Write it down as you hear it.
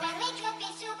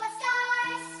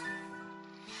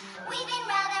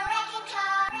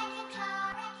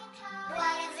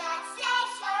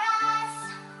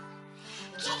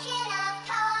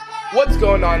What's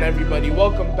going on, everybody?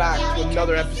 Welcome back to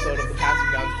another episode of the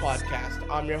Passing Downs podcast.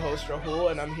 I'm your host,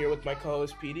 Rahul, and I'm here with my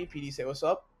co-host, PD. PD, say what's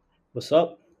up. What's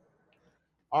up?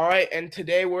 All right, and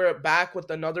today we're back with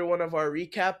another one of our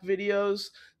recap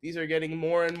videos. These are getting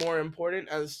more and more important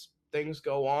as things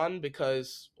go on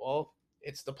because, well,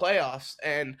 it's the playoffs.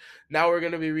 And now we're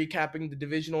going to be recapping the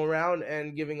divisional round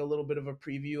and giving a little bit of a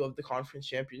preview of the conference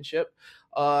championship,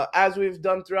 as we've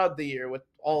done throughout the year with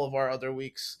all of our other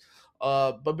weeks.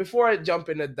 But before I jump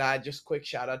into that, just quick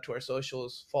shout out to our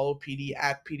socials. Follow PD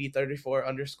at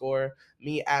PD34_,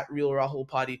 me at Real Rahul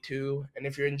Paddy 2. And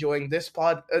if you're enjoying this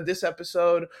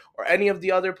episode, or any of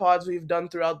the other pods we've done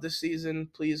throughout this season,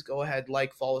 please go ahead,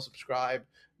 like, follow, subscribe,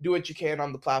 do what you can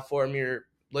on the platform you're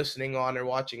listening on or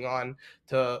watching on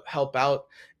to help out.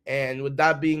 And with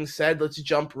that being said, let's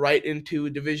jump right into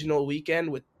divisional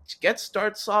weekend, which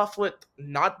starts off with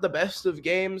not the best of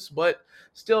games, but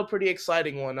still a pretty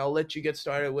exciting one. I'll let you get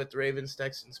started with Ravens,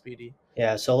 Texans, Speedy.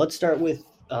 Yeah, so let's start with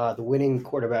the winning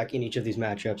quarterback in each of these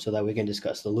matchups so that we can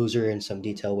discuss the loser in some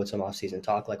detail with some offseason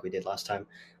talk like we did last time.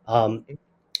 And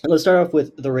let's start off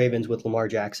with the Ravens with Lamar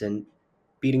Jackson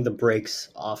beating the brakes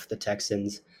off the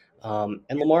Texans. And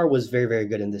Lamar was very, very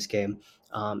good in this game.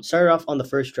 Started off on the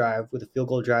first drive with a field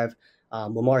goal drive.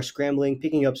 Lamar scrambling,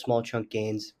 picking up small chunk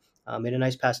gains. Made a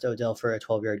nice pass to Odell for a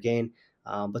 12-yard gain,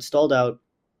 but stalled out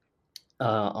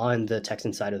on the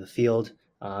Texan side of the field.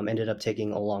 Ended up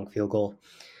taking a long field goal.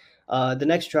 The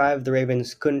next drive, the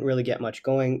Ravens couldn't really get much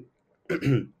going.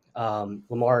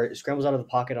 Lamar scrambles out of the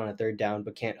pocket on a third down,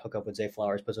 but can't hook up with Zay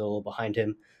Flowers, puts it a little behind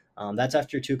him. That's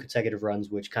after two consecutive runs,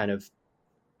 which kind of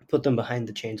put them behind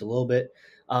the chains a little bit.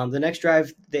 The next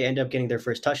drive, they end up getting their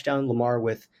first touchdown. Lamar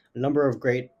with a number of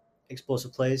great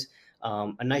explosive plays,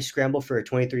 a nice scramble for a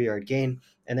 23-yard gain,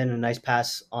 and then a nice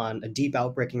pass on a deep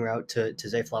outbreaking route to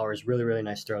Zay Flowers. Really, really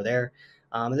nice throw there.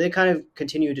 And they kind of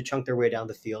continue to chunk their way down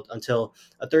the field until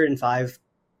a 3rd and 5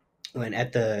 when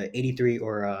at the 83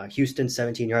 or Houston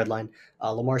 17-yard line.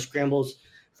 Lamar scrambles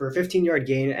for a 15-yard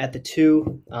gain at the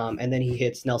 2, and then he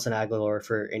hits Nelson Aguilar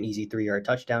for an easy 3-yard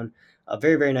touchdown. A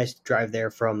very, very nice drive there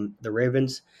from the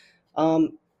Ravens.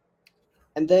 And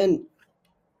then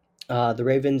the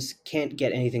Ravens can't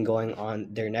get anything going on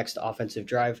their next offensive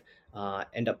drive,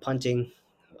 end up punting.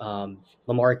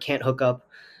 Lamar can't hook up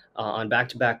on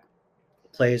back-to-back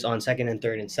plays on 2nd and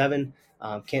 3rd and 7.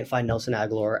 Can't find Nelson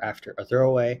Aguilar after a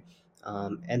throwaway.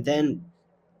 And then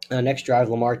next drive,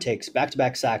 Lamar takes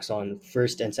back-to-back sacks on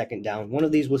 1st and 2nd down. One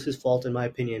of these was his fault, in my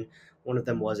opinion. One of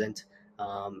them wasn't.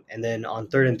 And then on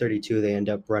 3rd and 32, they end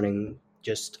up running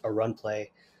just a run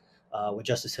play with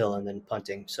Justice Hill and then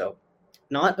punting. So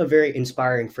not a very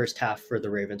inspiring first half for the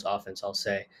Ravens offense, I'll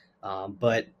say.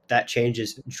 But that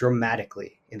changes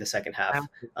dramatically in the second half.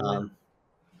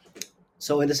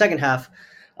 So in the second half,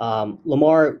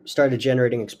 Lamar started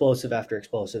generating explosive after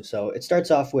explosive. So it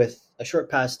starts off with a short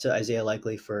pass to Isaiah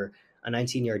Likely for a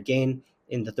 19-yard gain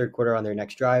in the third quarter on their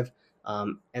next drive.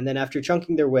 And then after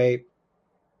chunking their way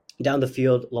down the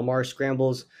field, Lamar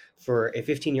scrambles for a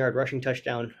 15-yard rushing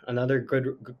touchdown, another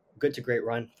good to great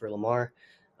run for Lamar.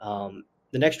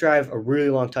 The next drive, a really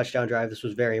long touchdown drive. This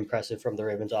was very impressive from the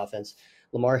Ravens offense.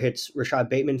 Lamar hits Rashad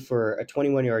Bateman for a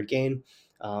 21-yard gain.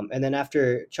 And then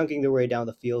after chunking their way down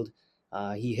the field,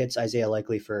 he hits Isaiah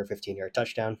Likely for a 15-yard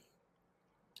touchdown.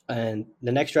 And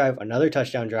the next drive, another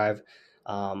touchdown drive.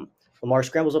 Lamar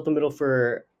scrambles up the middle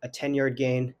for a 10-yard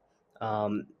gain.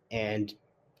 And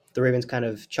the Ravens kind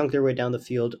of chunk their way down the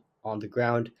field on the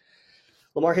ground.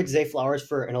 Lamar hits Zay Flowers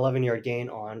for an 11-yard gain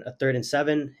on a 3rd and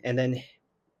 7, and then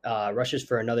rushes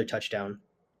for another touchdown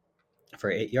for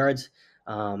 8 yards.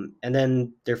 And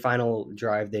then their final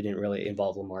drive, they didn't really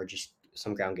involve Lamar, just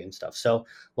some ground game stuff. So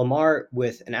Lamar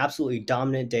with an absolutely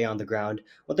dominant day on the ground.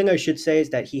 One thing I should say is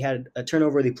that he had a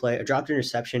turnover-worthy play, a dropped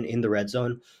interception in the red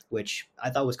zone, which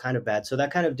I thought was kind of bad. So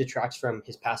that kind of detracts from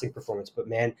his passing performance. But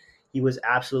man, he was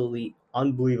absolutely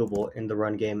unbelievable in the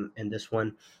run game in this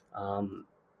one.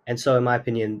 And so in my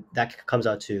opinion, that comes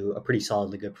out to a pretty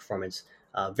solidly good performance.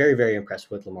 Very, very impressed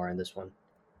with Lamar in this one.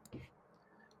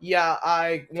 Yeah,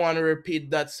 I want to repeat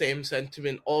that same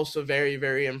sentiment. Also very,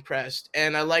 very impressed.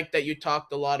 And I like that you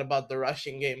talked a lot about the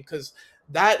rushing game because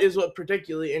that is what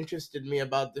particularly interested me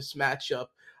about this matchup.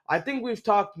 I think we've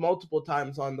talked multiple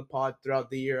times on the pod throughout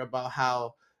the year about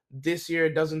how this year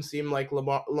it doesn't seem like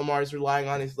Lamar's relying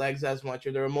on his legs as much,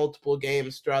 or there were multiple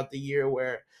games throughout the year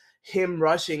where him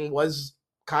rushing was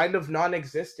kind of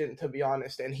non-existent, to be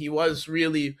honest, and he was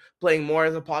really playing more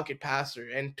as a pocket passer.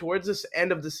 And towards this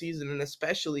end of the season, and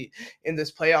especially in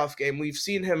this playoff game, we've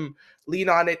seen him lean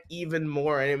on it even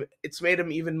more, and it's made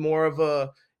him even more of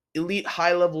a elite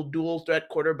high level dual threat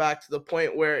quarterback to the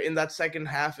point where in that second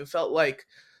half it felt like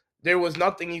there was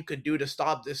nothing you could do to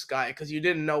stop this guy because you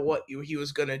didn't know what he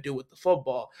was going to do with the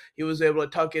football. He was able to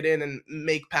tuck it in and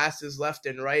make passes left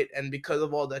and right. And because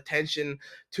of all the attention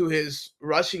to his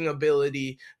rushing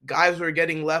ability, guys were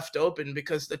getting left open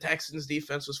because the Texans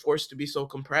defense was forced to be so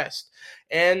compressed.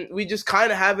 And we just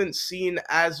kind of haven't seen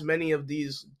as many of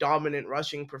these dominant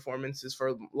rushing performances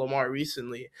for Lamar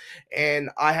recently.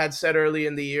 And I had said early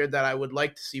in the year that I would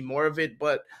like to see more of it,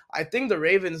 but I think the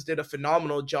Ravens did a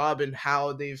phenomenal job in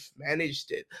how they've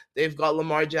managed it. They've got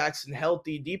Lamar Jackson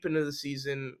healthy deep into the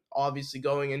season, obviously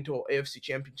going into an AFC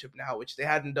Championship now, which they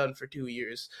hadn't done for 2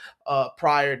 years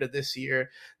prior to this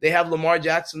year. They have Lamar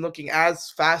Jackson looking as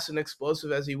fast and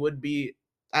explosive as he would be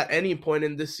at any point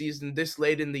in this season, this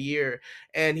late in the year,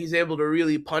 and he's able to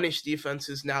really punish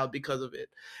defenses now because of it.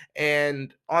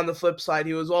 And on the flip side,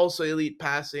 he was also elite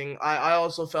passing. I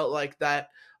also felt like that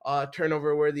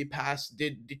turnover worthy pass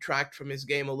did detract from his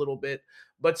game a little bit,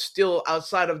 but still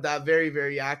outside of that, very,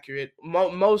 very accurate.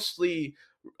 Mostly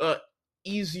uh,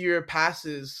 easier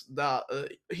passes.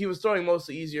 He was throwing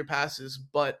mostly easier passes,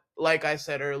 but like I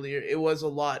said earlier, it was a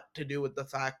lot to do with the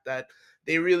fact that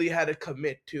they really had to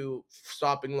commit to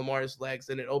stopping Lamar's legs,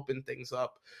 and it opened things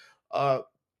up. Uh,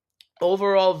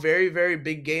 Overall, very, very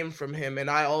big game from him, and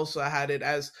I also had it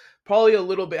as probably a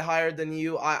little bit higher than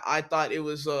you. I thought it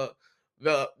was a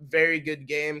very good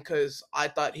game because I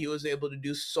thought he was able to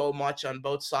do so much on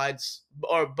both sides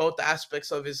or both aspects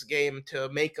of his game to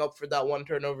make up for that one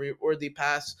turnover worthy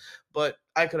pass. But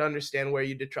I could understand where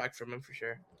you detract from him for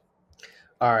sure.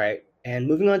 All right. And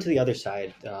moving on to the other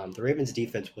side, the Ravens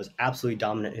defense was absolutely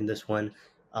dominant in this one.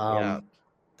 Yeah. Um,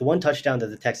 the one touchdown that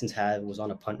the Texans had was on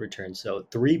a punt return. So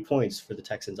 3 points for the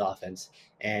Texans offense.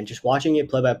 And just watching it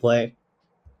play by play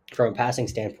from a passing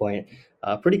standpoint,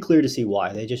 pretty clear to see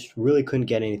why. They just really couldn't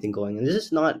get anything going. And this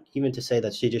is not even to say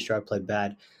that CJ Stroud played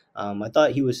bad. I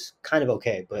thought he was kind of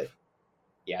okay, but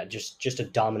yeah, just a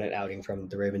dominant outing from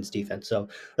the Ravens defense. So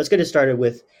let's get it started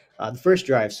with the first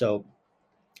drive. So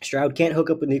Stroud can't hook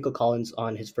up with Nico Collins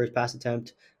on his first pass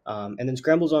attempt, and then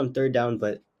scrambles on third down,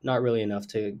 but not really enough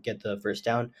to get the first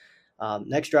down.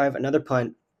 Next drive, another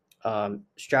punt.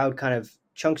 Stroud kind of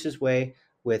chunks his way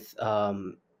with a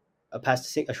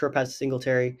short pass to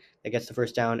Singletary that gets the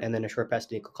first down, and then a short pass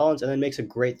to Nico Collins, and then makes a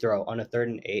great throw on a 3rd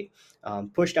and 8,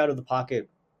 pushed out of the pocket,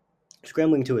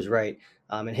 scrambling to his right,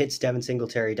 and hits Devin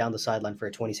Singletary down the sideline for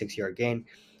a 26-yard gain.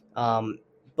 Um,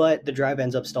 but the drive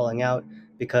ends up stalling out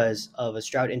because of a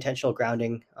Stroud intentional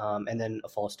grounding, and then a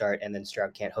false start, and then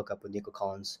Stroud can't hook up with Nico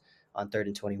Collins on 3rd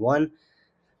and 21.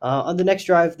 On the next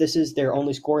drive, this is their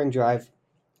only scoring drive.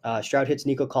 Stroud hits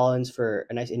Nico Collins for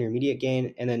a nice intermediate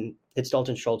gain, and then hits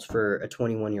Dalton Schultz for a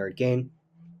 21-yard gain,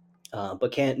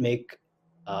 but can't make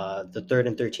the 3rd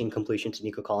and 13 completion to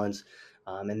Nico Collins,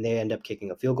 and they end up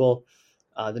kicking a field goal.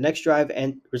 The next drive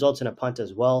results in a punt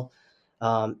as well.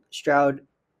 Stroud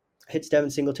hits Devin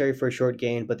Singletary for a short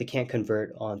gain, but they can't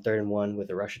convert on 3rd and 1 with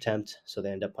a rush attempt, so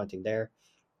they end up punting there.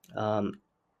 And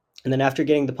then after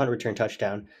getting the punt return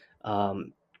touchdown,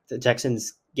 the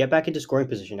Texans get back into scoring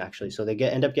position, actually. So they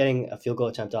end up getting a field goal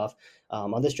attempt off.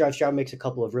 On this drive, Stroud makes a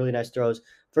couple of really nice throws.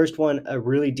 First one, a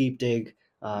really deep dig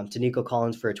to Nico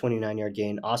Collins for a 29-yard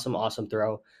gain. Awesome, awesome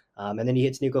throw. And then he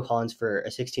hits Nico Collins for a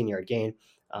 16-yard gain.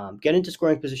 Get into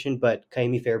scoring position, but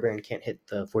Kaimi Fairbairn can't hit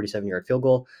the 47-yard field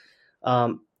goal.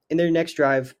 In their next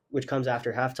drive, which comes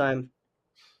after halftime,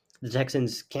 the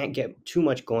Texans can't get too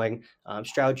much going.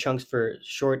 Stroud chunks for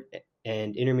short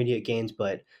and intermediate gains,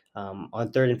 but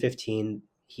on 3rd and 15,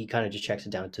 he kind of just checks it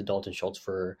down to Dalton Schultz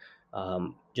for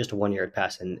just a 1-yard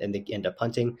pass, and they end up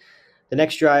punting. The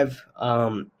next drive,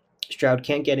 Stroud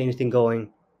can't get anything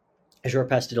going. A short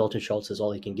pass to Dalton Schultz is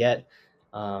all he can get.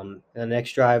 And the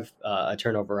next drive, a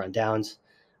turnover on downs.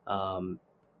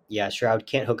 Yeah, Stroud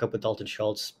can't hook up with Dalton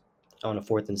Schultz on a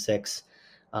 4th and 6.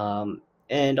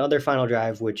 And on their final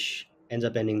drive, which ends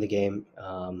up ending the game,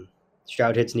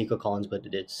 Stroud hits Nico Collins, but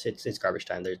it's garbage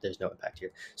time. There's no impact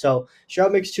here. So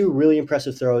Stroud makes 2 really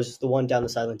impressive throws: the one down the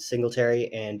sideline to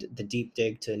Singletary, and the deep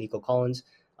dig to Nico Collins.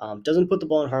 Doesn't put the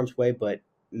ball in harm's way, but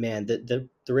man, the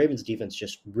Ravens defense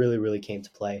just really, really came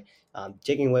to play,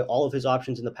 taking away all of his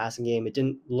options in the passing game. It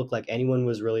didn't look like anyone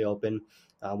was really open.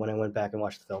 When I went back and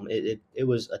watched the film, it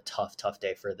was a tough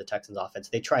day for the Texans offense.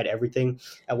 They tried everything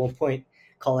at one point,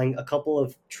 calling a couple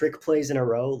of trick plays in a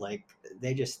row. Like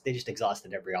they just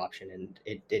exhausted every option, and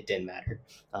it didn't matter.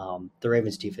 The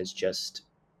Ravens defense just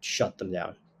shut them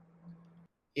down.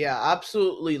 Yeah,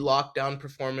 absolutely lockdown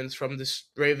performance from this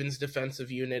Ravens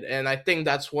defensive unit, and I think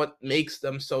that's what makes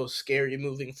them so scary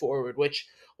moving forward, which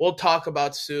we'll talk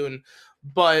about soon.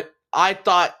 But I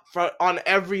thought on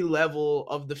every level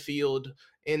of the field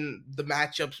in the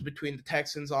matchups between the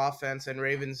Texans offense and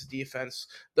Ravens defense,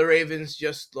 the Ravens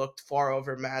just looked far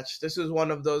overmatched. This is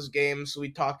one of those games we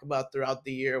talk about throughout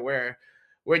the year where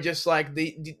we're just like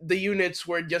the units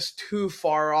were just too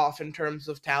far off in terms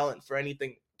of talent for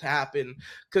anything to happen,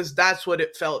 because that's what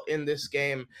it felt in this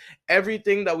game.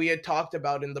 Everything that we had talked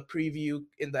about in the preview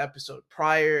in the episode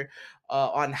prior,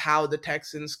 on how the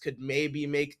Texans could maybe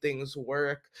make things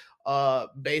work,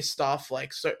 based off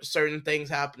like certain things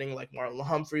happening, like Marlon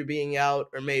Humphrey being out,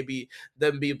 or maybe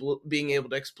them being able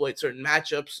to exploit certain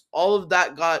matchups. All of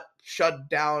that got shut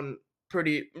down for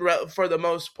the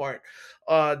most part.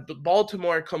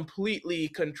 Baltimore completely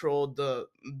controlled the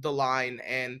line,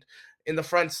 and in the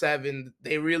front seven,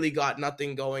 they really got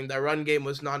nothing going. Their run game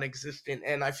was non-existent,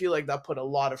 and I feel like that put a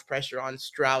lot of pressure on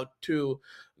Stroud to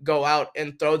go out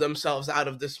and throw themselves out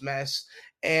of this mess.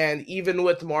 And even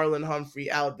with Marlon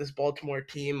Humphrey out, this Baltimore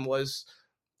team was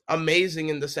amazing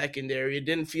in the secondary. It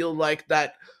didn't feel like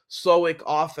that stoic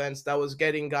offense that was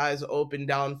getting guys open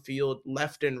downfield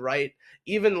left and right.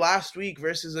 Even last week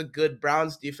versus a good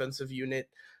Browns defensive unit,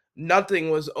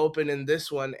 nothing was open in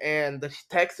this one. And the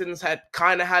Texans had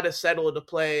kind of had to settle to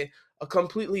play a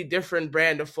completely different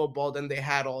brand of football than they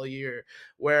had all year,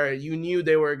 where you knew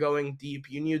they were going deep,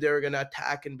 you knew they were going to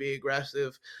attack and be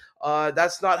aggressive.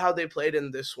 That's not how they played in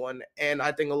this one. And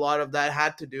I think a lot of that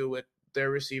had to do with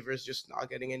their receivers just not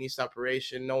getting any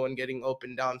separation, no one getting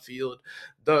open downfield,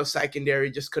 the secondary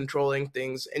just controlling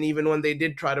things. And even when they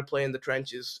did try to play in the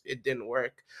trenches, it didn't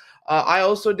work. I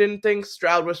also didn't think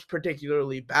Stroud was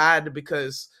particularly bad,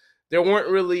 because there weren't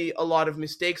really a lot of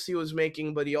mistakes he was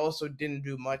making, but he also didn't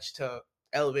do much to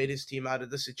elevate his team out of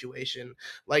the situation.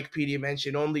 Like PD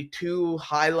mentioned, only two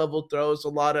high level throws, a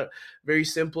lot of very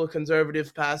simple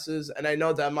conservative passes. And I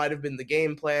know that might have been the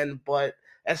game plan, but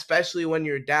especially when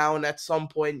you're down, at some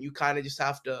point you kind of just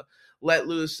have to let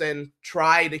loose and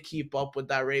try to keep up with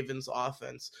that Ravens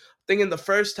offense. I think in the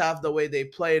first half, the way they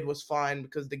played was fine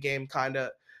because the game kind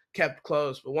of kept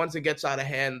close. But once it gets out of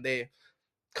hand, they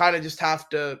kind of just have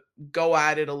to go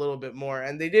at it a little bit more.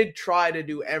 And they did try to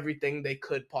do everything they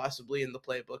could possibly in the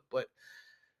playbook, but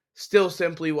still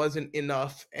simply wasn't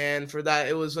enough. And for that,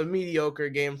 it was a mediocre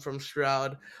game from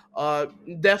Stroud. Uh,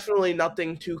 Definitely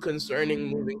nothing too concerning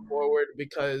moving forward,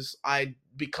 because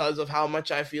of how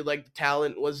much I feel like the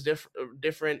talent was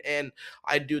different, and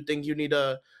I do think you need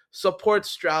to support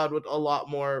Stroud with a lot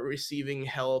more receiving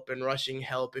help and rushing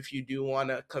help if you do want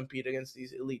to compete against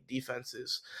these elite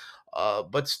defenses.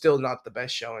 But still not the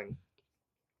best showing.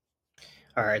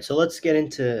 All right, so let's get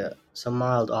into some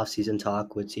mild offseason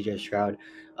talk with CJ Stroud,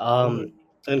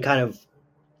 Mm-hmm. and kind of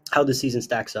how the season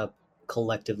stacks up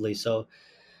collectively. So,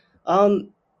 um,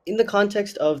 in the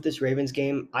context of this Ravens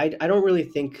game, I don't really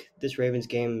think this Ravens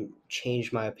game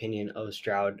changed my opinion of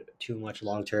Stroud too much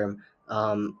long term.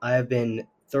 I have been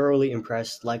thoroughly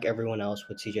impressed, like everyone else,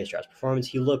 with CJ Stroud's performance.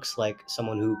 He looks like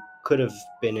someone who could have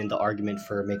been in the argument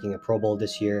for making a Pro Bowl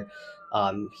this year.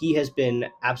 He has been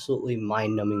absolutely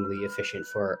mind-numbingly efficient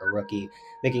for a rookie,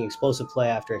 making explosive play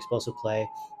after explosive play.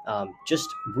 Just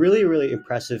really, really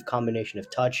impressive combination of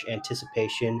touch,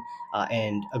 anticipation,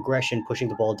 and aggression, pushing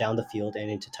the ball down the field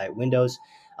and into tight windows.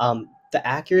 The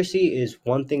accuracy is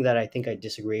one thing that I think I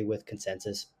disagree with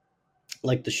consensus.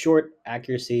 Like the short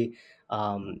accuracy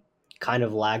kind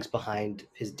of lags behind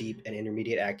his deep and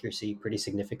intermediate accuracy pretty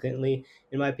significantly,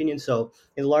 in my opinion. So,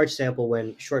 in a large sample,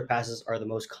 when short passes are the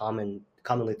most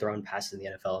commonly thrown passes in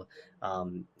the NFL,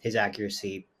 his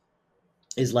accuracy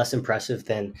is less impressive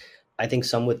than I think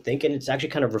some would think, and it's actually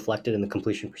kind of reflected in the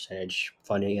completion percentage.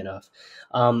 Funny enough,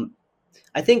 um,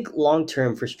 I think long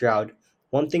term for Stroud,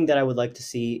 one thing that I would like to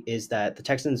see is that the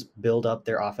Texans build up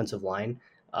their offensive line.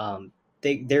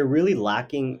 They're really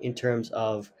lacking in terms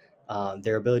of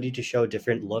their ability to show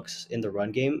different looks in the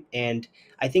run game, and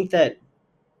I think that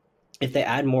if they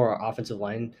add more offensive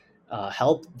line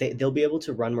help, they'll be able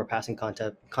to run more passing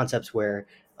concepts where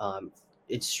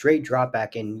it's straight drop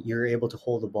back and you're able to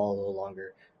hold the ball a little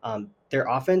longer. Their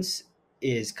offense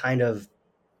is kind of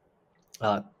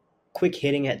uh, quick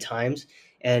hitting at times,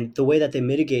 and the way that they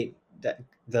mitigate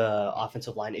the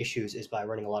offensive line issues is by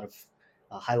running a lot of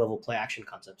high level play action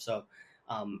concepts. So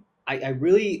I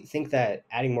really think that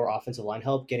adding more offensive line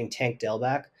help, getting Tank Dell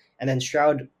back, and then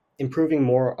Stroud improving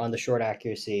more on the short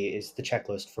accuracy is the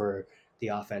checklist for the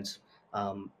offense.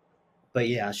 Um, but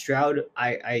yeah, Stroud,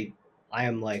 I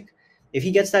am like, if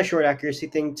he gets that short accuracy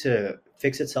thing to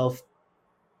fix itself,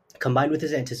 combined with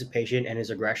his anticipation and his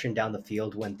aggression down the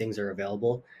field when things are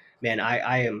available, man,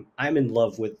 I'm in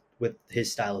love with his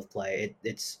style of play.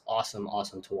 It's awesome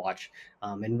to watch,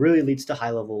 and really leads to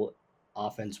high level.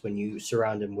 offense when you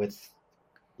surround him with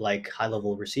like high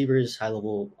level receivers, high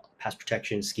level pass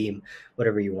protection scheme,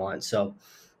 whatever you want. So,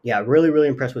 yeah, really, really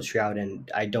impressed with Stroud, and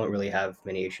I don't really have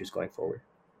many issues going forward.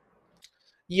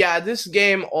 Yeah, this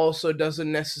game also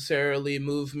doesn't necessarily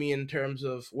move me in terms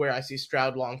of where I see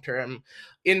Stroud long term.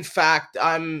 In fact,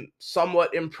 I'm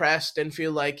somewhat impressed and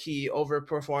feel like he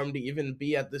overperformed to even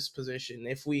be at this position.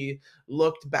 If we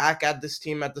looked back at this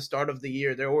team at the start of the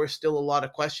year, there were still a lot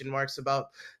of question marks about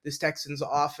this Texans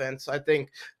offense. I think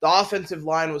the offensive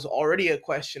line was already a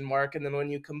question mark, and then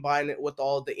when you combine it with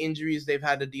all the injuries they've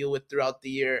had to deal with throughout the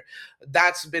year,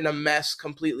 that's been a mess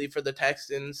completely for the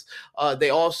Texans. They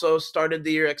also started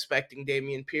the year expecting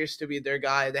Damian Pierce to be their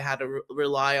guy. They had to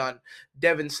rely on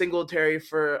Devin Singletary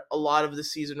for a lot of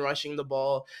the season rushing the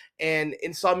ball. And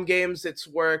in some games it's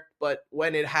worked, but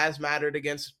when it has mattered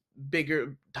against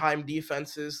bigger time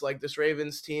defenses like this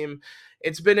Ravens team,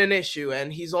 it's been an issue.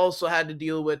 And he's also had to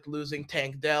deal with losing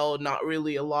Tank Dell, not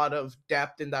really a lot of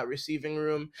depth in that receiving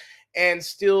room, and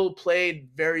still played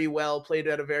very well, played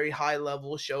at a very high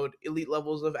level, showed elite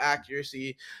levels of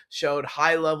accuracy, showed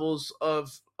high levels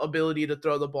of ability to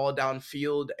throw the ball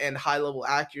downfield and high level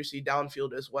accuracy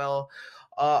downfield as well.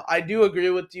 I do agree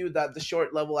with you that the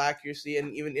short level accuracy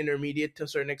and even intermediate to a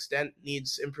certain extent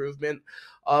needs improvement.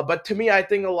 But to me, I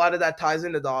think a lot of that ties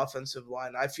into the offensive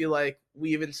line. I feel like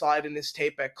we even saw it in his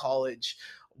tape at college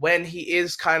when he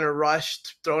is kind of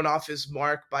rushed, thrown off his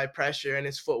mark by pressure, and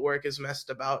his footwork is messed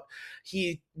about.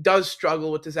 He does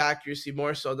struggle with his accuracy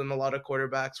more so than a lot of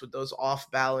quarterbacks with those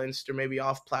off balanced or maybe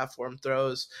off platform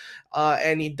throws.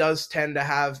 And he does tend to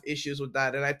have issues with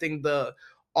that. And I think the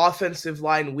offensive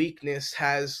line weakness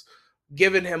has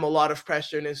given him a lot of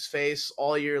pressure in his face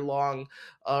all year long,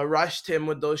 rushed him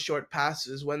with those short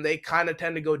passes. When they kind of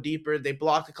tend to go deeper, they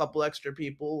block a couple extra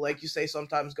people. Like you say,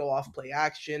 sometimes go off play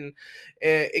action.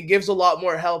 It gives a lot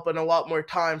more help and a lot more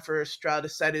time for Stroud to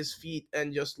set his feet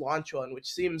and just launch one,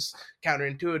 which seems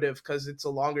counterintuitive because it's a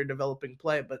longer developing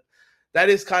play. But that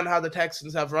is kind of how the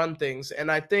Texans have run things.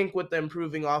 And I think with the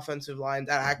improving offensive line,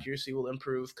 that accuracy will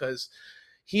improve because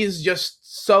he's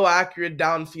just so accurate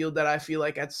downfield that I feel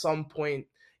like at some point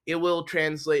it will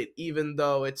translate, even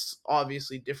though it's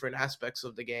obviously different aspects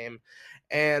of the game.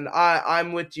 And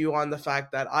I'm with you on the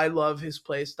fact that I love his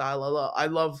play style. I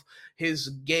love his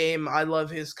game. I love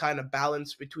his kind of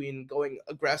balance between going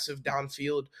aggressive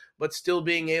downfield, but still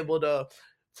being able to,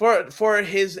 for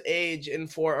his age and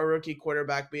for a rookie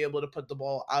quarterback, be able to put the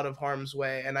ball out of harm's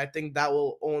way. And I think that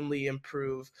will only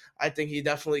improve. I think he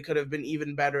definitely could have been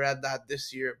even better at that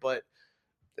this year, but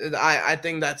I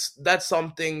think that's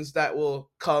some things that will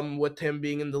come with him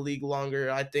being in the league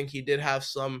longer. I think he did have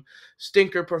some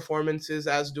stinker performances,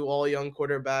 as do all young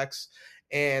quarterbacks,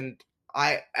 and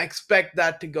I expect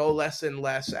that to go less and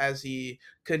less as he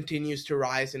continues to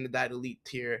rise into that elite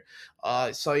tier.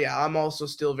 So yeah, I'm also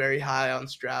still very high on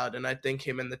Stroud, and I think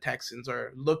him and the Texans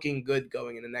are looking good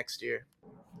going into next year.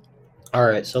 All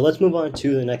right, so let's move on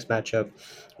to the next matchup,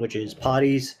 which is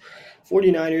Paddy's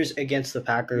 49ers against the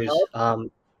Packers.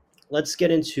 Let's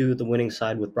get into the winning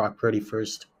side with Brock Purdy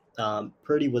first.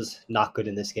 Purdy was not good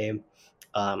in this game.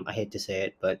 I hate to say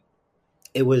it, but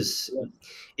it was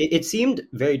it seemed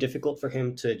very difficult for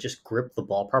him to just grip the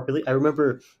ball properly. I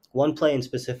remember one play in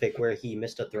specific where he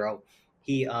missed a throw.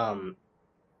 He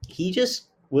just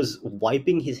was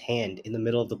wiping his hand in the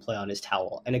middle of the play on his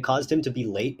towel, and it caused him to be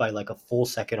late by like a full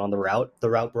second on the route. The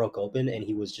route broke open, and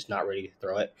he was just not ready to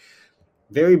throw it.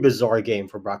 Very bizarre game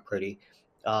for Brock Purdy.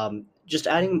 Just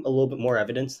adding a little bit more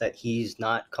evidence that he's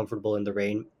not comfortable in the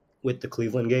rain with the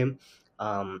Cleveland game.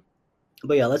 Um,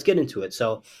 but yeah, let's get into it.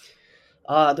 So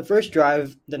the first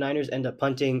drive, the Niners end up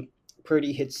punting.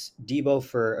 Purdy hits Debo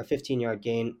for a 15-yard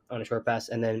gain on a short pass,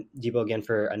 and then Debo again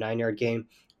for a 9-yard gain.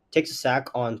 Takes a sack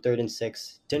on 3rd and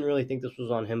 6. Didn't really think this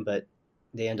was on him, but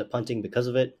they end up punting because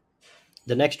of it.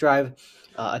 The next drive,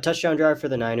 a touchdown drive for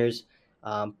the Niners.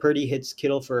 Purdy hits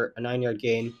Kittle for a 9-yard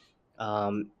gain,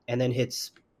 and then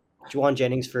hits Juwan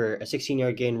Jennings for a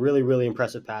 16-yard gain. Really, really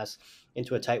impressive pass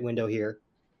into a tight window here.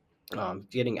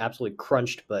 Getting absolutely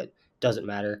crunched, but doesn't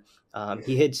matter.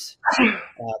 He hits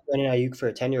Brandon Ayuk for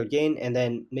a 10-yard gain, and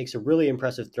then makes a really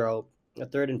impressive throw, a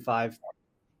 3rd and 5.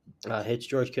 Hits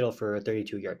George Kittle for a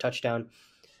 32-yard touchdown.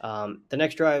 The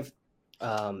next drive,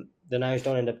 the Niners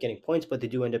don't end up getting points, but they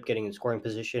do end up getting in scoring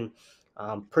position.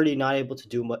 Purdy not able to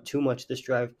do too much this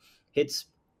drive. Hits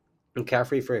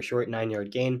McCaffrey for a short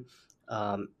 9-yard gain,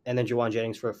 and then Juwan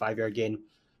Jennings for a 5-yard gain,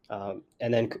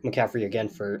 and then McCaffrey again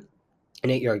for an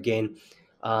 8-yard gain.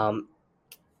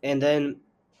 And then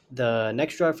the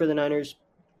next drive for the Niners,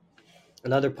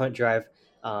 another punt drive.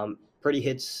 Purdy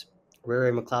hits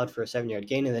Ray McLeod for a 7-yard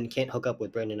gain, and then can't hook up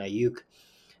with Brandon Ayuk.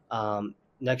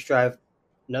 Next drive,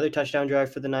 another touchdown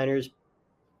drive for the Niners.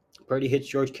 Purdy hits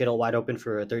George Kittle wide open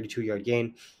for a 32-yard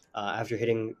gain after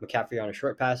hitting McCaffrey on a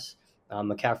short pass.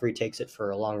 McCaffrey takes it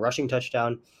for a long rushing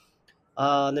touchdown.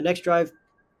 On the next drive,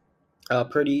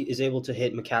 Purdy is able to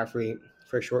hit McCaffrey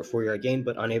for a short 4-yard gain,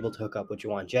 but unable to hook up with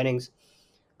Juwan Jennings.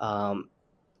 Um,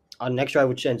 on the next drive,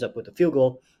 which ends up with a field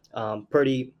goal,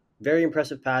 Purdy, very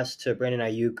impressive pass to Brandon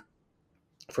Ayuk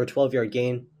for a 12-yard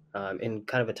gain in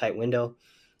kind of a tight window,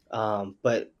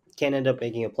 but can't end up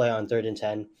making a play on 3rd and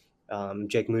 10.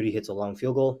 Jake Moody hits a long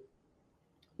field goal.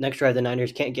 Next drive, the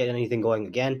Niners can't get anything going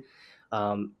again.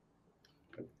 Um,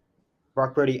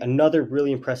 Brock Purdy, another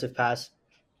really impressive pass.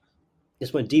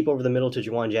 This went deep over the middle to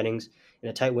Juwan Jennings in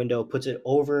a tight window, puts it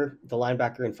over the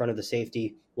linebacker in front of the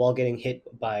safety while getting hit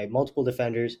by multiple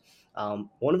defenders.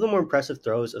 One of the more impressive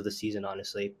throws of the season,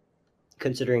 honestly,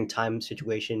 considering time,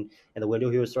 situation, and the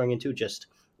window he was throwing into. Just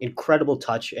incredible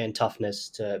touch and toughness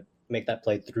to make that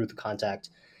play through the contact.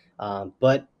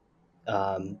 But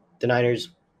the Niners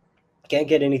can't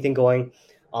get anything going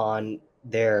on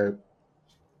their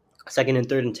 2nd and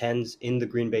 3rd and 10s in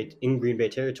Green Bay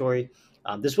territory.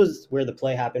 This was where the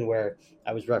play happened, where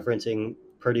I was referencing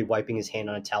Purdy wiping his hand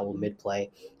on a towel mid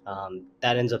play.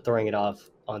 That ends up throwing it off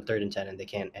on 3rd and 10, and they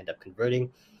can't end up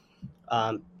converting.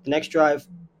 The next drive,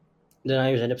 the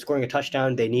Niners end up scoring a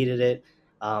touchdown. They needed it.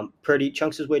 Purdy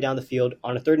chunks his way down the field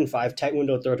on a 3rd and 5, tight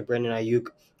window throw to Brandon Ayuk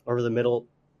over the middle.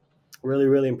 Really,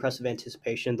 really impressive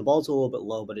anticipation. The ball's a little bit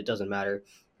low, but it doesn't matter.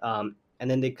 And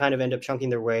then they kind of end up chunking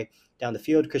their way down the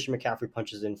field. Christian McCaffrey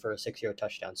punches in for a 6-yard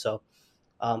touchdown. So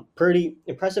Purdy,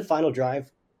 impressive final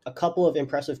drive. A couple of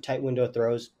impressive tight window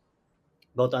throws,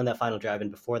 both on that final drive and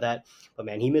before that. But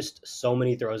man, he missed so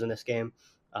many throws in this game.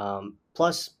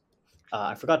 Plus,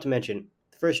 I forgot to mention,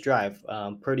 the first drive,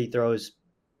 Purdy throws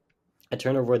a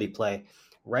turnover-worthy play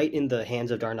right in the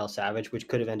hands of Darnell Savage, which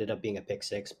could have ended up being a pick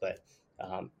six, but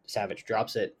Savage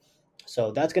drops it.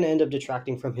 So that's going to end up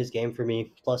detracting from his game for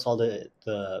me, plus all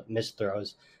the missed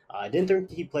throws. I didn't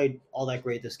think he played all that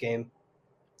great this game,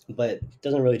 but it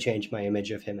doesn't really change my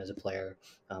image of him as a player.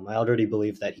 I already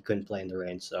believe that he couldn't play in the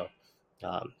rain, so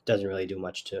doesn't really do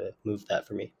much to move that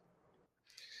for me.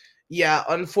 Yeah,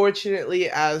 unfortunately,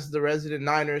 as the resident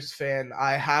Niners fan,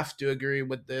 I have to agree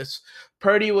with this.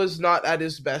 Purdy was not at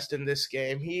his best in this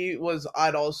game. He was,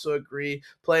 I'd also agree,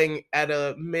 playing at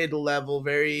a mid-level,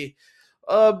 very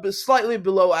slightly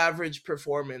below average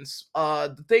performance.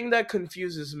 The thing that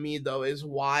confuses me though is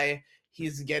why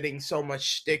he's getting so much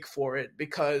shtick for it,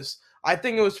 because I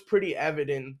think it was pretty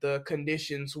evident the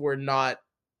conditions were not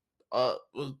uh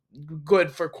good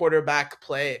for quarterback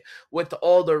play. With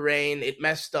all the rain, it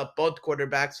messed up both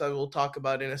quarterbacks, I will talk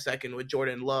about in a second, with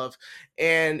Jordan Love,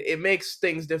 and it makes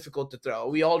things difficult to throw.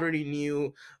 We already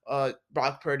knew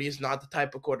Brock Purdy is not the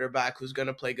type of quarterback who's going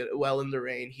to play well in the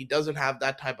rain. He doesn't have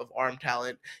that type of arm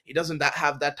talent. He doesn't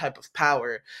have that type of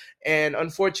power, and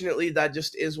unfortunately that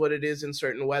just is what it is in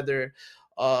certain weather.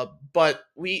 But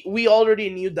we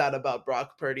already knew that about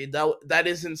Brock Purdy. That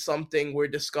isn't something we're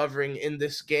discovering in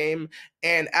this game.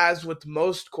 And as with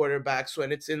most quarterbacks,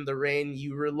 when it's in the rain,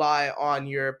 you rely on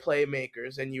your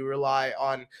playmakers and you rely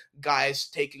on guys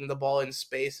taking the ball in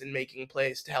space and making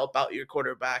plays to help out your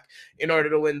quarterback in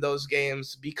order to win those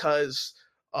games, because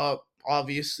uh,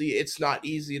 obviously it's not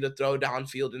easy to throw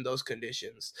downfield in those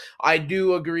conditions. I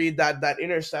do agree that that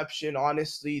interception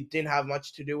honestly didn't have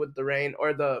much to do with the rain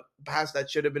or the pass that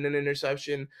should have been an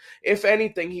interception. If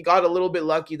anything, he got a little bit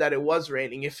lucky that it was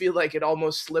raining. It feel like it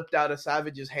almost slipped out of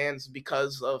Savage's hands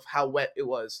because of how wet it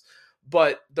was.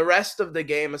 But the rest of the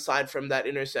game, aside from that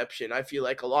interception, I feel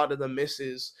like a lot of the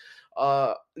misses,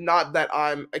 not that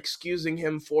I'm excusing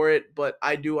him for it, but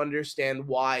I do understand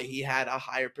why he had a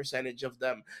higher percentage of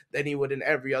them than he would in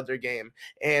every other game.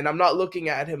 And I'm not looking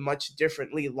at him much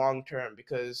differently long term,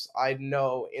 because I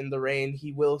know in the rain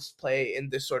he will play in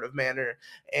this sort of manner,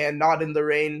 and not in the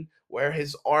rain where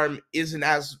his arm isn't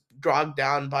as dragged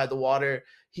down by the water.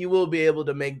 He will be able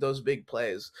to make those big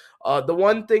plays. The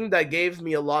one thing that gave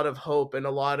me a lot of hope and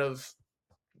a lot of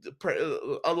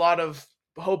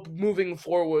hope moving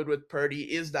forward with Purdy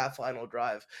is that final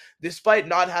drive. Despite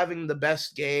not having the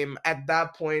best game at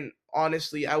that point,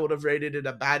 honestly, I would have rated it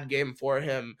a bad game for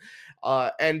him.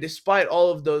 And despite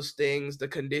all of those things, the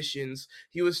conditions,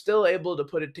 he was still able to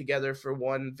put it together for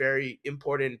one very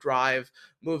important drive,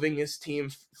 moving his team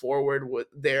forward with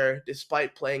there.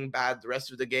 Despite playing bad the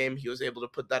rest of the game, he was able to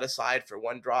put that aside for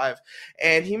one drive.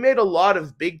 And he made a lot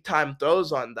of big time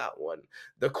throws on that one.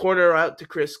 The corner out to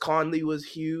Chris Conley was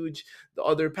huge. The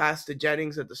other pass to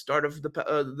Jennings at the start of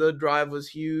the drive was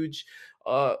huge.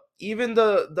 Even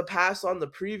the pass on the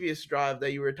previous drive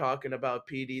that you were talking about,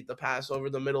 PD, the pass over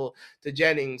the middle to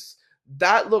Jennings,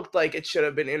 that looked like it should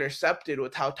have been intercepted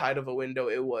with how tight of a window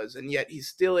it was, and yet he's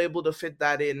still able to fit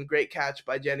that in. Great catch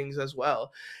by Jennings as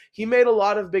well. He made a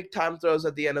lot of big time throws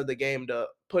at the end of the game to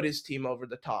put his team over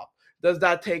the top. Does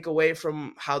that take away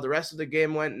from how the rest of the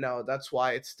game went? No, that's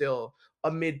why it's still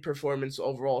a mid performance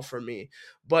overall for me.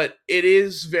 But it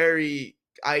is very,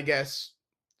 I guess,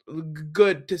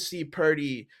 good to see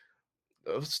Purdy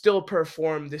still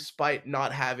perform despite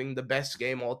not having the best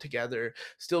game altogether,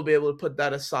 still be able to put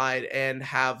that aside and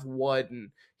have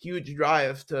one huge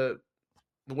drive to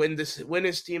win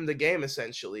his team the game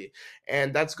essentially.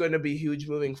 And that's going to be huge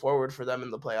moving forward for them in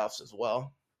the playoffs as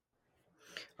well.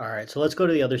 All right, so let's go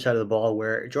to the other side of the ball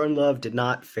where Jordan Love did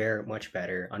not fare much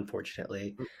better,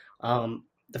 unfortunately.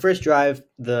 The first drive,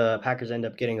 the Packers end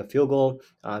up getting a field goal.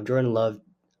 Jordan Love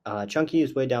chunky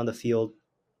his way down the field.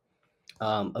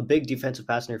 A big defensive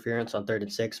pass interference on 3rd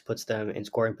and 6 puts them in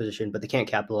scoring position, but they can't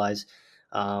capitalize.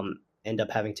 End up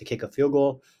having to kick a field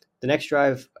goal. The next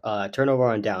drive, turnover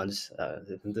on downs.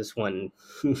 This one,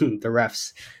 the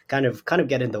refs kind of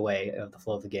get in the way of the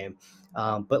flow of the game.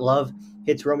 But Love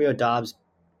hits Romeo Dobbs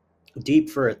deep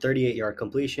for a 38-yard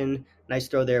completion. Nice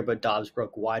throw there, but Dobbs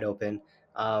broke wide open.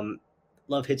 Um,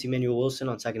 Love hits Emmanuel Wilson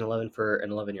on 2nd and 11 for an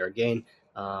 11-yard gain.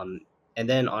 And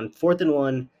then on 4th and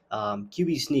 1,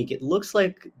 QB sneak. It looks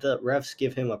like the refs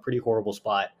give him a pretty horrible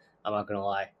spot. I'm not going to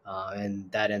lie.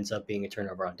 And that ends up being a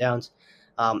turnover on downs.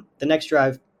 The next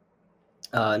drive,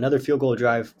 another field goal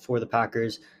drive for the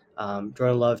Packers.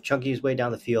 Jordan Love chunky his way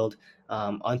down the field.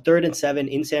 On 3rd and 7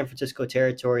 in San Francisco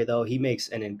territory, though, he makes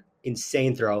an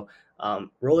insane throw,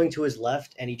 rolling to his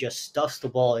left, and he just stuffs the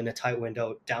ball in a tight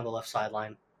window down the left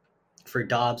sideline for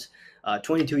Dobbs.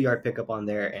 22-yard pickup on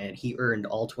there, and he earned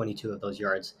all 22 of those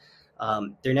yards.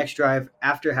 Their next drive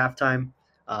after halftime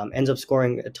ends up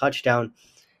scoring a touchdown.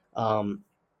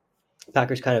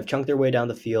 Packers kind of chunk their way down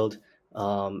the field.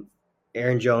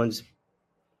 Aaron Jones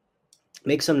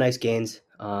makes some nice gains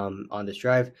on this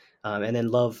drive, and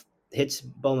then Love hits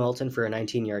Bo Melton for a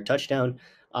 19-yard touchdown.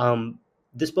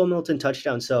 This Bo Melton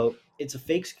touchdown, so it's a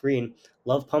fake screen.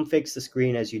 Love pump fakes the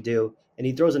screen as you do, and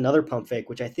he throws another pump fake,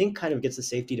 which I think kind of gets the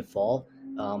safety to fall.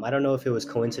 I don't know if it was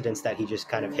coincidence that he just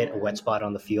kind of hit a wet spot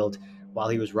on the field while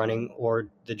he was running, or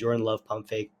the Jordan Love pump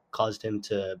fake caused him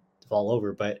to fall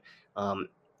over, but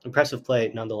impressive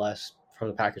play nonetheless from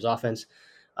the Packers offense.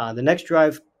 The next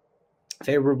drive,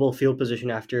 favorable field position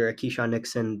after a Keyshawn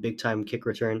Nixon big time kick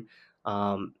return.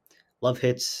 Love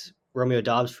hits Romeo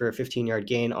Dobbs for a 15-yard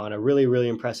gain on a really, really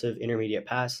impressive intermediate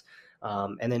pass,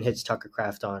 and then hits Tucker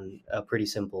Kraft on a pretty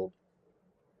simple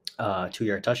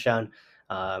 2-yard touchdown,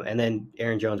 and then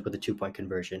Aaron Jones with a 2-point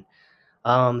conversion.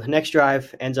 The next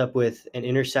drive ends up with an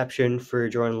interception for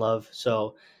Jordan Love.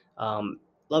 So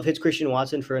Love hits Christian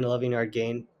Watson for an 11-yard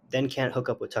gain, then can't hook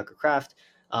up with Tucker Kraft.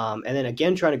 And then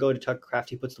again, trying to go to Tucker Kraft,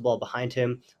 he puts the ball behind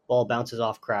him. Ball bounces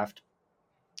off Kraft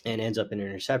and ends up in an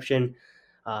interception.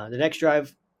 The next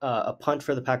drive, a punt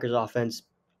for the Packers offense.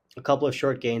 A couple of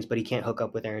short gains, but he can't hook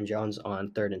up with Aaron Jones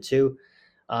on 3rd and 2.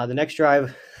 The next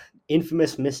drive,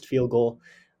 infamous missed field goal.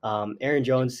 Aaron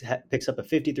Jones picks up a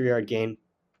 53-yard gain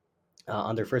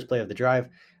on their first play of the drive.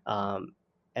 And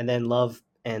then Love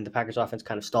and the Packers offense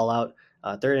kind of stall out.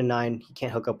 3rd and 9, he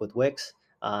can't hook up with Wicks.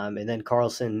 And then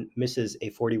Carlson misses a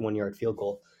 41-yard field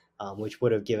goal, which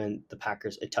would have given the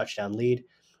Packers a touchdown lead.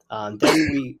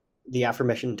 Then the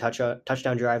aforementioned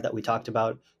touchdown drive that we talked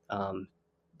about,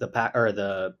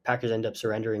 the Packers end up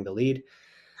surrendering the lead.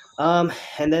 And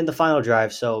then the final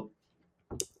drive. So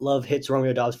Love hits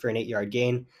Romeo Dobbs for an 8-yard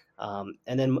gain,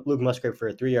 and then Luke Musgrave for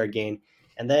a 3-yard gain.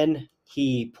 And then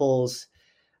he pulls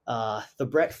the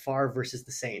Brett Favre versus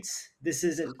the Saints. This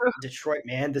isn't Detroit,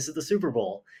 man. This is the Super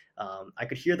Bowl. I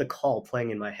could hear the call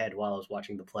playing in my head while I was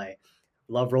watching the play.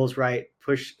 Love rolls right,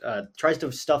 tries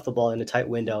to stuff the ball in a tight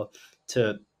window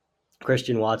to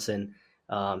Christian Watson.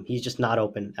 He's just not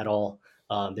open at all.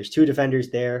 There's two defenders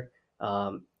there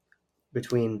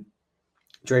between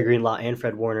Dre Greenlaw and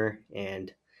Fred Warner,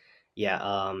 and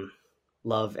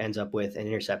Love ends up with an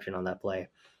interception on that play.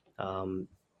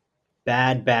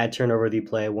 Bad turnover of the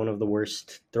play, one of the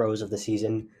worst throws of the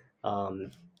season.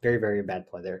 Very, very bad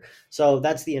play there. So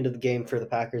that's the end of the game for the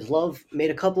Packers. Love made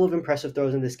a couple of impressive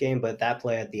throws in this game, but that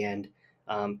play at the end,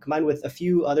 combined with a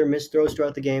few other missed throws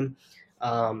throughout the game,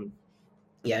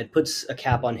 it puts a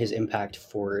cap on his impact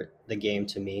for the game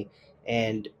to me.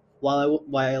 And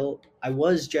while I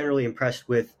was generally impressed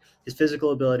with his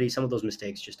physical ability, some of those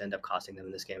mistakes just end up costing them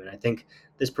in this game. And I think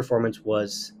this performance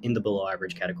was in the below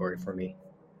average category for me.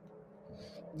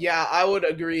 Yeah, I would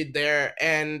agree there.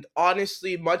 And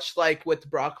honestly, much like with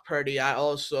Brock Purdy, I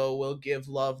also will give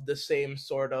Love the same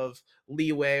sort of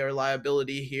leeway or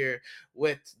liability here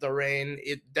with the rain.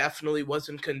 It definitely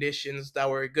wasn't conditions that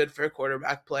were good for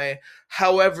quarterback play.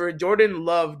 However, Jordan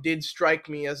Love did strike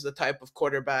me as the type of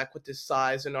quarterback with his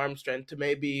size and arm strength to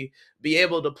maybe be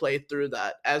able to play through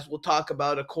that. As we'll talk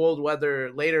about a cold weather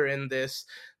later in this,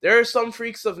 there are some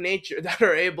freaks of nature that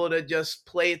are able to just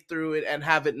play through it and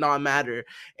have it not matter,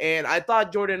 and I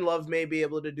thought Jordan Love may be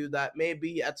able to do that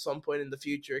maybe at some point in the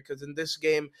future because in this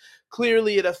game,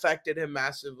 clearly it affected him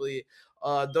massively.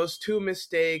 Those two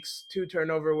mistakes, two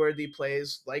turnover worthy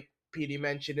plays, like PD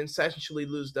mentioned, essentially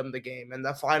lose them the game. And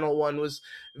the final one was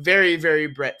very, very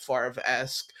Brett Favre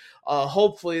esque.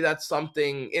 Hopefully, that's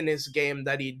something in his game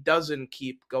that he doesn't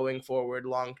keep going forward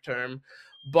long term.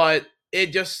 But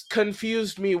it just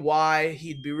confused me why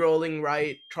he'd be rolling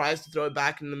right, tries to throw it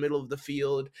back in the middle of the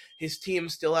field. His team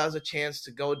still has a chance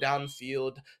to go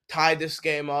downfield, tie this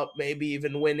game up, maybe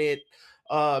even win it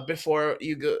before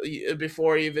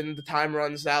even the time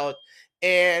runs out.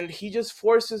 And he just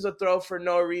forces a throw for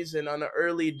no reason on an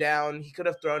early down. He could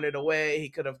have thrown it away. He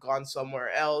could have gone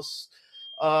somewhere else.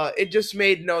 It just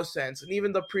made no sense. And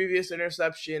even the previous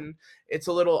interception, it's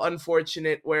a little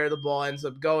unfortunate where the ball ends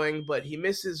up going, but he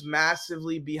misses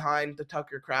massively behind the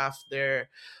Tucker Craft there.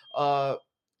 Uh,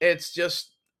 it's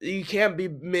just you can't be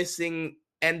missing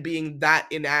and being that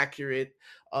inaccurate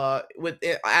with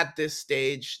it at this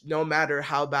stage, no matter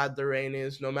how bad the rain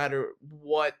is, no matter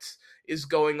what is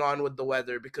going on with the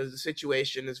weather, because the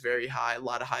situation is very high, a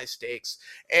lot of high stakes,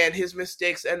 and his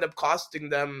mistakes end up costing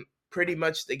them pretty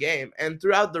much the game. And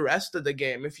throughout the rest of the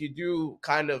game, if you do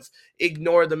kind of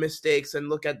ignore the mistakes and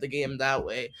look at the game that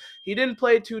way, he didn't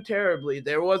play too terribly.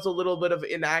 There was a little bit of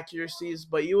inaccuracies,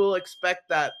 but you will expect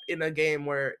that in a game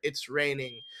where it's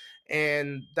raining.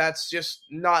 And that's just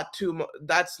not too much.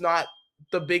 That's not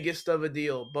the biggest of a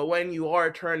deal. But when you are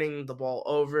turning the ball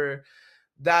over,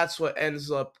 that's what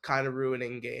ends up kind of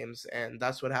ruining games. And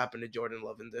that's what happened to Jordan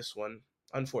Love in this one.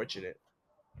 Unfortunate.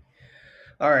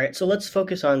 All right, so let's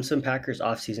focus on some Packers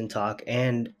offseason talk.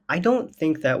 And I don't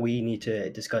think that we need to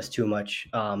discuss too much.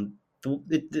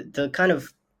 The kind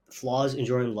of flaws in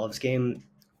Jordan Love's game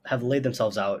have laid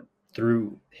themselves out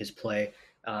through his play.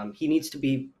 He needs to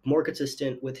be more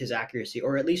consistent with his accuracy,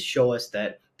 or at least show us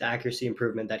that the accuracy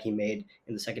improvement that he made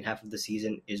in the second half of the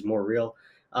season is more real.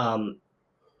 Um,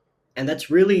 and that's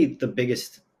really the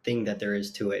biggest thing that there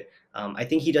is to it. I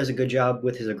think he does a good job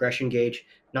with his aggression gauge.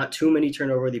 Not too many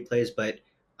turnover-worthy plays, but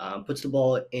puts the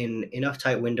ball in enough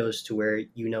tight windows to where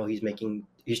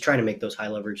he's trying to make those high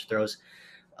leverage throws.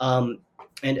 Um,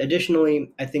 and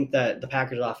additionally, I think that the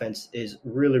Packers offense is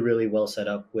really, really well set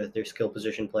up with their skill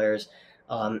position players.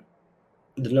 Um,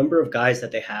 the number of guys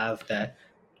that they have that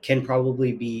can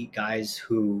probably be guys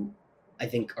who I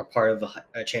think are part of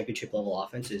a championship level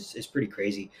offense is pretty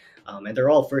crazy. And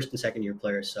they're all first and second year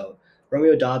players. So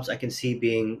Romeo Dobbs, I can see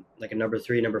being like a number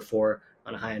three, number four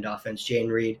on a high end offense. Jane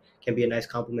Reed can be a nice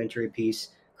complementary piece.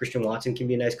 Christian Watson can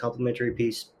be a nice complementary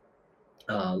piece.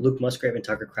 Luke Musgrave and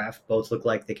Tucker Craft both look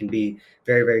like they can be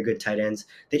very, very good tight ends.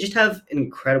 They just have an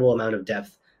incredible amount of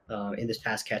depth in this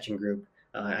pass catching group.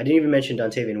 I didn't even mention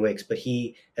Dontavian Wicks, but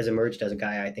he has emerged as a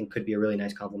guy I think could be a really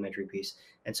nice complementary piece.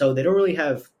 And so they don't really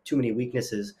have too many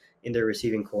weaknesses in their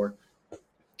receiving core.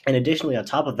 And additionally, on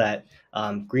top of that,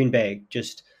 Green Bay,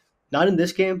 just not in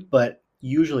this game, but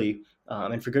usually,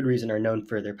 and for good reason, are known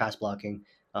for their pass blocking.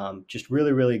 Just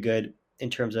really, really good in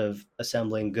terms of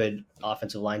assembling good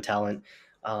offensive line talent.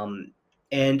 Um,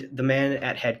 and the man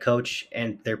at head coach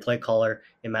and their play caller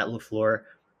in Matt LaFleur,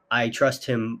 I trust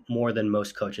him more than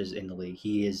most coaches in the league.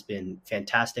 He has been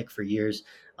fantastic for years.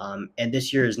 And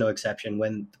this year is no exception.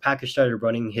 When the Packers started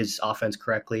running his offense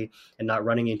correctly and not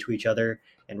running into each other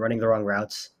and running the wrong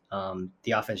routes,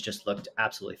 the offense just looked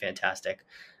absolutely fantastic.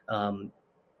 Um,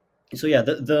 so yeah,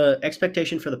 the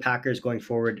expectation for the Packers going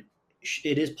forward,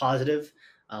 it is positive.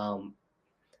 Um,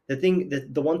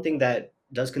 the one thing that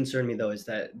does concern me though is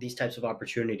that these types of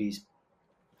opportunities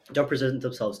don't present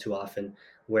themselves too often,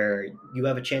 where you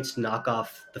have a chance to knock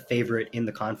off the favorite in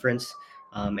the conference,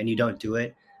 and you don't do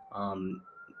it. Um,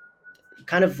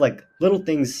 Kind of like little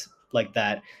things like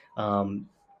that.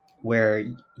 Where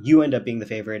you end up being the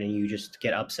favorite and you just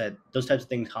get upset. Those types of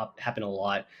things happen a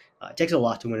lot. It takes a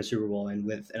lot to win a Super Bowl, and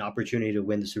with an opportunity to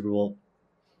win the Super Bowl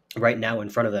right now in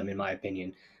front of them, in my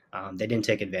opinion, they didn't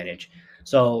take advantage.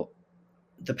 So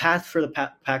the path for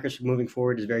the Packers moving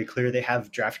forward is very clear. They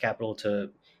have draft capital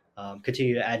to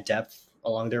continue to add depth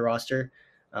along their roster.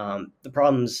 The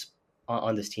problems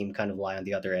on this team kind of lie on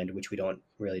the other end, which we don't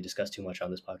really discuss too much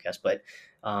on this podcast. But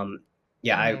um,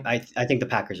 Yeah, Mhm. I think the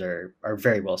Packers are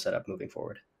very well set up moving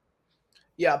forward.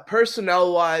 Yeah,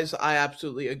 personnel wise, I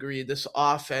absolutely agree. This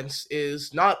offense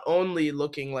is not only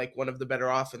looking like one of the better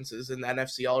offenses in the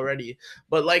NFC already,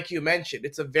 but like you mentioned,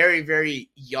 it's a very,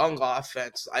 very young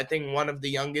offense. I think one of the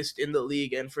youngest in the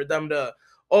league. And for them to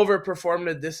overperform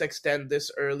to this extent this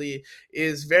early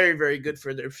is very, very good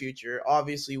for their future.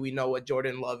 Obviously, we know what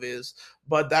Jordan Love is,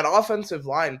 but that offensive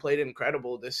line played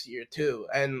incredible this year, too.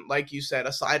 And like you said,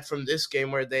 aside from this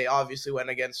game where they obviously went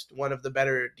against one of the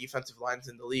better defensive lines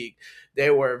in the league,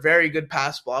 they were very good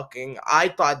pass blocking. I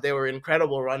thought they were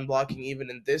incredible run blocking even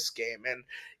in this game. And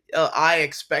I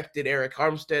expected Eric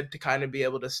Armstead to kind of be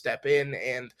able to step in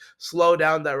and slow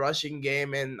down that rushing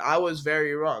game, and I was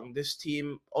very wrong. This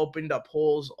team opened up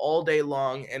holes all day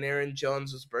long, and Aaron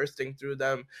Jones was bursting through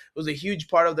them. It was a huge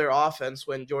part of their offense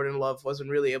when Jordan Love wasn't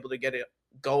really able to get it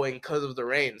going because of the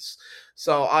rains.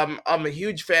 So I'm a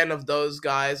huge fan of those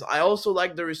guys. I also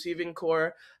like the receiving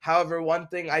core. However, one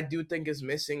thing I do think is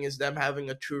missing is them having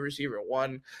a true receiver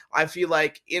one. I feel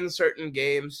like in certain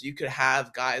games you could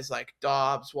have guys like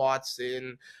Dobbs,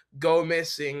 Watson go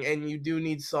missing, and you do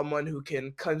need someone who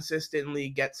can consistently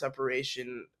get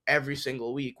separation every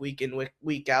single week, week in,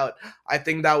 week out. I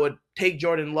think that would take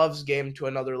Jordan Love's game to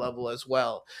another level as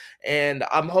well. And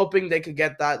I'm hoping they could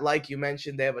get that. Like you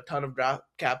mentioned, they have a ton of draft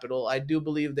capital. I do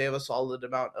believe they have a solid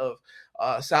amount of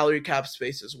salary cap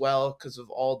space as well because of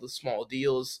all the small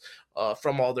deals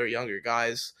from all their younger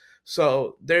guys.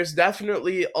 So there's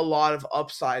definitely a lot of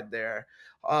upside there.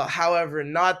 However,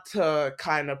 not to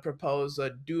kind of propose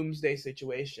a doomsday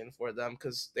situation for them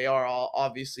because they are all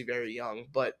obviously very young.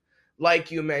 But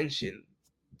like you mentioned,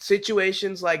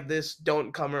 situations like this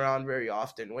don't come around very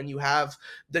often. When you have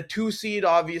the 2 seed,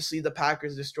 obviously the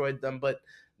Packers destroyed them, but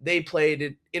they played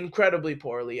it incredibly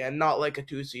poorly and not like a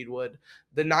 2 seed would.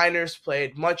 The Niners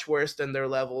played much worse than their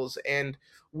levels and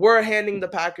were handing the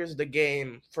Packers the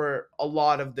game for a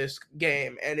lot of this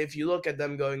game. And if you look at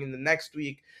them going in the next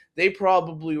week, they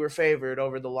probably were favored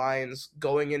over the Lions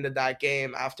going into that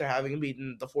game after having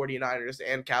beaten the 49ers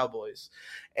and Cowboys.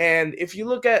 And if you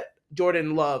look at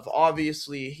Jordan Love,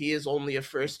 obviously he is only a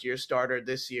first year starter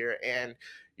this year, and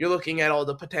you're looking at all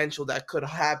the potential that could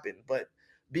happen. But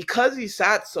because he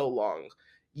sat so long,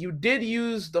 you did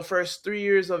use the first 3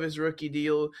 years of his rookie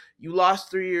deal. You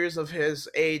lost 3 years of his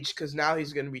age because now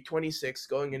he's going to be 26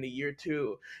 going into year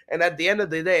two. And at the end of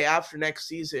the day, after next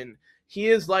season, he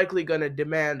is likely going to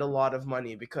demand a lot of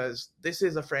money because this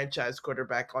is a franchise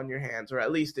quarterback on your hands, or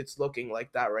at least it's looking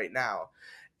like that right now.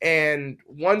 And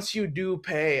once you do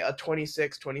pay a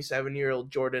 26, 27-year-old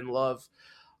Jordan Love,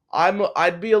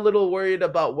 I'd be a little worried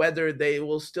about whether they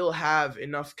will still have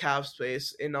enough cap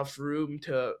space, enough room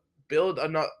to build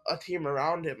a team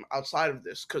around him outside of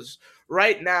this. Because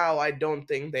right now, I don't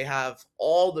think they have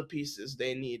all the pieces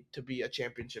they need to be a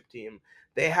championship team.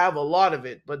 They have a lot of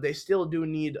it, but they still do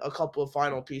need a couple of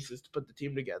final pieces to put the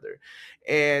team together.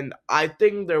 And I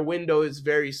think their window is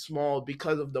very small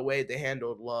because of the way they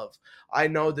handled Love. I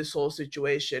know this whole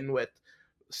situation with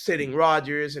sitting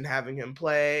Rodgers and having him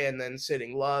play, and then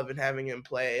sitting Love and having him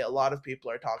play. A lot of people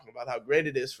are talking about how great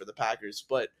it is for the Packers,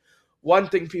 but one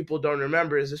thing people don't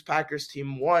remember is this Packers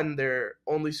team won their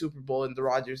only Super Bowl in the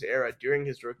Rodgers era during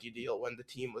his rookie deal when the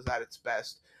team was at its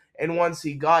best. And once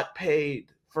he got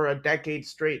paid for a decade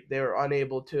straight, they were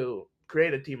unable to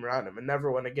create a team around him and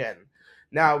never won again.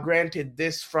 Now, granted,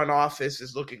 this front office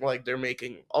is looking like they're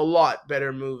making a lot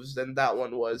better moves than that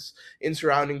one was in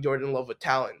surrounding Jordan Love with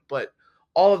talent, but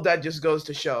all of that just goes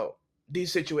to show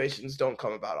these situations don't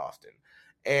come about often.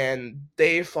 And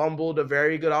they fumbled a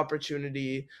very good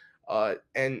opportunity.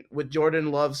 And with Jordan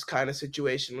Love's kind of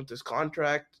situation with his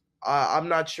contract, I'm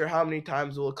not sure how many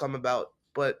times it will come about.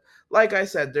 But like I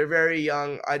said, they're very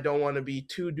young. I don't want to be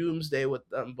too doomsday with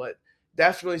them, but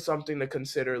definitely something to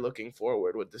consider looking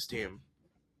forward with this team.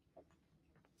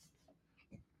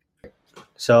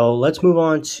 So let's move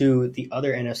on to the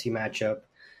other NFC matchup,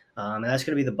 and that's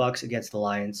going to be the Bucks against the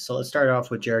Lions. So let's start off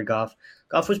with Jared Goff.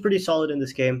 Goff was pretty solid in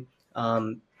this game.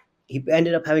 He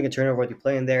ended up having a turnover worthy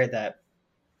play in there that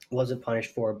wasn't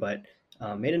punished for, but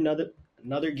made another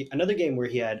game where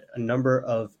he had a number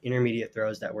of intermediate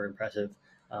throws that were impressive.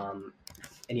 Um,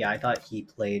 and yeah, I thought he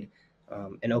played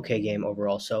an okay game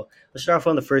overall. So let's start off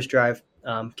on the first drive.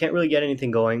 Can't really get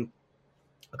anything going.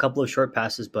 A couple of short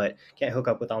passes, but can't hook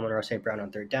up with Amon-Ra St. Brown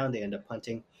on third down. They end up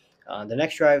punting. The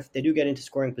next drive, they do get into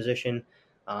scoring position.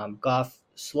 Goff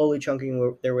slowly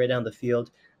chunking their way down the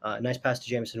field. Nice pass to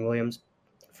Jameson Williams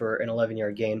for an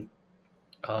 11-yard gain,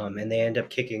 and they end up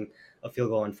kicking a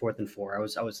field goal on 4th and 4. I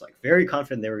was like very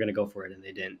confident they were going to go for it, and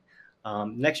they didn't.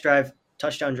 Next drive,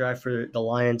 touchdown drive for the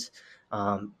Lions.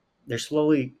 they're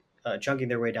slowly chunking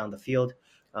their way down the field.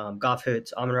 Goff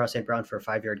hits Amon-Ra St. Brown for a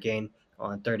 5 yard gain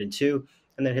on 3rd and 2,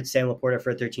 and then hits Sam Laporta for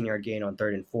a 13 yard gain on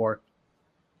 3rd and 4,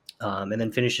 and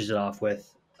then finishes it off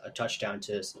with a touchdown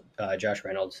to Josh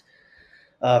Reynolds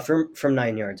from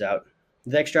 9 yards out.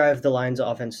 The next drive, the Lions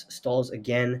offense stalls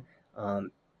again.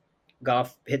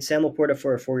 Goff hits Sam Laporta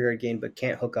for a 4 yard gain, but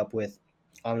can't hook up with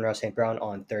Amon-Ra St. Brown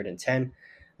on 3rd and 10.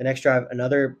 The next drive,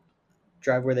 another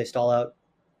drive where they stall out.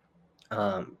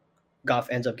 Goff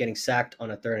ends up getting sacked on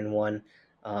a 3rd and 1,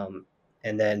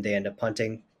 and then they end up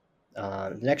punting.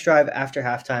 The next drive after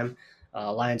halftime,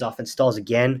 Lions offense stalls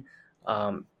again.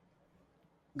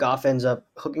 Goff ends up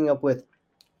hooking up with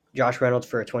Josh Reynolds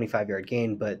for a 25 yard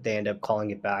gain, but they end up calling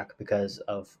it back because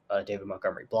of a David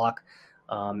Montgomery block.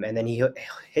 And then he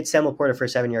hit Sam Laporta for a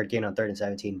 7 yard gain on 3rd and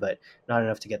 17, but not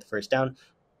enough to get the first down.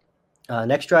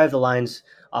 Next drive, the Lions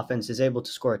offense is able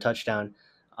to score a touchdown.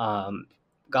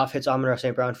 Goff hits Amon-Ra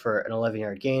St. Brown for an 11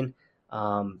 yard gain.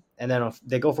 And then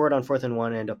they go for it on 4th and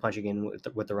 1 and end up punching in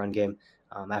with the run game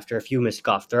after a few missed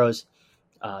Goff throws.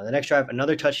 The next drive,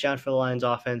 another touchdown for the Lions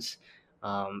offense.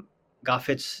 Goff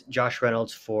hits Josh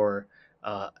Reynolds for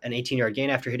an 18 yard gain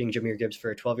after hitting Jahmyr Gibbs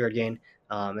for a 12 yard gain.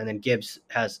 And then Gibbs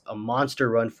has a monster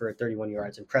run for 31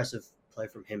 yards. Impressive play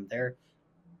from him there.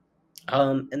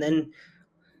 And then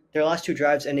their last two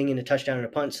drives ending in a touchdown and a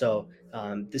punt. So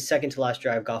this second to last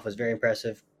drive, Goff was very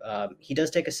impressive. He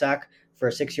does take a sack for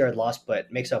a 6 yard loss,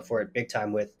 but makes up for it big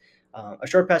time with a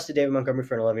short pass to David Montgomery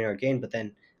for an 11 yard gain, but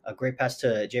then a great pass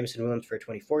to Jameson Williams for a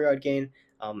 24 yard gain,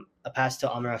 a pass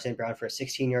to Amon-Ra St. Brown for a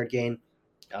 16 yard gain,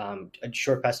 a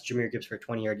short pass to Jahmyr Gibbs for a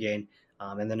 20 yard gain,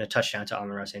 and then a touchdown to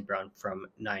Amon-Ra St. Brown from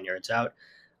 9 yards out.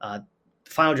 The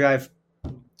final drive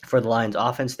for the Lions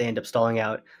offense, they end up stalling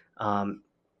out.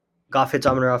 Goff hits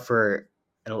Amon-Ra for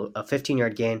a 15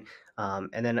 yard gain,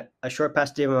 and then a short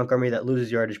pass to David Montgomery that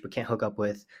loses yardage but can't hook up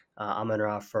with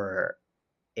Amon-Ra for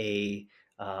a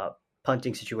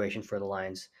punting situation for the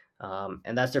Lions.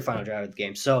 And that's their final drive of the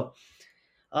game. So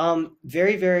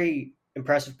very, very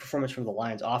impressive performance from the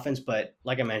Lions offense, but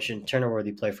like I mentioned,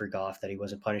 turnover-worthy play for Goff that he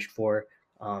wasn't punished for.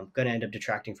 Going to end up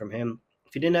detracting from him.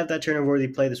 If he didn't have that turnover-worthy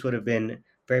play, this would have been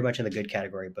very much in the good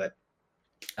category, but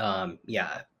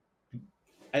yeah,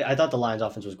 I thought the Lions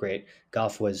offense was great.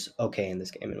 Goff was okay in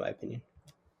this game, in my opinion.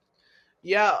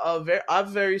 Yeah, I have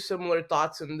very similar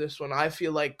thoughts in this one. I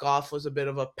feel like Goff was a bit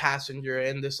of a passenger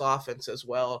in this offense as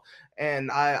well.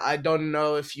 And I don't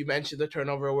know if you mentioned the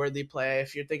turnover worthy play.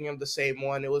 If you're thinking of the same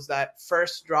one, it was that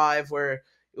first drive where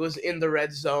it was in the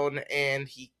red zone and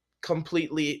he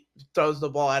completely throws the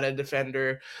ball at a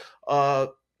defender. It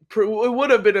would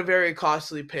have been a very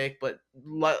costly pick, but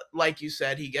like you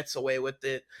said, he gets away with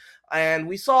it. And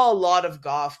we saw a lot of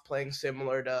Goff playing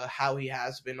similar to how he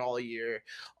has been all year.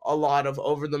 A lot of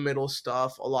over the middle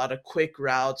stuff, a lot of quick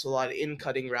routes, a lot of in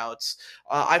cutting routes.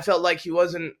 I felt like he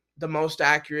wasn't the most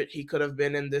accurate he could have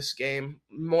been in this game.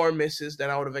 More misses than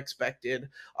I would have expected.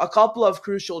 A couple of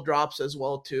crucial drops as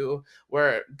well too,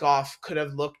 where Goff could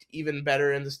have looked even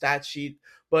better in the stat sheet.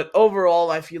 But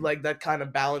overall, I feel like that kind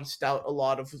of balanced out a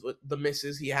lot of the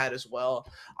misses he had as well.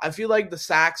 I feel like the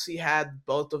sacks he had,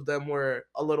 both of them were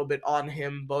a little bit on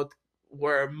him. Both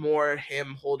were more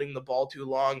him holding the ball too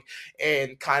long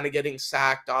and kind of getting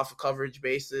sacked off a coverage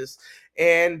basis.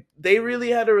 And they really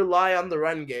had to rely on the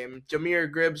run game.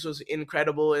 Jahmyr Gibbs was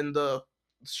incredible in the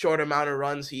short amount of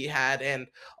runs he had and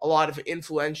a lot of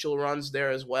influential runs there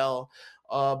as well.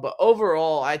 But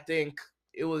overall, I think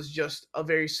it was just a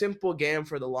very simple game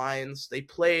for the Lions. They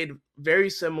played very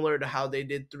similar to how they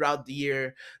did throughout the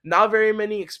year. Not very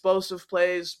many explosive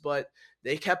plays, but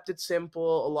they kept it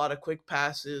simple, a lot of quick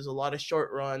passes, a lot of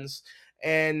short runs,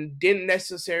 and didn't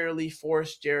necessarily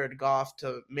force Jared Goff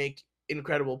to make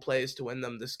incredible plays to win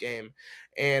them this game.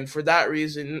 And for that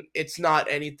reason, it's not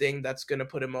anything that's going to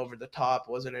put him over the top.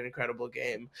 It wasn't an incredible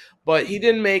game. But he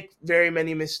didn't make very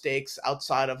many mistakes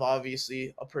outside of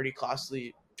obviously a pretty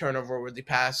costly turnover worthy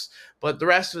pass. But the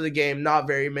rest of the game, not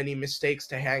very many mistakes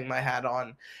to hang my hat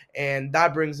on. And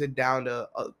that brings it down to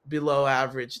a below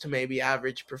average to maybe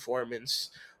average performance.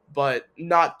 But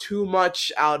not too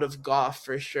much out of Goff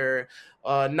for sure.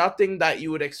 Nothing that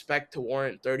you would expect to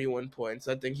warrant 31 points.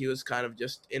 I think he was kind of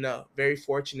just in a very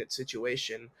fortunate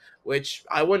situation, which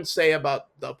I wouldn't say about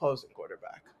the opposing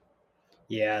quarterback.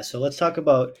 Yeah, so let's talk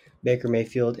about Baker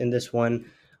Mayfield in this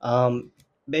one.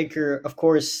 Baker, of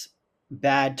course,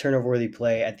 bad turnover-worthy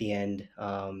play at the end.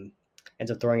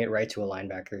 Ends up throwing it right to a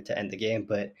linebacker to end the game,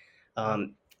 but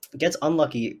gets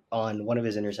unlucky on one of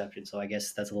his interceptions. So I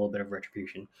guess that's a little bit of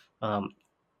retribution.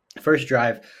 First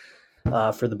drive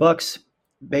for the Bucks,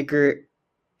 Baker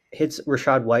hits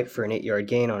Rashad White for an 8 yard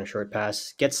gain on a short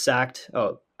pass, gets sacked.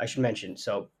 Oh, I should mention,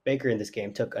 so Baker in this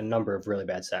game took a number of really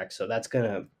bad sacks, so that's going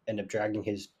to end up dragging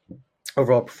his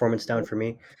overall performance down for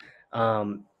me.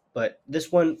 But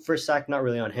this one, first sack, not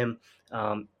really on him.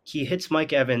 He hits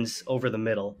Mike Evans over the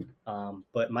middle,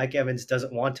 but Mike Evans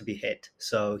doesn't want to be hit,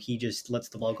 so he just lets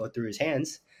the ball go through his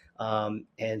hands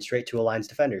and straight to a Lions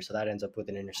defender. So that ends up with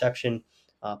an interception.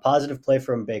 Positive play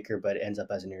from Baker, but it ends up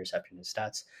as an interception in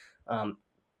stats. Um,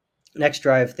 Next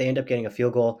drive, they end up getting a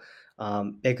field goal.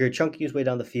 Baker chunking his way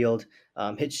down the field,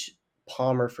 hits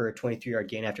Palmer for a 23-yard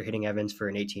gain after hitting Evans for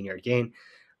an 18-yard gain.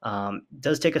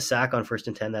 Does take a sack on 1st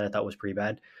and 10 that I thought was pretty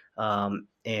bad.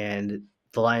 And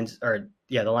the Lions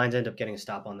end up getting a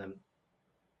stop on them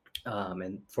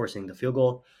and forcing the field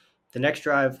goal. The next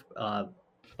drive,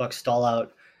 Bucks stall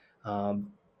out.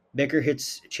 Baker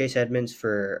hits Chase Edmonds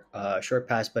for a short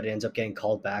pass, but it ends up getting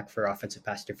called back for offensive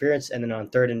pass interference. And then on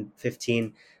 3rd and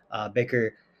 15,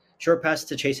 Baker short pass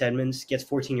to Chase Edmonds, gets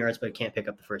 14 yards, but can't pick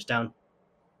up the first down.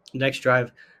 Next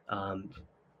drive,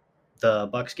 the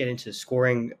Bucks get into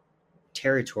scoring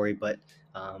territory, but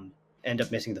end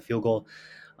up missing the field goal.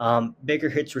 Baker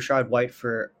hits Rachaad White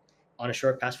on a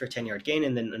short pass for a 10-yard gain,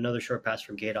 and then another short pass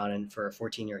from Gate Otten for a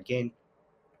 14-yard gain.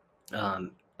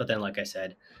 But then, like I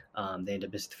said, they end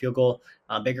up missing the field goal.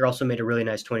 Baker also made a really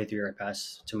nice 23-yard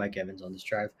pass to Mike Evans on this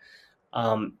drive.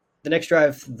 The next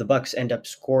drive, the Bucks end up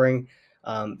scoring.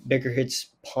 Baker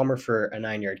hits Palmer for a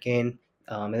 9-yard gain,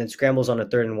 and then scrambles on a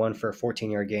 3rd and 1 for a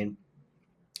 14-yard gain.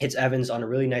 Hits Evans on a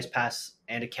really nice pass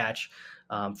and a catch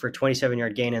for a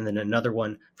 27-yard gain, and then another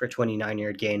one for a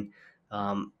 29-yard gain.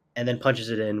 And then punches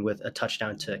it in with a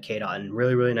touchdown to Cade Otton.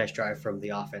 Really, really nice drive from the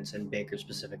offense and Baker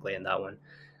specifically in that one.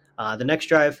 The next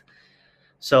drive,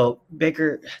 so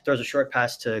Baker throws a short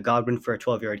pass to Godwin for a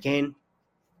 12-yard gain,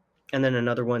 and then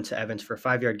another one to Evans for a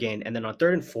 5-yard gain. And then on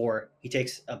 3rd and 4, he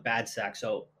takes a bad sack.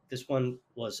 So this one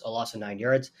was a loss of 9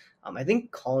 yards. I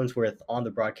think Collinsworth on the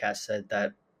broadcast said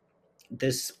that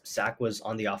this sack was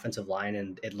on the offensive line,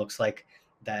 and it looks like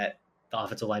that the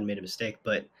offensive line made a mistake.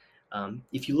 But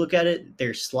if you look at it,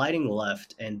 they're sliding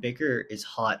left, and Baker is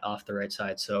hot off the right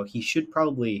side. So he should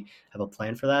probably have a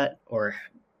plan for that or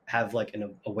have like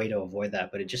a way to avoid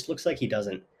that. But it just looks like he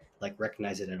doesn't like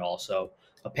recognize it at all. So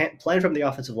a plan from the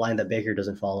offensive line that Baker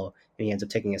doesn't follow, and he ends up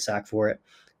taking a sack for it.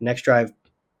 Next drive,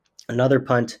 another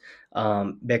punt.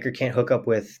 Baker can't hook up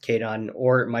with Cade Otton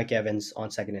or Mike Evans on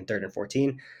 2nd and 3rd and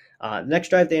 14. Next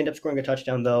drive, they end up scoring a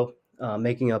touchdown, though,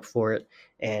 making up for it.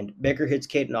 And Baker hits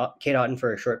Cade Otton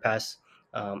for a short pass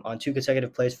on 2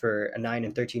 consecutive plays for a 9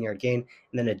 and 13-yard gain,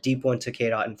 and then a deep one to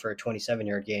Cade Otton for a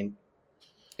 27-yard gain.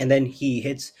 And then he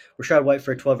hits Rachaad White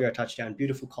for a 12-yard touchdown.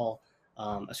 Beautiful call.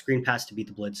 A screen pass to beat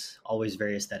the blitz. Always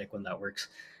very aesthetic when that works.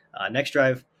 Next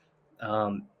drive,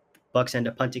 Bucks end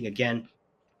up punting again.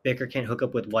 Baker can't hook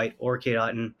up with White or Cade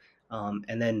Otton.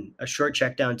 And then a short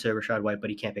check down to Rachaad White, but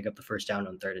he can't pick up the first down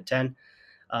on 3rd and 10.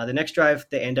 The next drive,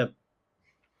 they end up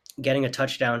getting a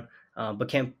touchdown, but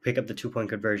can't pick up the 2-point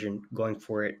conversion, going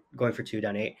for 2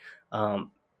 down 8.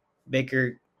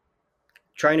 Baker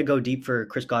trying to go deep for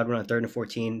Chris Godwin on 3rd and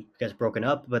 14 gets broken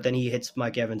up, but then he hits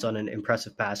Mike Evans on an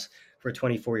impressive pass for a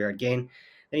 24-yard gain.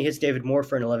 Then he hits David Moore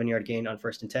for an 11-yard gain on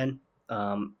 1st and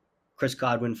 10. Chris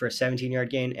Godwin for a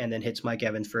 17-yard gain, and then hits Mike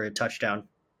Evans for a touchdown.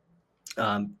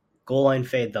 Goal line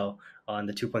fade, though, on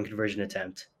the 2-point conversion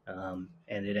attempt, and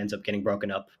it ends up getting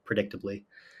broken up predictably.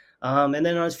 And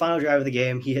then on his final drive of the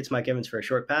game, he hits Mike Evans for a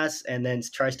short pass and then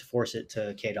tries to force it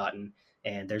to Cade Otton,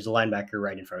 and there's a linebacker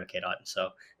right in front of Cade Otton, so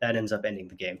that ends up ending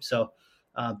the game. So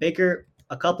Baker,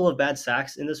 a couple of bad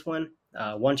sacks in this one,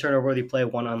 1 turnover-worthy play,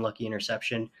 1 unlucky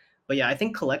interception. But yeah, I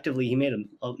think collectively he made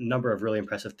a number of really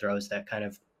impressive throws that kind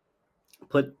of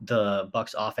put the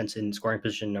Bucks offense in scoring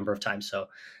position a number of times. So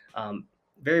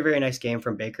very, very nice game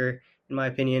from Baker, in my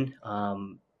opinion.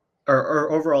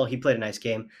 Or overall, he played a nice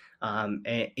game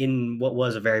in what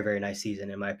was a very, very nice season,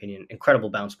 in my opinion.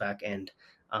 Incredible bounce back. And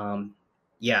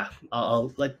yeah,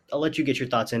 I'll let you get your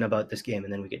thoughts in about this game,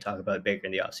 and then we can talk about Baker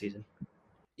in the offseason.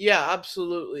 Yeah,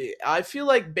 absolutely. I feel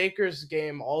like Baker's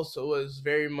game also was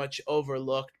very much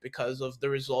overlooked because of the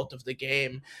result of the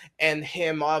game and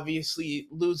him obviously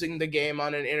losing the game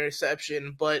on an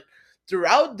interception. But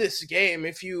throughout this game,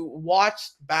 if you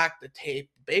watched back the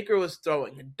tape, Baker was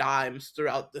throwing dimes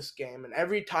throughout this game. And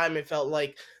every time it felt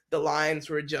like the Lions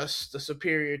were just the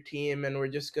superior team and were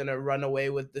just going to run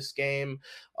away with this game.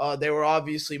 They were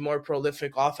obviously more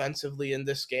prolific offensively in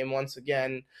this game once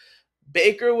again.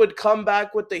 Baker would come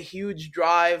back with a huge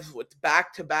drive with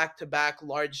back-to-back-to-back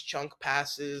large chunk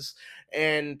passes,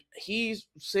 and he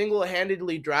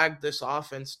single-handedly dragged this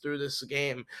offense through this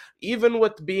game. Even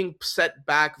with being set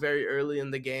back very early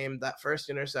in the game, that first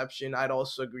interception, I'd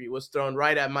also agree, was thrown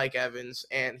right at Mike Evans,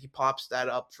 and he pops that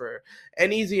up for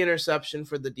an easy interception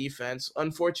for the defense.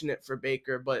 Unfortunate for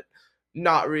Baker, but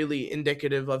not really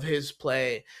indicative of his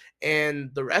play. And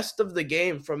the rest of the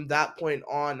game from that point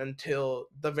on until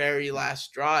the very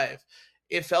last drive,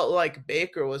 it felt like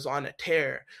Baker was on a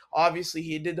tear. Obviously,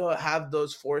 he did have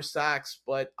those 4 sacks,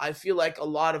 but I feel like a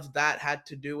lot of that had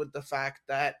to do with the fact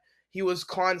that he was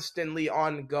constantly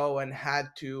on go and had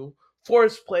to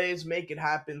force plays, make it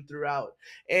happen throughout.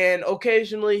 And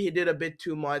occasionally he did a bit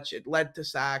too much. It led to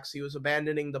sacks. He was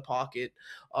abandoning the pocket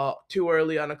too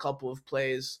early on a couple of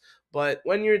plays. But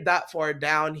when you're that far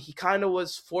down, he kind of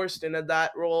was forced into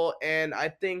that role. And I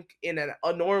think in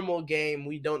a normal game,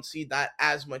 we don't see that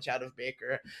as much out of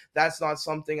Baker. That's not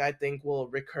something I think will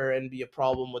recur and be a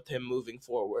problem with him moving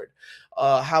forward.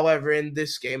 However, in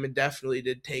this game, it definitely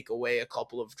did take away a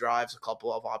couple of drives, a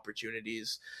couple of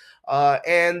opportunities.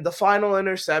 And the final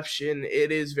interception,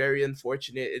 it is very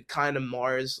unfortunate. It kind of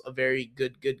mars a very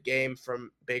good game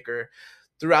from Baker.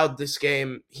 Throughout this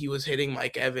game, he was hitting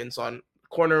Mike Evans on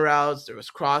corner routes. There was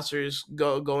crossers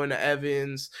going to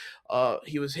Evans.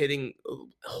 He was hitting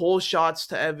hole shots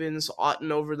to Evans.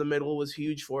 Otten over the middle was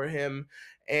huge for him.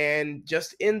 And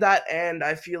just in that end,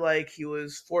 I feel like he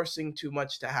was forcing too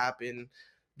much to happen.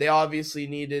 They obviously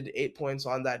needed 8 points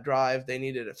on that drive. They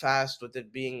needed it fast, with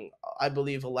it being, I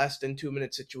believe, a less than 2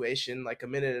 minute situation, like a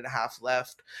minute and a half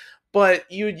left. But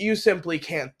you simply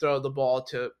can't throw the ball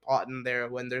to Otten there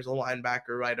when there's a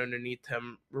linebacker right underneath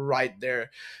him, right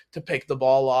there to pick the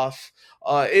ball off.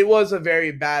 It was a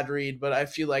very bad read, but I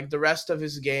feel like the rest of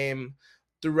his game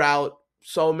throughout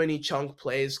so many chunk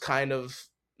plays kind of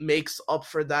makes up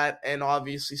for that. And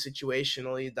obviously,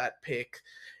 situationally, that pick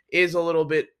is a little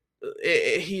bit.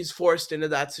 He's forced into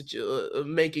that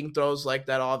making throws like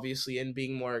that, obviously, and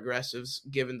being more aggressive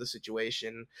given the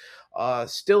situation.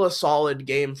 Still a solid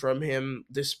game from him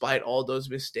despite all those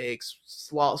mistakes.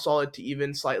 Solid to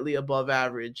even slightly above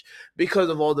average because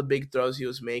of all the big throws he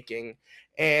was making.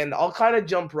 And I'll kind of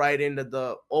jump right into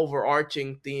the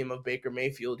overarching theme of Baker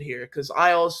Mayfield here, because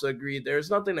I also agree there's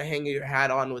nothing to hang your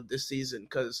hat on with this season,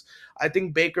 because I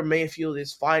think Baker Mayfield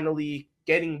is finally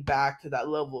getting back to that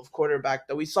level of quarterback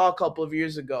that we saw a couple of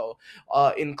years ago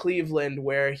in Cleveland,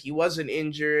 where he wasn't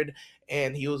injured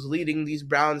and he was leading these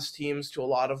Browns teams to a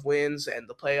lot of wins and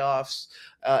the playoffs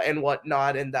and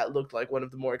whatnot. And that looked like one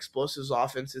of the more explosive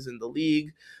offenses in the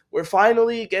league. We're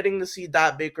finally getting to see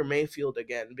that Baker Mayfield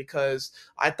again, because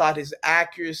I thought his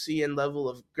accuracy and level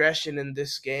of aggression in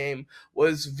this game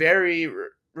was very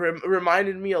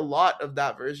reminded me a lot of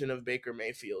that version of Baker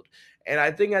Mayfield. And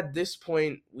I think at this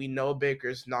point, we know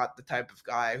Baker's not the type of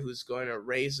guy who's going to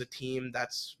raise a team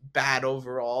that's bad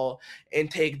overall and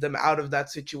take them out of that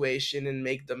situation and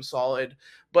make them solid.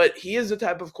 But he is the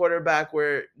type of quarterback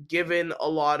where, given a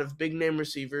lot of big name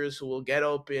receivers who will get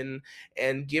open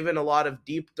and given a lot of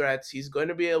deep threats, he's going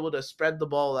to be able to spread the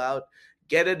ball out,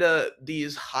 get it to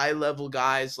these high level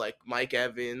guys like Mike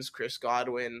Evans, Chris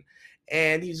Godwin,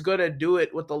 and he's going to do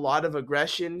it with a lot of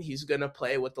aggression. He's going to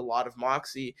play with a lot of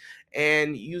moxie,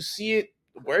 and you see it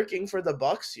working for the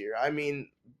Bucks here. I mean,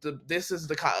 this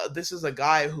is a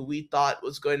guy who we thought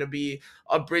was going to be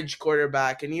a bridge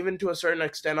quarterback, and even to a certain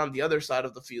extent on the other side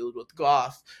of the field with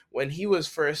Goff, when he was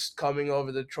first coming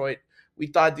over Detroit, we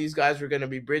thought these guys were going to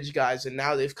be bridge guys, and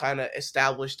now they've kind of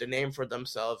established a name for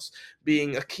themselves,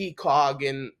 being a key cog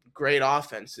in great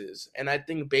offenses. And I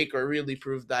think Baker really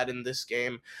proved that in this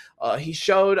game. He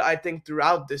showed, I think,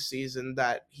 throughout this season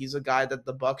that he's a guy that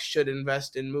the Bucks should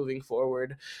invest in moving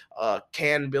forward,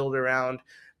 can build around.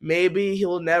 Maybe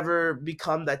he'll never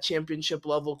become that championship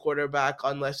level quarterback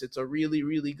unless it's a really,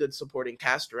 really good supporting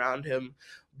cast around him.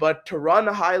 But to run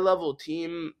a high level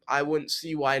team, I wouldn't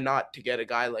see why not to get a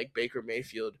guy like Baker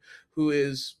Mayfield, who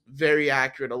is very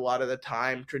accurate a lot of the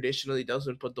time, traditionally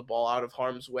doesn't put the ball out of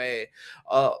harm's way.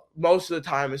 Most of the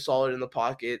time is solid in the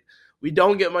pocket. We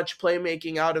don't get much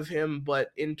playmaking out of him,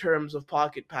 but in terms of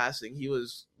pocket passing, he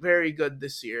was very good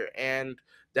this year and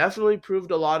definitely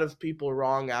proved a lot of people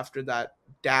wrong after that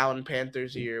down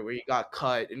Panthers year where he got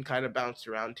cut and kind of bounced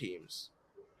around teams.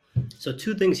 So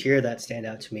two things here that stand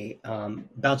out to me,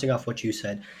 bouncing off what you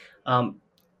said. Um,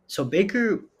 so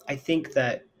Baker, I think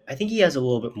he has a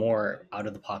little bit more out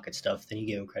of the pocket stuff than you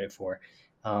gave him credit for,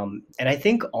 and I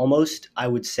think almost I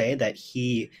would say that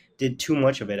he did too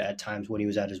much of it at times when he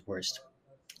was at his worst,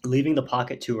 leaving the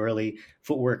pocket too early,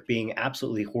 footwork being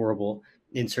absolutely horrible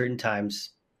in certain times.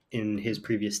 in his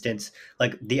previous stints.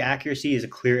 Like the accuracy is a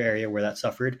clear area where that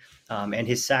suffered, and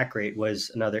his sack rate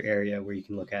was another area where you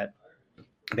can look at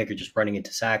Baker just running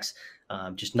into sacks,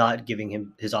 just not giving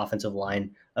him his offensive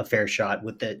line a fair shot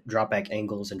with the dropback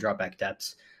angles and dropback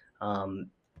depths. Um,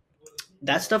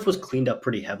 that stuff was cleaned up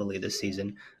pretty heavily this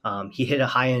season. He hit a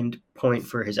high end point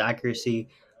for his accuracy.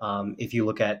 If you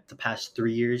look at the past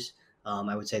 3 years,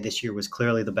 I would say this year was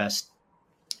clearly the best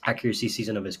accuracy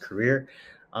season of his career.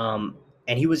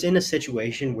 And he was in a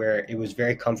situation where it was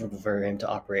very comfortable for him to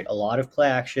operate a lot of play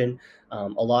action, a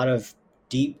lot of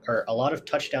deep or a lot of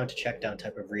touchdown to check down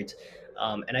type of reads.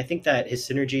 And I think that his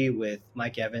synergy with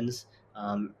Mike Evans,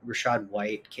 Rashad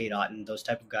White, Kate Otten, those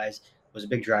type of guys was a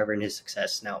big driver in his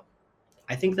success. Now,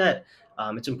 I think that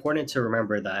it's important to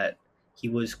remember that he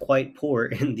was quite poor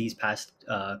in these past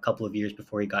couple of years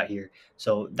before he got here.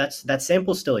 So that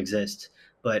sample still exists,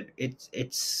 but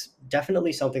it's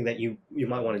definitely something that you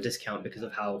might want to discount because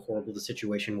of how horrible the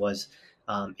situation was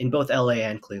in both LA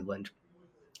and Cleveland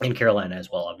in Carolina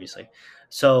as well, obviously.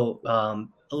 So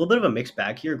a little bit of a mixed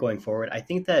bag here going forward. I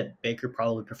think that Baker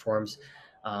probably performs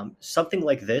something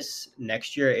like this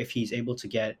next year if he's able to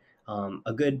get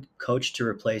a good coach to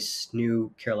replace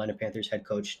new Carolina Panthers head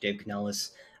coach Dave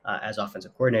Canales as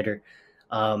offensive coordinator.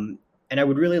 And I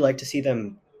would really like to see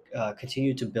them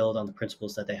continue to build on the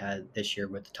principles that they had this year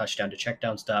with the touchdown to check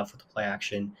down stuff, with the play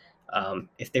action.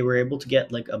 If they were able to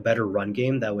get like a better run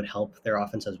game, that would help their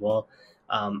offense as well.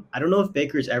 I don't know if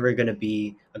Baker's ever going to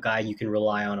be a guy you can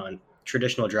rely on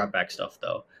traditional drop back stuff,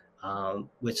 though.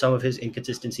 With some of his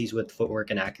inconsistencies with footwork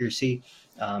and accuracy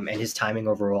and his timing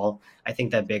overall, I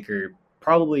think that Baker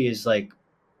probably is like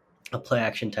a play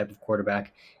action type of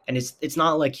quarterback. And it's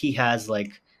not like he has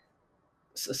like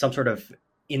some sort of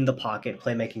in the pocket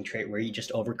playmaking trait where he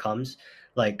just overcomes.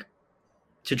 Like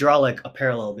to draw like a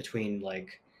parallel between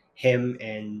like him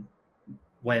and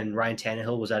when Ryan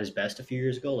Tannehill was at his best a few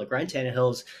years ago. Like Ryan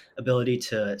Tannehill's ability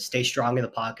to stay strong in the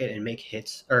pocket and make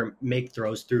hits or make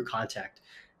throws through contact.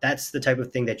 That's the type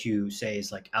of thing that you say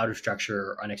is like out of structure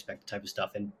or unexpected type of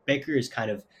stuff. And Baker is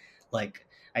kind of like,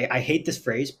 I hate this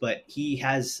phrase, but he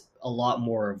has a lot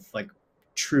more of like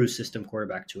true system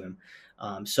quarterback to him.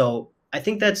 So I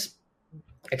think that's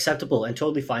acceptable and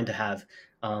totally fine to have,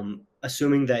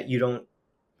 assuming that you don't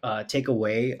take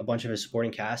away a bunch of his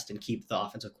supporting cast and keep the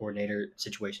offensive coordinator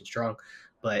situation strong.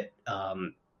 But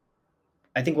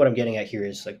I think what I'm getting at here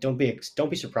is like don't be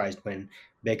surprised when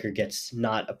Baker gets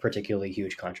not a particularly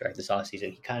huge contract this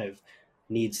offseason. He kind of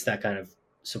needs that kind of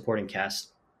supporting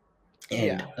cast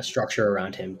and Yeah. a structure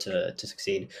around him to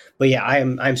succeed. But yeah,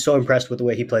 I'm so impressed with the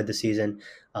way he played this season.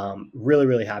 Really,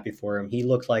 really happy for him. He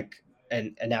looked like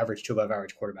an average to above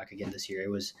average quarterback again this year. It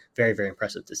was very, very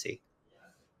impressive to see.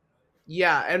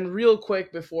 Yeah, and real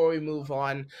quick before we move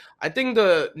on, I think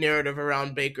the narrative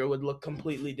around Baker would look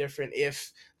completely different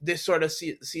if this sort of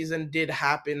season did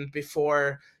happen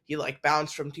before he like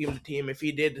bounced from team to team. If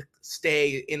he did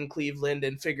stay in Cleveland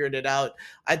and figured it out,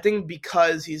 I think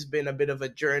because he's been a bit of a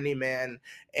journeyman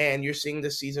and you're seeing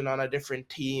the season on a different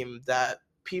team, that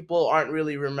people aren't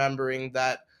really remembering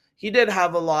that he did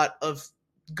have a lot of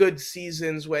good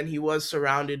seasons when he was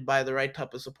surrounded by the right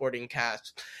type of supporting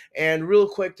cast. And real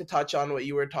quick to touch on what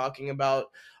you were talking about,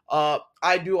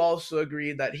 I do also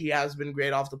agree that he has been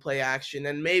great off the play action,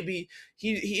 and maybe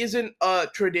he isn't a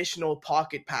traditional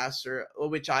pocket passer,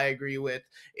 which I agree with.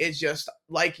 It's just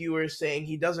like you were saying,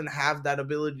 he doesn't have that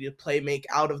ability to play make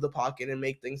out of the pocket and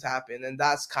make things happen, and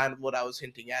that's kind of what I was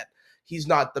hinting at. He's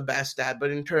not the best at, but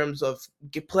in terms of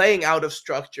playing out of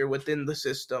structure within the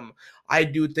system, I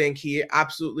do think he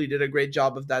absolutely did a great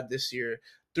job of that this year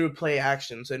through play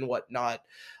actions and whatnot.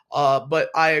 But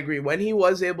I agree. When he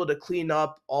was able to clean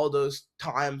up all those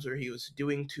times where he was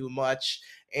doing too much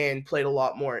and played a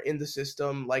lot more in the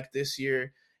system, like this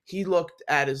year, he looked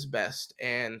at his best,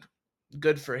 and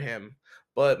good for him.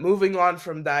 But moving on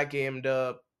from that game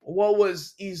to what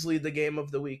was easily the game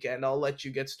of the weekend, I'll let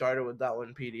you get started with that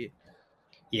one, PD.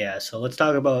 Yeah, so let's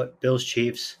talk about Bills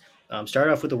Chiefs. Start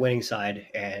off with the winning side,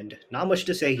 and not much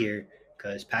to say here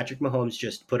because Patrick Mahomes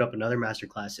just put up another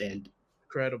masterclass, and it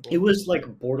Incredible. was like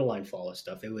borderline flawless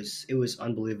stuff. It was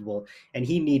unbelievable, and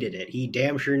he needed it. He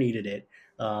damn sure needed it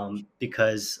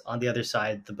because on the other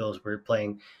side, the Bills were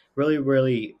playing really,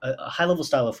 really a high level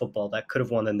style of football that could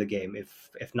have won them the game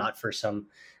if not for some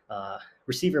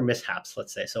receiver mishaps,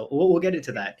 let's say. So we'll get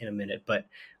into that in a minute. But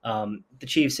the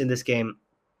Chiefs in this game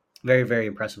very, very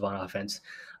impressive on offense.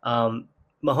 Um,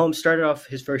 Mahomes started off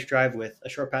his first drive with a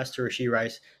short pass to Rashee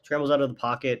Rice, scrambles out of the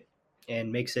pocket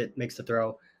and makes the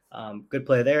throw. Good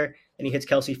play there. And he hits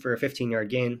Kelsey for a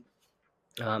 15-yard gain.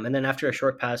 And then after a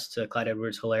short pass to Clyde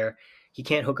Edwards-Helaire, He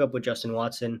can't hook up with Justin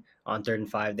Watson on 3rd and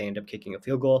 5. They end up kicking a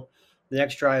field goal. The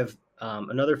next drive,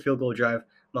 another field goal drive.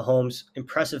 Mahomes,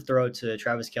 impressive throw to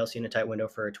Travis Kelce in a tight window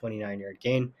for a 29-yard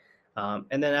gain.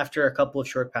 And then after a couple of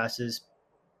short passes,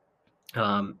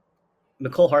 um,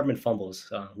 McCole Hardman fumbles.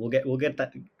 We'll get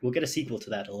a sequel to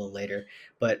that a little later.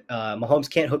 But Mahomes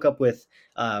can't hook up with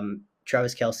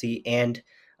Travis Kelce and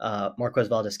Marquez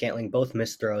Valdez-Scantling. Both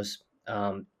missed throws.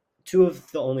 Two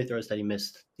of the only throws that he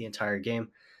missed the entire game.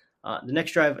 The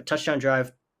next drive, a touchdown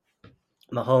drive.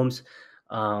 Mahomes,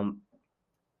 um,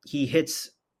 he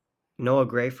hits Noah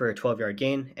Gray for a 12-yard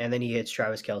gain, and then he hits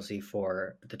Travis Kelce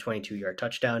for the 22-yard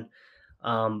touchdown.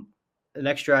 Um, the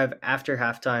next drive after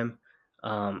halftime,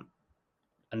 um,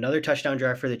 another touchdown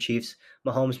drive for the Chiefs.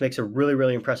 Mahomes makes a really,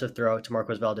 really impressive throw to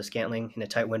Marquez Valdez-Scantling in a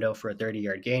tight window for a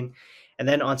 30-yard gain. And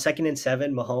then on 2nd and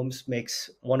 7, Mahomes makes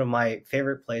one of my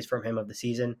favorite plays from him of the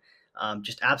season.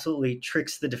 Just absolutely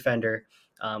tricks the defender,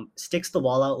 sticks the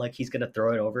ball out like he's going to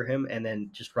throw it over him, and then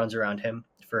just runs around him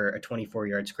for a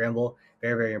 24-yard scramble.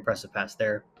 Very, very impressive pass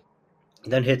there.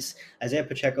 Then hits Isaiah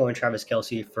Pacheco and Travis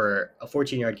Kelce for a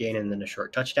 14-yard gain and then a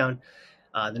short touchdown.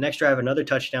 The next drive, another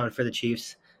touchdown for the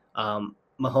Chiefs.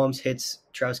 Mahomes hits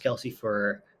Travis Kelce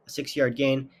for a 6-yard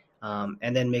gain,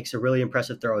 and then makes a really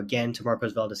impressive throw again to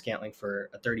Marquez Valdez-Scantling for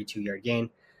a 32-yard gain.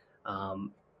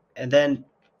 And then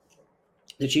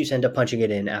the Chiefs end up punching it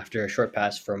in after a short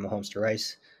pass from Mahomes to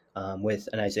Rice with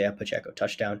an Isaiah Pacheco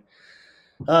touchdown.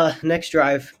 Next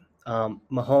drive,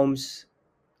 Mahomes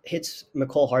hits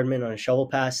McCole Hardman on a shovel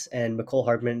pass, and McCole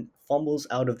Hardman fumbles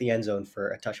out of the end zone for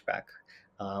a touchback.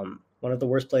 One of the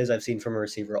worst plays I've seen from a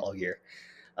receiver all year.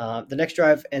 The next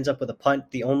drive ends up with a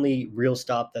punt, the only real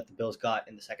stop that the Bills got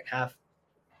in the second half.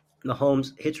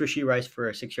 Mahomes hits Rashee Rice for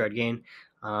a 6-yard gain.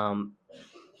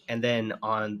 And then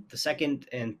on the 2nd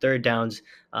and 3rd downs,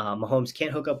 Mahomes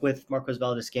can't hook up with Marquez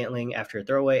Valdez-Scantling after a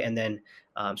throwaway, and then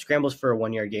scrambles for a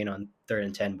 1-yard gain on 3rd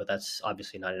and 10, but that's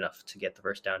obviously not enough to get the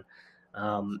first down.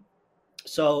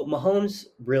 So Mahomes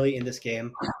really in this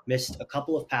game missed a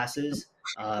couple of passes,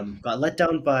 got let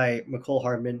down by McCole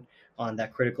Hardman on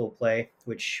that critical play,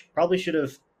 which probably should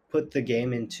have put the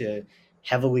game into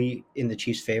heavily in the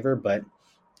Chiefs' favor. But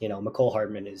McCole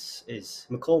Hardman is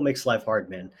McCole makes life hard,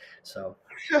 man. So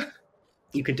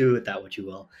you can do with that what you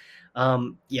will.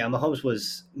 Yeah, Mahomes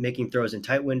was making throws in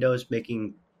tight windows,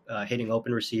 hitting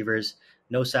open receivers.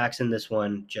 No sacks in this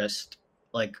one. Just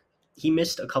like he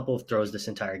missed a couple of throws this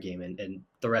entire game, and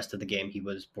the rest of the game he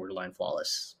was borderline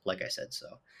flawless, like I said.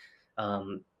 So,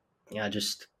 yeah,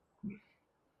 just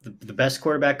the best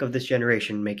quarterback of this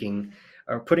generation making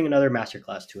or putting another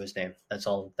masterclass to his name. That's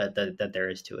all that there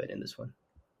is to it in this one.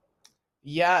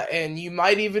 Yeah, and you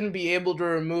might even be able to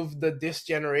remove the this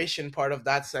generation part of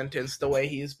that sentence the way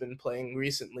he's been playing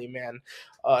recently, man.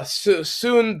 So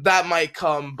soon that might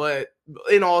come, but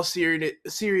in all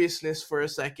seriousness for a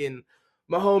second,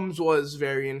 Mahomes was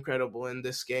very incredible in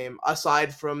this game.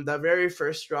 Aside from the very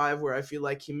first drive where I feel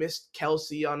like he missed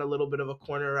Kelsey on a little bit of a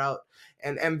corner route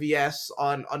and MVS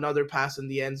on another pass in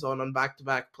the end zone on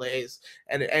back-to-back plays,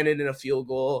 and it ended in a field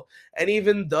goal. And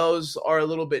even those are a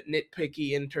little bit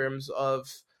nitpicky in terms of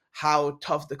how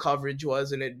tough the coverage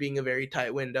was and it being a very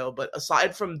tight window. But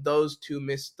aside from those two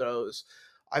missed throws,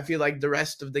 I feel like the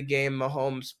rest of the game,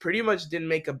 Mahomes pretty much didn't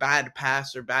make a bad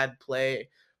pass or bad play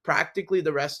practically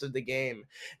the rest of the game.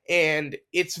 And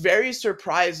it's very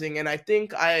surprising. And I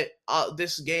think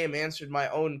this game answered my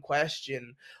own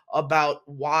question about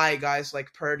why guys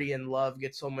like Purdy and Love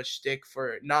get so much stick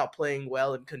for not playing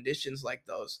well in conditions like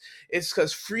those. It's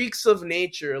because freaks of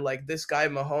nature like this guy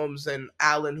Mahomes and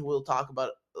Allen, who we'll talk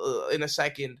about in a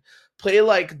second, play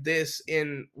like this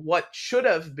in what should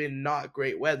have been not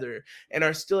great weather and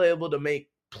are still able to make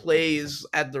plays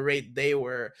at the rate they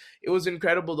were. It was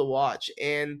incredible to watch,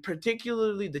 and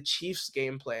particularly the Chiefs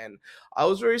game plan. I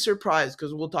was very surprised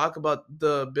because we'll talk about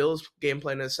the Bills game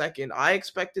plan in a second. I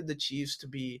expected the Chiefs to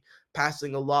be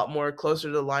passing a lot more closer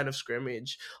to the line of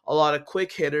scrimmage, a lot of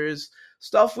quick hitters,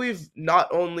 stuff we've not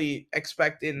only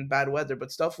expect in bad weather,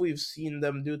 but stuff we've seen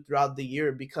them do throughout the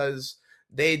year because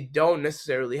they don't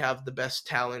necessarily have the best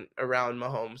talent around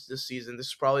Mahomes this season. This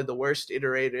is probably the worst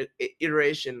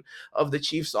iteration of the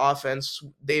Chiefs offense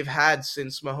they've had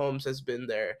since Mahomes has been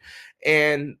there.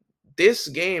 And this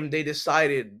game, they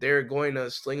decided they're going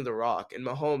to sling the rock, and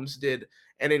Mahomes did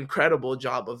an incredible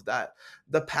job of that.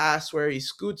 The pass where he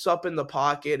scoots up in the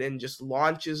pocket and just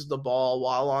launches the ball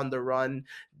while on the run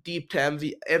deep to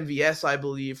MVS, I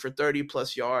believe, for 30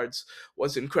 plus yards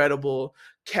was incredible.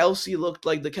 Kelsey looked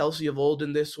like the Kelsey of old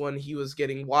in this one. He was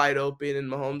getting wide open, and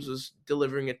Mahomes was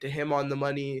delivering it to him on the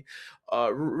money.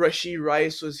 Rashee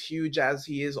Rice was huge, as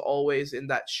he is always in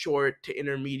that short to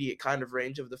intermediate kind of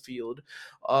range of the field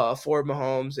for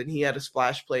Mahomes, and he had a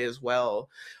splash play as well.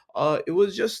 It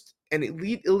was just an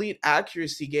elite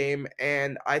accuracy game,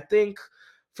 and I think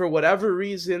for whatever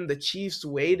reason, the Chiefs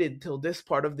waited till this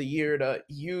part of the year to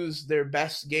use their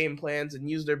best game plans and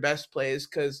use their best plays,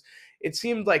 because it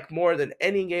seemed like more than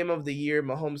any game of the year,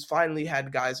 Mahomes finally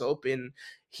had guys open.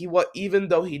 Even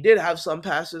though he did have some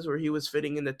passes where he was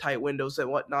fitting into tight windows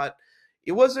and whatnot,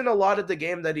 it wasn't a lot of the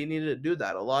game that he needed to do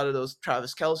that. A lot of those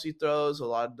Travis Kelsey throws, a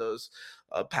lot of those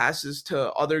passes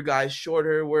to other guys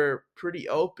shorter were pretty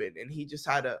open, and he just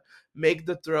had to make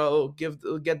the throw,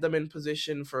 get them in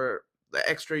position for the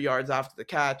extra yards after the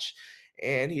catch.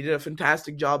 And he did a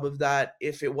fantastic job of that.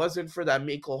 If it wasn't for that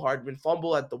Mecole Hardman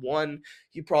fumble at the one,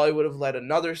 he probably would have led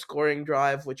another scoring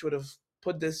drive, which would have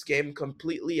put this game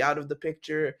completely out of the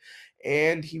picture.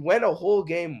 And he went a whole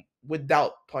game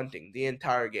without punting the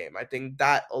entire game. I think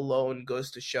that alone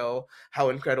goes to show how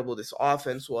incredible this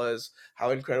offense was, how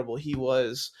incredible he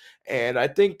was. And I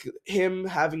think him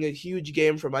having a huge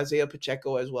game from Isaiah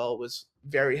Pacheco as well was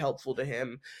very helpful to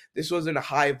him. This wasn't a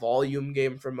high volume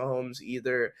game for Mahomes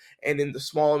either. And in the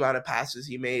small amount of passes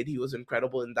he made, he was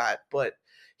incredible in that. But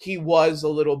he was a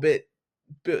little bit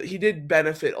he did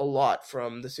benefit a lot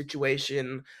from the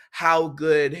situation, how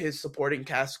good his supporting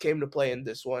cast came to play in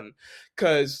this one,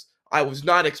 because I was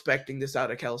not expecting this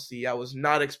out of Kelsey. I was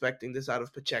not expecting this out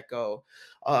of Pacheco.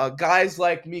 Guys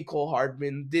like Mecole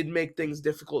Hardman did make things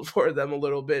difficult for them a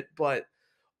little bit, but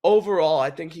overall, I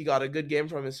think he got a good game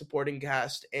from his supporting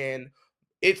cast, and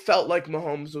it felt like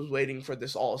Mahomes was waiting for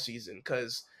this all season,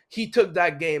 because he took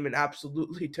that game and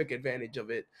absolutely took advantage of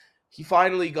it. He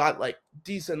finally got like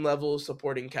decent level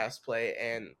supporting cast play,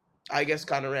 and I guess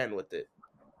kind of ran with it.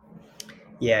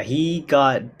 Yeah, he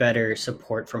got better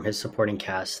support from his supporting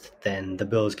cast than the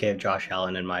Bills gave Josh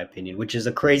Allen, in my opinion, which is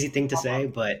a crazy thing to say.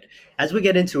 But as we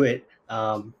get into it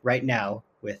right now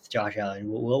with Josh Allen,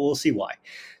 we'll see why.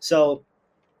 So,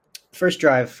 first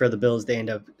drive for the Bills, they end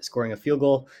up scoring a field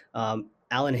goal.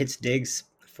 Allen hits Diggs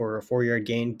for a 4 yard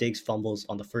gain. Diggs fumbles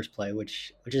on the first play,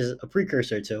 which is a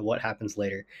precursor to what happens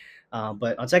later.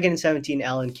 But on 2nd and 17,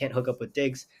 Allen can't hook up with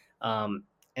Diggs. And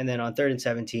then on 3rd and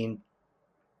 17,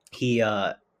 he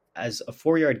has a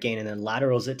 4 yard gain and then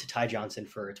laterals it to Ty Johnson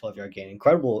for a 12 yard gain.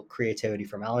 Incredible creativity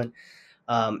from Allen.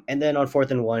 And then on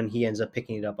 4th and 1, he ends up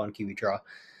picking it up on QB draw.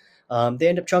 They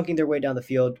end up chunking their way down the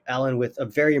field. Allen with a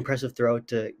very impressive throw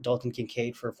to Dalton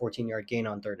Kincaid for a 14 yard gain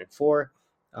on 3rd and 4.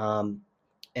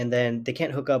 And then they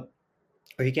can't hook up,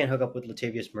 or he can't hook up with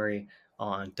Latavius Murray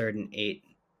on 3rd and 8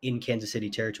 in Kansas City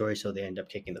territory, so they end up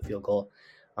kicking the field goal.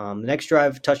 The next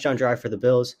drive, touchdown drive for the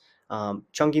Bills.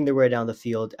 Chunking their way down the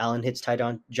field, Allen hits Ty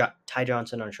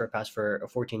Johnson on a short pass for a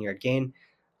 14 yard gain.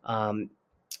 And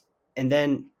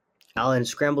then Allen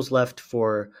scrambles left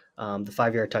for the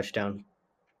 5 yard touchdown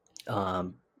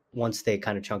once they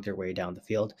kind of chunk their way down the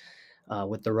field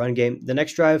with the run game. The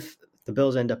next drive, the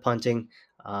Bills end up punting.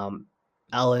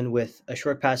 Allen with a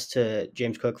short pass to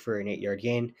James Cook for an 8 yard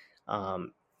gain.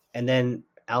 And then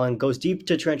Allen goes deep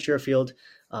to Trent Sherfield.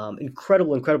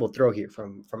 Incredible throw here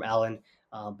from Allen.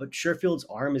 But Sherfield's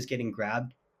arm is getting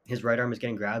grabbed. His right arm is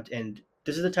getting grabbed. And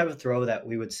this is the type of throw that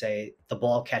we would say the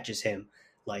ball catches him.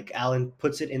 Like Allen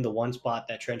puts it in the one spot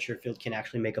that Trent Sherfield can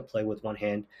actually make a play with one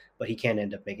hand, but he can't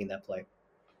end up making that play.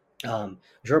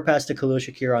 Short pass to Khalil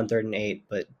Shakir on 3rd and 8,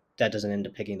 but that doesn't end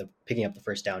up picking up the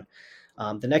first down.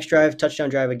 The next drive, touchdown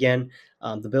drive again.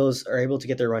 The Bills are able to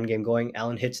get their run game going.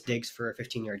 Allen hits Diggs for a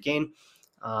 15 yard gain.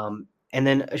 And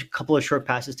then a couple of short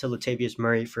passes to Latavius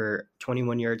Murray for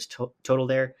 21 yards total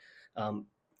there. And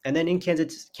then in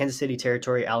Kansas City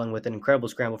territory, Allen with an incredible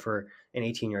scramble for an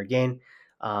 18 yard gain.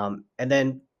 And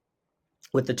then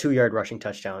with the 2 yard rushing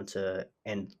touchdown to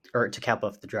cap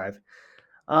off the drive.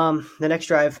 The next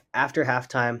drive after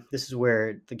halftime, this is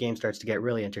where the game starts to get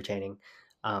really entertaining.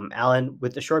 Allen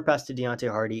with the short pass to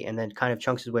Deontay Hardy and then kind of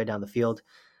chunks his way down the field.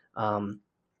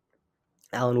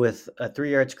 Allen with a 3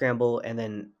 yard scramble and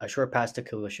then a short pass to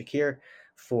Khalil Shakir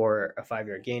for a 5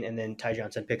 yard gain. And then Ty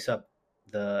Johnson picks up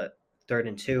the 3rd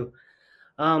and 2.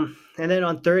 And then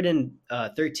on 3rd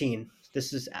and 13,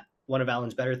 this is one of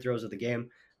Allen's better throws of the game.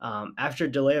 After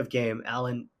delay of game,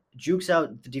 Allen jukes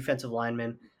out the defensive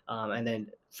lineman and then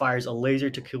fires a laser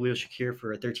to Khalil Shakir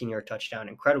for a 13 yard touchdown.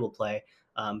 Incredible play.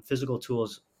 Physical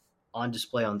tools on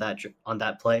display on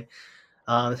that play.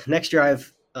 Next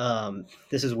drive,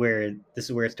 this is where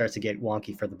it starts to get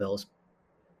wonky for the Bills.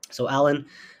 So Allen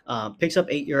picks up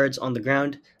 8 yards on the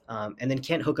ground, and then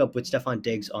can't hook up with Stephon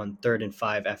Diggs on 3rd and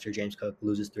 5 after James Cook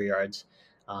loses 3 yards.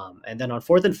 And then on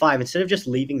 4th and 5, instead of just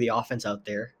leaving the offense out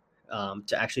there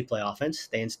to actually play offense,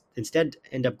 they instead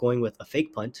end up going with a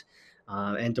fake punt,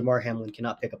 and Damar Hamlin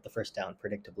cannot pick up the first down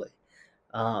predictably.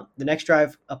 The next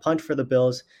drive, a punt for the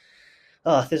Bills.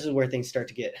 This is where things start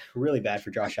to get really bad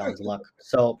for Josh Allen's luck.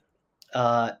 So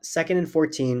 2nd and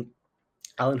 14,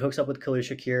 Allen hooks up with Khalil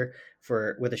Shakir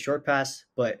with a short pass,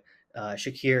 but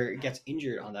Shakir gets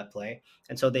injured on that play,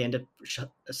 and so they end up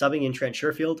subbing in Trent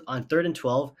Sherfield. On 3rd and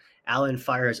 12, Allen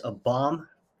fires a bomb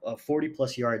of 40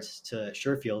 plus yards to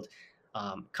Sherfield.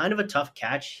 Kind of a tough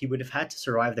catch. He would have had to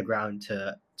survive the ground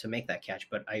to make that catch,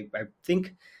 but I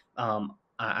think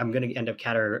I'm going to end up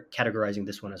categorizing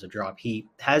this one as a drop. He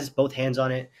has both hands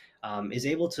on it, is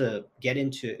able to get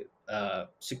into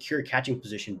secure catching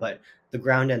position, but the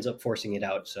ground ends up forcing it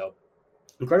out. So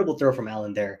incredible throw from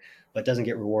Allen there, but doesn't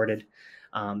get rewarded.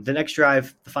 The next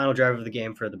drive, the final drive of the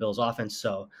game for the Bills offense.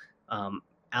 So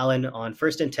Allen on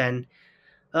 1st and 10.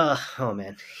 Oh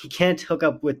man, he can't hook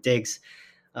up with Diggs.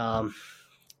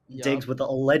 Diggs with a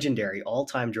legendary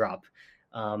all-time drop.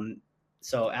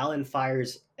 So Allen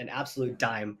fires an absolute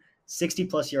dime, 60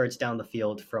 plus yards down the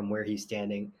field from where he's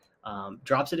standing,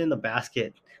 drops it in the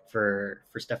basket for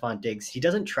Stephon Diggs. He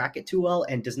doesn't track it too well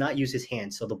and does not use his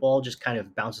hands, so the ball just kind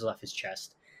of bounces off his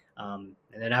chest. And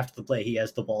then after the play, he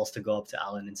has the balls to go up to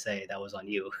Allen and say, "That was on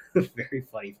you." Very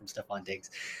funny from Stephon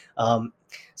Diggs.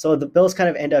 So the Bills kind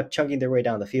of end up chunking their way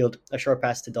down the field. A short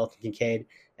pass to Dalton Kincaid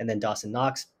and then Dawson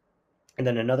Knox, and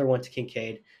then another one to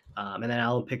Kincaid. And then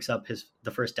Allen picks up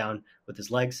the first down with his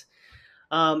legs.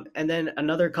 And then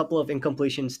another couple of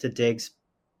incompletions to Diggs.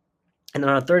 And then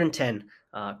on 3rd and 10,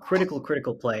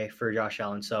 critical play for Josh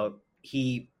Allen. So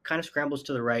he kind of scrambles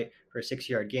to the right for a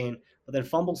 6-yard gain, but then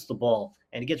fumbles the ball.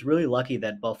 And he gets really lucky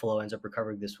that Buffalo ends up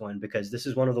recovering this one, because this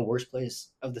is one of the worst plays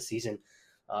of the season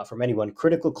from anyone.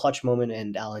 Critical clutch moment,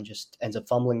 and Allen just ends up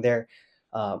fumbling there.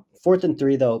 4th and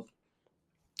 3, though,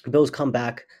 Bills come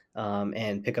back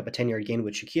and pick up a 10-yard gain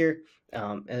with Shakir,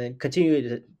 and then continue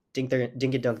to dink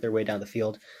and dunk their way down the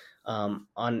field. On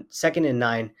 2nd and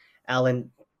 9,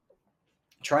 Allen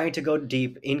trying to go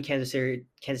deep in Kansas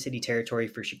City territory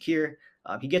for Shakir.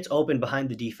 He gets open behind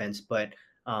the defense, but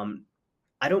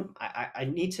I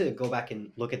need to go back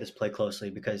and look at this play closely,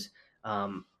 because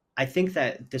I think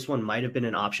that this one might have been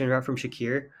an option route from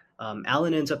Shakir.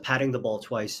 Allen ends up patting the ball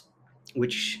twice,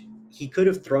 which he could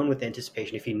have thrown with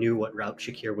anticipation if he knew what route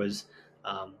Shakir was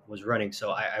running.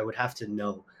 So I would have to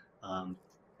know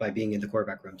by being in the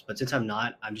quarterback rooms. But since I'm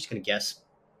not, I'm just going to guess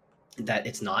that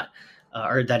it's not,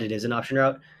 or that it is an option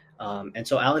route. And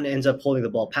so Allen ends up holding the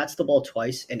ball, pats the ball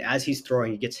twice, and as he's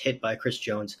throwing, he gets hit by Chris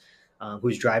Jones,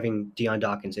 who's driving Deion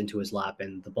Dawkins into his lap,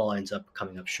 and the ball ends up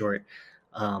coming up short.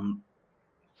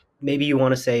 Maybe you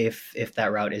want to say if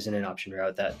that route isn't an option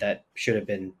route, that should have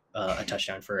been a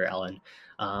touchdown for Allen.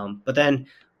 But then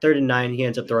 3rd and 9, he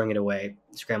ends up throwing it away,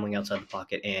 scrambling outside the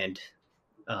pocket, and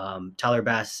Tyler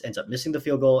Bass ends up missing the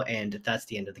field goal, and that's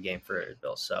the end of the game for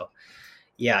Bills. So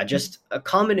yeah, just a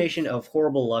combination of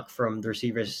horrible luck from the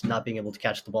receivers not being able to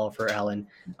catch the ball for Allen.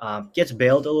 Gets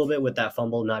bailed a little bit with that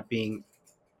fumble not being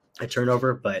a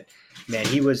turnover, but man,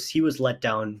 he was let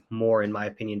down more, in my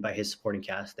opinion, by his supporting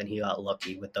cast than he got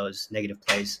lucky with those negative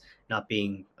plays not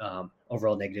being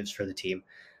overall negatives for the team,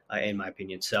 in my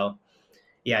opinion. So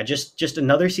yeah, just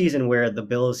another season where the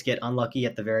Bills get unlucky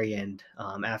at the very end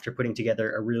after putting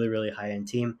together a really high end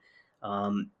team.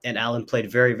 And Allen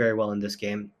played very, very well in this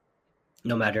game,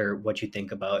 no matter what you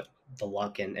think about the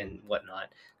luck and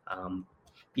whatnot.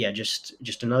 Yeah,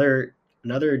 just another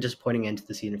disappointing end to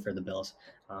the season for the Bills.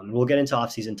 We'll get into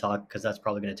offseason talk, because that's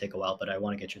probably going to take a while, but I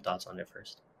want to get your thoughts on it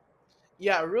first.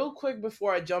 Yeah, real quick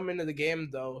before I jump into the game,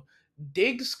 though,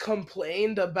 Diggs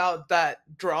complained about that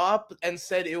drop and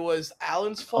said it was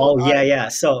Allen's fault. Oh yeah.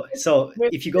 So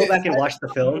Missed if you go it. back and watch the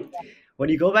film, when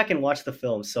you go back and watch the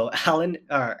film, so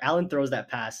Allen throws that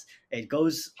pass, it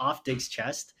goes off Diggs'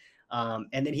 chest, and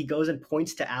then he goes and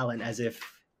points to Allen as if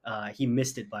he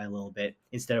missed it by a little bit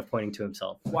instead of pointing to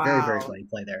himself. Very Wow. funny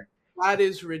play there. That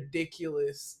is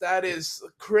ridiculous. That is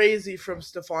crazy from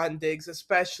Stephon Diggs,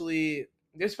 especially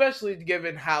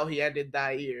given how he ended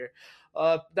that year.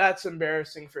 That's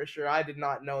embarrassing for sure. I did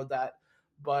not know that.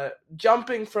 But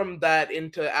jumping from that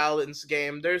into Allen's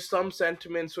game, there's some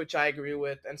sentiments which I agree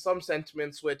with, and some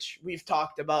sentiments which we've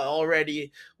talked about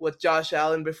already with Josh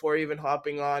Allen before even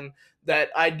hopping on that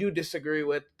I do disagree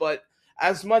with. But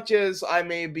as much as I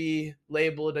may be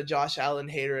labeled a Josh Allen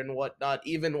hater and whatnot,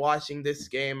 even watching this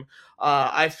game,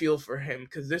 I feel for him,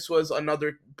 because this was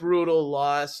another brutal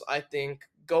loss. I think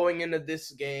going into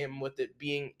this game, with it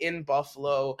being in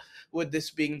Buffalo, with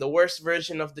this being the worst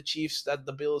version of the Chiefs that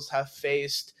the Bills have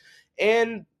faced,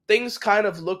 and things kind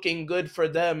of looking good for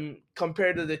them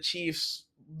compared to the Chiefs,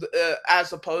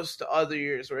 as opposed to other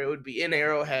years where it would be in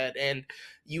Arrowhead and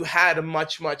you had a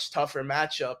much tougher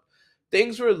matchup.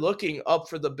 Things were looking up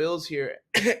for the Bills here,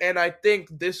 and I think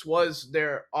this was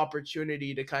their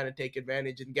opportunity to kind of take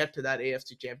advantage and get to that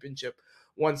AFC Championship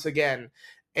once again.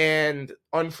 And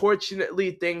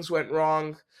unfortunately, things went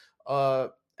wrong, uh,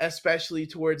 especially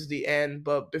towards the end.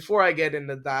 But before I get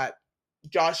into that,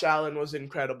 Josh Allen was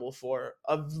incredible for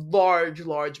a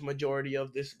large majority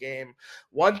of this game.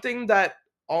 One thing that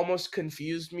almost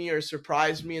confused me or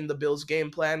surprised me in the Bills'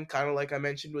 game plan, kind of like I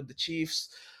mentioned with the Chiefs,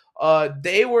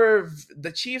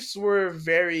 the Chiefs were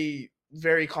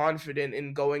very confident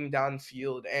in going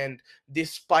downfield, and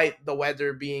despite the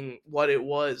weather being what it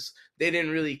was, they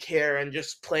didn't really care and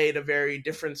just played a very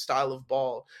different style of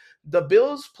ball. The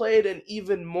Bills played an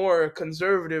even more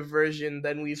conservative version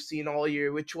than we've seen all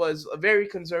year, which was a very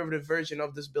conservative version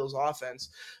of this Bills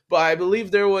offense. But I believe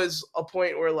there was a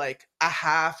point where like a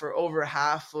half or over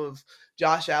half of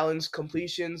Josh Allen's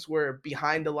completions were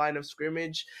behind the line of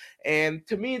scrimmage, and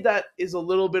to me that is a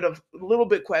little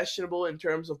bit questionable in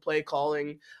terms of play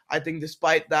calling. I think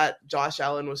despite that, Josh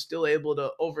Allen was still able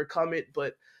to overcome it,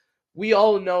 but we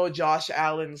all know Josh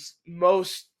Allen's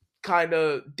most kind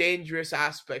of dangerous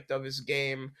aspect of his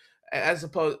game, as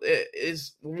opposed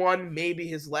is one, maybe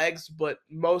his legs, but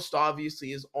most obviously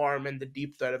his arm and the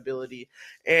deep threat ability.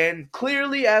 And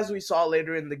clearly, as we saw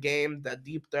later in the game, that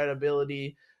deep threat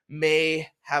ability may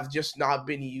have just not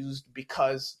been used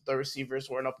because the receivers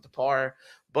weren't up to par.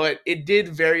 But it did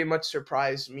very much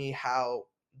surprise me how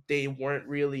they weren't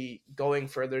really going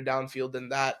further downfield than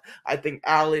that. I think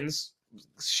Allen's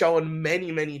shown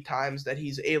many times that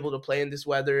he's able to play in this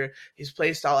weather. His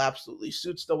play style absolutely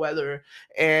suits the weather,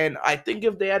 and I think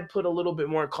if they had put a little bit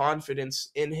more confidence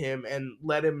in him and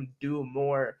let him do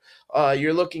more,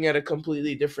 you're looking at a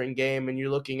completely different game, and you're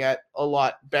looking at a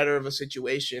lot better of a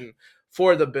situation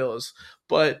for the Bills.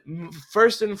 But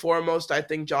first and foremost, I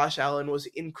think Josh Allen was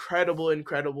incredible in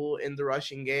the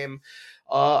rushing game.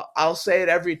 I'll say it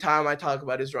every time I talk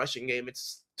about his rushing game.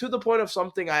 It's to the point of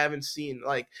something I haven't seen.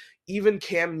 Like, even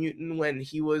Cam Newton, when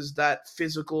he was that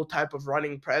physical type of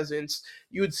running presence,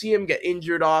 you would see him get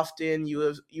injured often.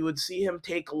 You would see him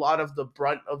take a lot of the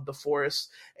brunt of the force,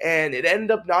 and it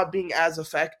ended up not being as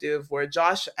effective. Where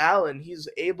Josh Allen, he's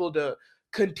able to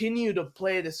continue to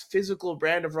play this physical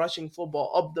brand of rushing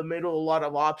football up the middle, a lot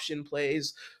of option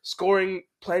plays, scoring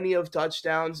plenty of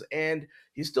touchdowns, and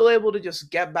he's still able to just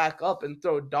get back up and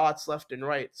throw dots left and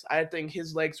right. I think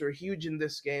his legs were huge in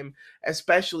this game,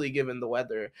 especially given the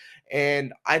weather.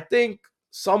 And I think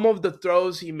some of the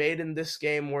throws he made in this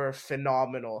game were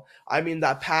phenomenal. I mean,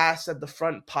 that pass at the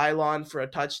front pylon for a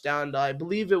touchdown, I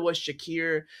believe it was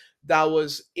Shakir, that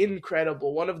was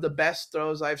incredible. One of the best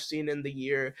throws I've seen in the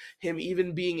year. Him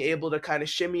even being able to kind of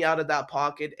shimmy out of that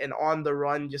pocket and on the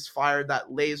run just fire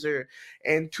that laser.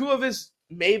 And two of his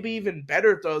maybe even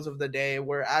better throws of the day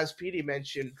were, as PD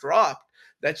mentioned, dropped.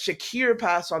 That Shakir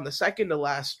pass on the second to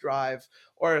last drive,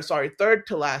 or sorry, third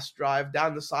to last drive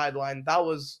down the sideline, that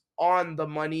was on the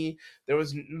money. There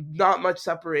was not much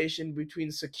separation between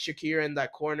Shakir and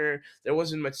that corner. There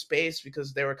wasn't much space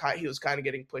because he was kind of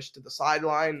getting pushed to the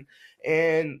sideline,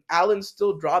 and Allen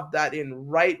still dropped that in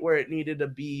right where it needed to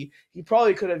be. He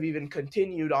probably could have even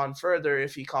continued on further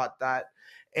if he caught that.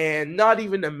 And not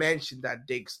even to mention that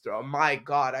Diggs throw. My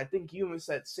God, I think you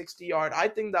said 60 yard. I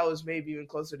think that was maybe even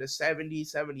closer to 70,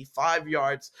 75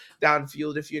 yards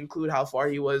downfield if you include how far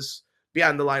he was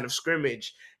beyond the line of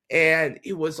scrimmage. And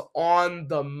it was on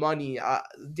the money.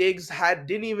 Diggs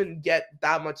didn't even get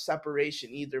that much separation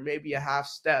either, maybe a half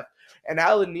step. And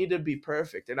Allen needed to be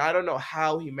perfect. And I don't know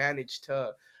how he managed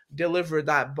to deliver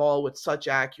that ball with such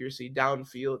accuracy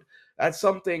downfield. That's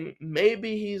something,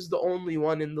 maybe he's the only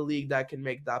one in the league that can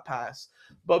make that pass.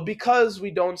 But because we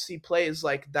don't see plays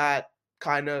like that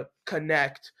kind of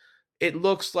connect, it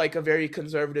looks like a very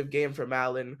conservative game from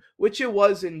Allen, which it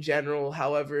was in general,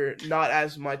 however, not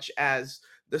as much as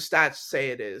the stats say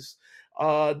it is.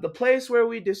 The place where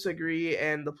we disagree,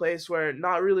 and the place where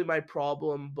not really my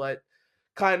problem, but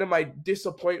kind of my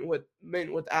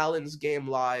disappointment with Allen's game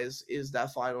lies, is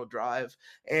that final drive.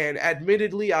 And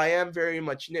admittedly, I am very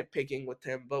much nitpicking with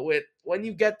him, but when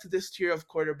you get to this tier of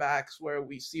quarterbacks where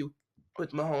we see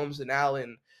with Mahomes and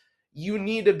Allen, you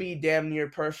need to be damn near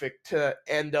perfect to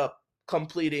end up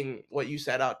completing what you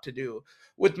set out to do.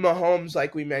 With Mahomes,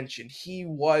 like we mentioned, he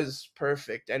was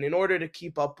perfect. And in order to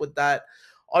keep up with that,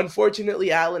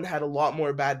 Unfortunately, Allen had a lot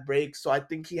more bad breaks, so I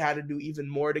think he had to do even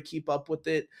more to keep up with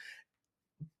it.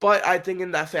 But I think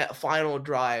in that final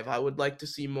drive, I would like to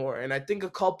see more. And I think a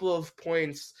couple of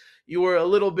points you were a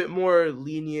little bit more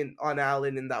lenient on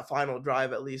Allen in that final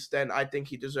drive, at least, than I think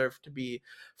he deserved to be.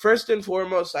 First and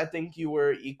foremost, I think you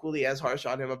were equally as harsh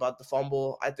on him about the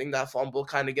fumble. I think that fumble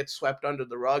kind of gets swept under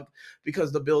the rug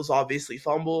because the Bills obviously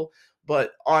fumble.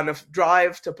 But on a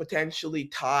drive to potentially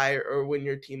tie or win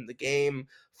your team the game,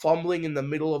 fumbling in the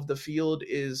middle of the field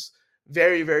is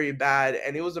very, very bad.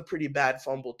 And it was a pretty bad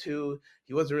fumble, too.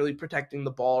 He wasn't really protecting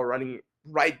the ball, running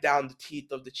right down the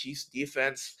teeth of the Chiefs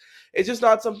defense. It's just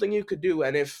not something you could do.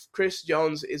 And if Chris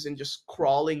Jones isn't just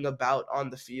crawling about on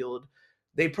the field,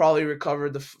 they probably recover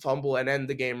the fumble and end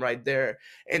the game right there.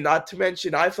 And not to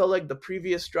mention, I felt like the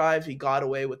previous drive he got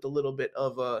away with a little bit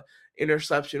of a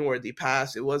interception worthy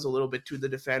pass. It was a little bit to the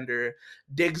defender.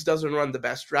 Diggs doesn't run the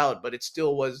best route, but it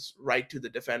still was right to the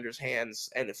defender's hands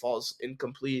and it falls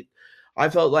incomplete. I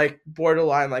felt like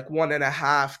borderline like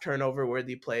 1.5 turnover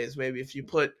worthy plays. Maybe if you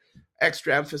put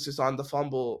extra emphasis on the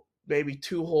fumble, maybe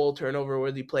 2 whole turnover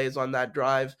worthy plays on that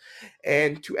drive.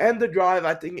 And to end the drive,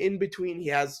 I think in between he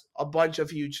has a bunch of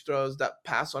huge throws. That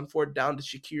pass on fourth down to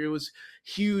Shakir was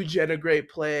huge and a great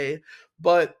play.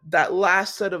 But that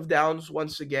last set of downs,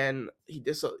 once again, he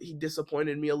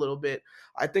disappointed me a little bit.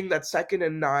 I think that 2nd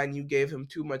and 9 you gave him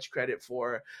too much credit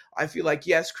for. I feel like,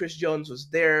 yes, Chris Jones was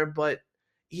there, but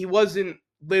he wasn't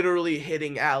literally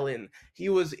hitting Allen. He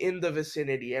was in the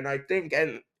vicinity. And I think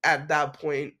and at that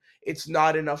point, it's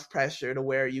not enough pressure to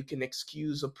where you can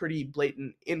excuse a pretty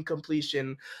blatant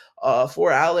incompletion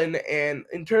for Allen. And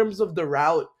in terms of the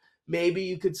route, maybe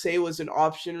you could say it was an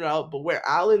option route, but where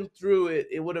Allen threw it,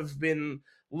 it would have been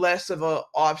less of a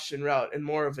option route and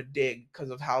more of a dig because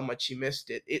of how much he missed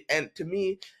it. And to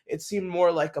me, it seemed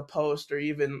more like a post or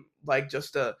even like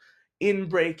just a in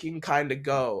breaking kind of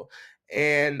go.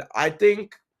 And I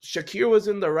think Shakir was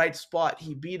in the right spot.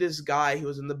 He beat his guy. He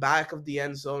was in the back of the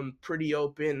end zone, pretty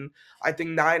open. I think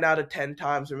 9 out of 10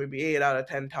 times, or maybe 8 out of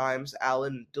 10 times,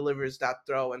 Allen delivers that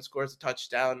throw and scores a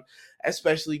touchdown,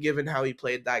 especially given how he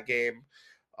played that game.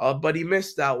 But he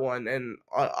missed that one, and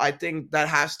I think that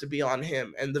has to be on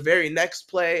him. And the very next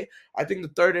play, I think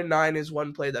the 3rd and 9 is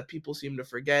one play that people seem to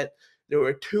forget. There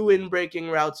were 2 in-breaking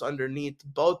routes underneath,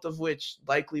 both of which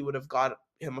likely would have got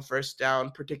him a first down,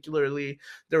 particularly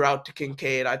the route to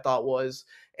Kincaid, I thought was.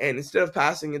 And instead of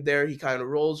passing it there, he kind of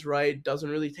rolls right, doesn't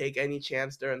really take any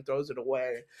chance there, and throws it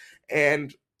away.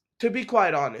 And to be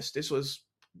quite honest, this was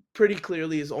pretty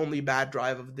clearly his only bad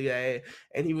drive of the day,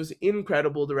 and he was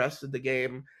incredible the rest of the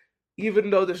game.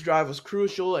 Even though this drive was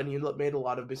crucial and he made a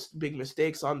lot of big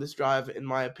mistakes on this drive, in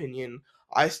my opinion,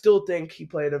 I still think he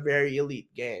played a very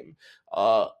elite game.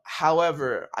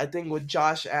 However, I think with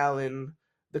Josh Allen,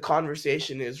 the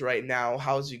conversation is right now,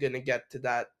 how's he going to get to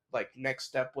that like next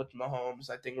step with Mahomes?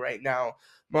 I think right now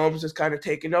Mahomes is kind of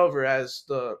taken over as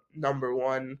the number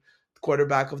one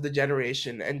quarterback of the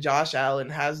generation, and Josh Allen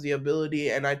has the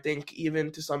ability, and I think even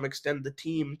to some extent the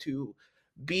team, to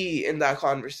be in that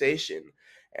conversation.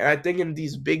 And I think in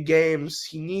these big games,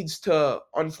 he needs to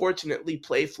unfortunately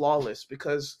play flawless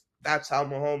because that's how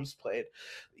Mahomes played.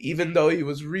 Even though he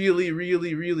was really,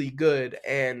 really, really good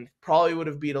and probably would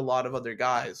have beat a lot of other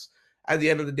guys, at the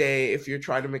end of the day, if you're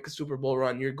trying to make a Super Bowl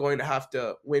run, you're going to have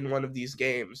to win one of these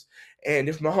games. And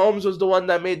if Mahomes was the one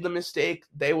that made the mistake,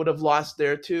 they would have lost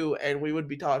there too. And we would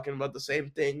be talking about the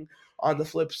same thing on the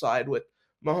flip side with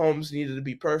Mahomes needed to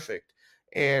be perfect.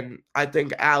 And I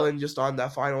think Allen, just on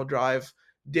that final drive,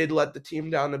 did let the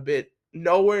team down a bit.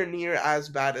 Nowhere near as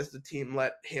bad as the team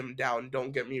let him down,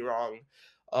 don't get me wrong.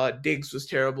 Diggs was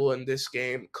terrible in this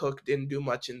game. Cook didn't do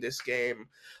much in this game.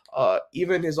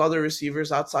 Even his other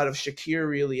receivers outside of Shakir,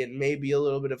 really, and maybe a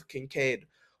little bit of Kincaid,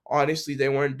 honestly, they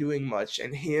weren't doing much.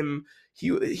 And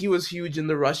he was huge in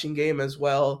the rushing game as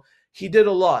well. He did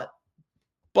a lot.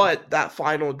 But that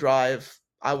final drive,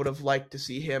 I would have liked to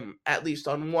see him, at least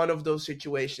on one of those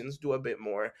situations, do a bit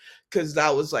more. Because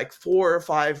that was like 4 or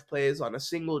 5 plays on a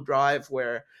single drive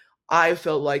where I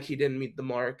felt like he didn't meet the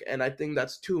mark. And I think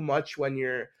that's too much when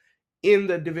you're in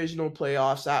the divisional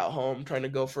playoffs at home trying to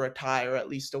go for a tie or at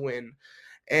least a win.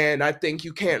 And I think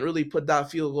you can't really put that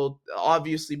field goal.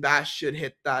 Obviously, Bash should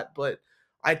hit that, but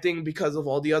I think because of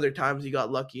all the other times he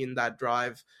got lucky in that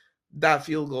drive, that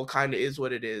field goal kind of is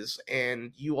what it is.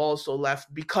 And you also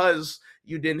left, because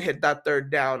you didn't hit that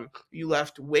 3rd down, you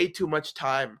left way too much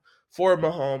time for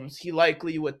Mahomes. He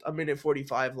likely, with a minute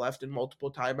 45 left and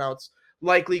multiple timeouts,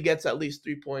 likely gets at least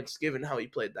 3 points given how he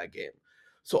played that game.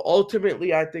 So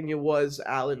ultimately, I think it was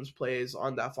Allen's plays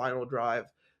on that final drive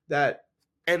that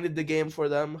ended the game for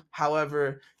them.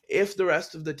 However, if the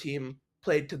rest of the team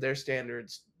played to their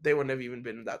standards, they wouldn't have even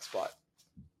been in that spot.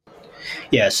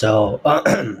 Yeah, so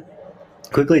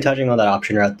quickly touching on that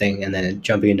option route thing and then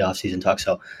jumping into off-season talk.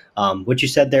 So what you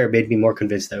said there made me more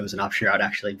convinced that it was an option route,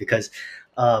 actually, because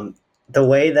the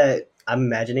way that I'm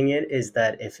imagining it is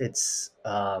that if it's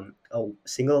a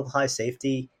single high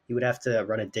safety, you would have to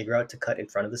run a dig route to cut in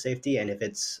front of the safety, and if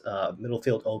it's middle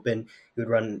field open, you would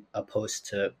run a post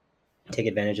to take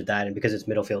advantage of that. And because it's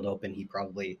middle field open, he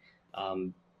probably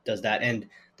um, does that. And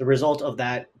the result of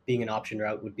that being an option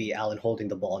route would be Allen holding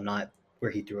the ball, not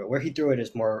where he threw it. Where he threw it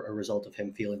is more a result of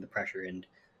him feeling the pressure and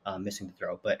missing the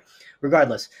throw. But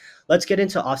regardless, let's get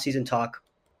into offseason talk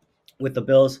with the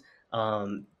Bills.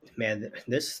 Man,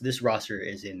 this roster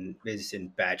is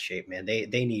in bad shape. Man,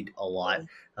 they need a lot.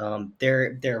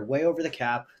 They're way over the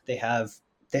cap. They have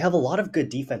a lot of good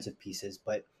defensive pieces,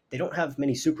 but they don't have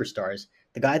many superstars.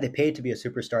 The guy they paid to be a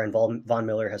superstar, and Von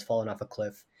Miller, has fallen off a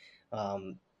cliff.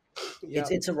 Um, Yeah.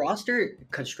 it's a roster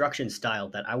construction style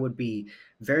that I would be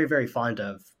very very fond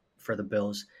of for the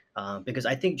Bills, because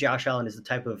I think Josh Allen is the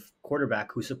type of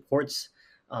quarterback who supports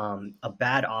a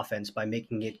bad offense by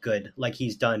making it good, like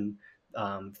he's done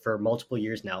for multiple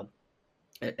years now.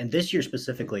 And this year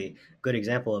specifically, good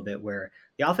example of it, where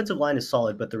the offensive line is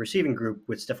solid, but the receiving group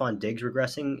with Stephon Diggs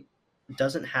regressing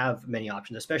doesn't have many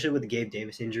options, especially with the Gabe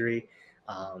Davis injury.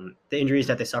 The injuries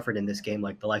that they suffered in this game,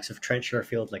 like the likes of Trent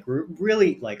Sherfield, like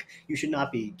really, like you should not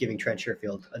be giving Trent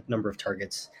Sherfield a number of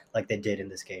targets like they did in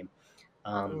this game.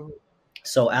 Um, Mhm.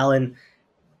 so Allen,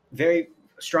 very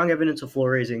strong evidence of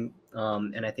floor raising,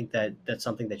 and I think that that's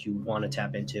something that you want to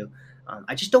tap into.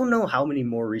 I just don't know how many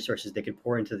more resources they could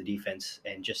pour into the defense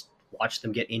and just watch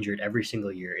them get injured every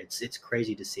single year. It's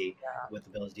crazy to see with the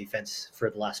Bills defense for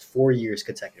the last 4 years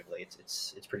consecutively.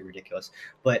 It's pretty ridiculous.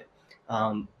 But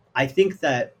I think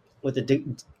that with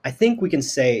I think we can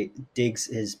say Diggs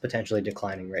is potentially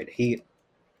declining. Right,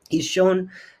 he's shown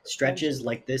stretches Potentially.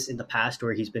 like this in the past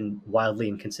where he's been wildly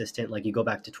inconsistent. Like you go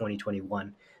back to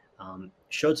 2021,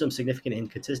 showed some significant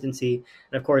inconsistency.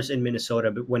 And of course, in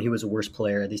Minnesota, but when he was a worse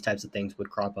player, these types of things would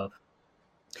crop up.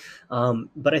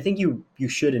 But I think you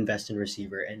should invest in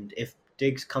receiver. And if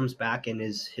Diggs comes back in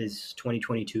his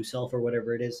 2022 self or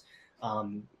whatever it is,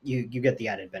 you get the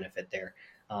added benefit there.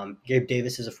 Gabe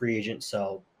Davis is a free agent,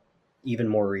 so even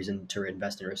more reason to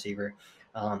invest in receiver.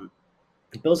 Um,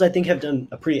 Bills, I think, have done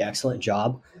a pretty excellent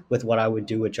job with what I would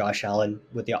do with Josh Allen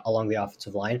with the along the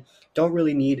offensive line. Don't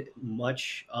really need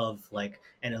much of like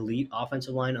an elite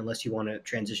offensive line unless you want to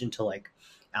transition to like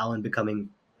Allen becoming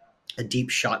a deep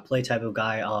shot play type of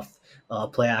guy off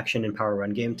play action and power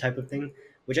run game type of thing,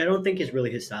 which I don't think is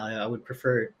really his style. I would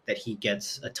prefer that he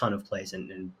gets a ton of plays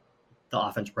and the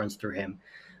offense runs through him.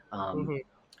 Um, Mhm.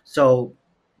 so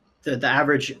the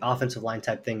average offensive line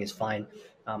type thing is fine.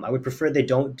 I would prefer they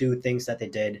don't do things that they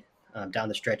did down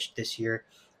the stretch this year.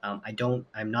 I'm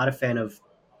not a fan of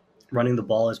running the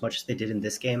ball as much as they did in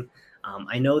this game.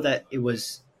 I know that it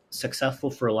was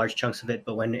successful for large chunks of it,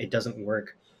 but when it doesn't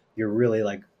work, you're really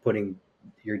like putting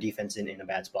your defense in a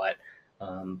bad spot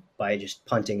by just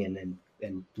punting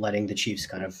and letting the Chiefs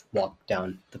kind of walk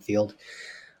down the field.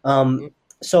 Um, Mhm.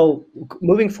 so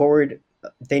moving forward,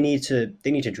 they need to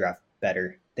draft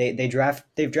better. They've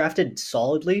drafted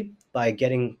solidly by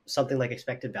getting something like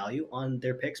expected value on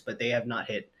their picks, but they have not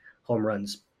hit home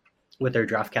runs with their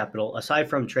draft capital aside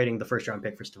from trading the first round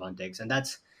pick for Stephon Diggs, and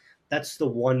that's the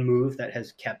one move that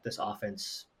has kept this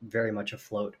offense very much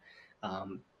afloat.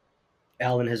 Um,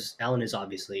 Allen is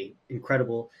obviously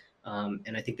incredible,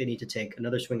 and I think they need to take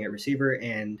another swing at receiver.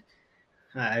 And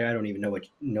I don't even know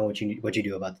what you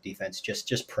do about the defense.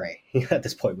 Just pray at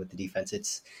this point with the defense.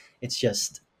 It's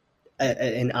just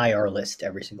an IR list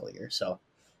every single year. So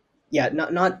yeah,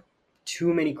 not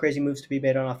too many crazy moves to be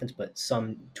made on offense, but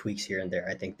some tweaks here and there.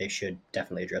 I think they should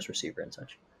definitely address receiver and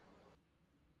such.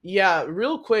 Yeah,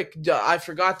 real quick, I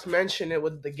forgot to mention it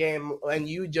with the game, and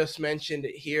you just mentioned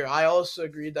it here. I also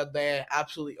agree that they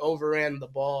absolutely overran the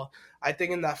ball. I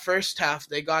think in that first half,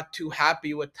 they got too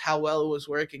happy with how well it was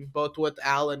working, both with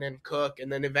Allen and Cook,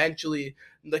 and then eventually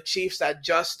the Chiefs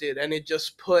adjusted, and it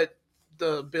just put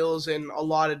the Bills in a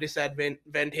lot of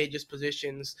disadvantageous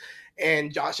positions,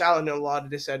 and Josh Allen in a lot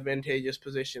of disadvantageous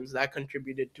positions. That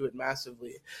contributed to it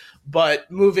massively.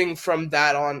 But moving from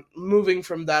that on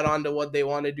to what they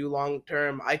want to do long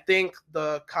term, I think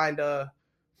the kind of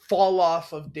fall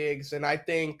off of Diggs, and I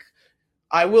think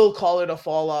I will call it a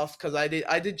fall off because I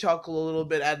did chuckle a little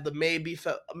bit at the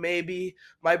maybe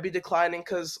might be declining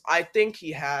because I think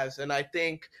he has, and I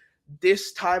think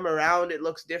this time around it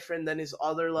looks different than his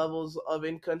other levels of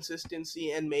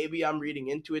inconsistency, and maybe I'm reading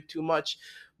into it too much,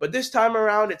 but this time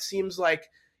around it seems like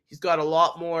he's got a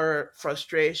lot more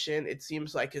frustration. It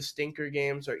seems like his stinker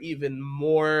games are even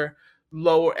more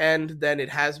lower end than it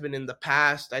has been in the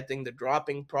past. I think the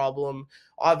dropping problem,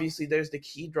 obviously there's the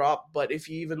key drop, but if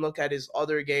you even look at his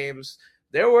other games,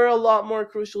 there were a lot more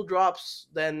crucial drops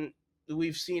than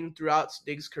we've seen throughout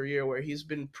Diggs' career, where he's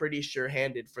been pretty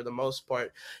sure-handed for the most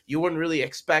part. You wouldn't really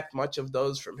expect much of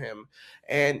those from him.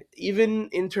 And even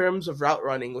in terms of route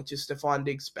running, which is Stephon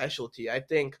Diggs' specialty, I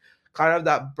think kind of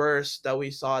that burst that we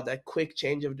saw, that quick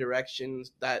change of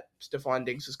directions that Stephon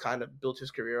Diggs has kind of built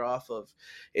his career off of.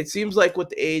 It seems like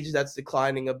with age that's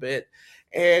declining a bit.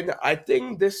 And I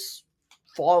think this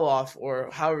fall off, or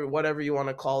however whatever you want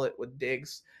to call it, with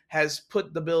Diggs has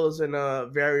put the Bills in a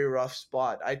very rough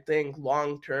spot. I think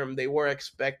long term they were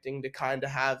expecting to kind of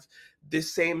have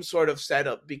this same sort of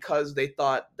setup because they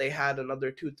thought they had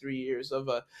another 2-3 years of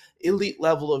a elite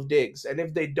level of Diggs. And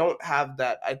if they don't have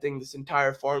that, I think this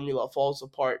entire formula falls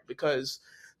apart because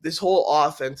this whole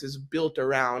offense is built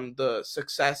around the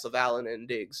success of Allen and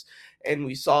Diggs. And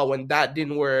we saw when that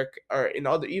didn't work, or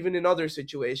even in other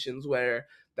situations where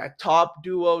that top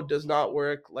duo does not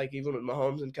work, like even with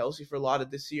Mahomes and Kelsey for a lot of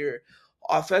this year,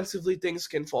 offensively things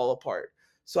can fall apart.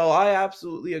 So I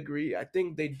absolutely agree. I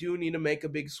think they do need to make a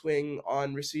big swing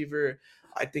on receiver.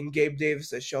 I think Gabe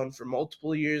Davis has shown for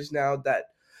multiple years now that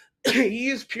he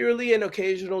is purely an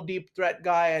occasional deep threat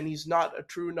guy, and he's not a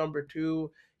true number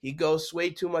two. He goes way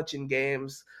too much in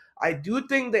games. I do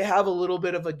think they have a little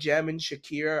bit of a gem in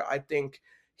Shakir. I think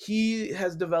he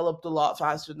has developed a lot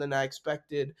faster than I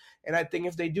expected, and I think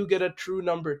if they do get a true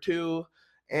number two,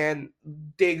 and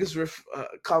Diggs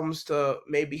comes to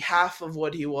maybe half of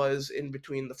what he was in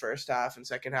between the first half and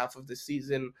second half of the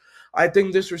season, I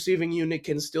think this receiving unit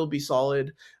can still be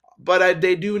solid. But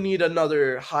they do need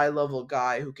another high level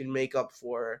guy who can make up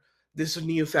for this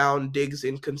newfound Diggs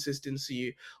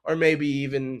inconsistency, or maybe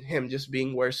even him just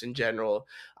being worse in general.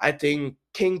 I think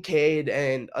Kincaid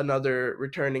and another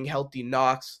returning healthy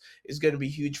Knox is going to be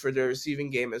huge for their receiving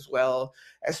game as well,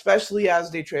 especially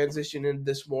as they transition into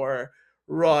this more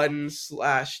run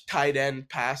slash tight end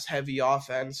pass heavy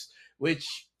offense,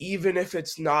 which even if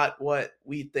it's not what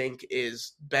we think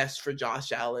is best for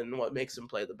Josh Allen, what makes him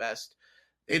play the best,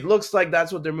 it looks like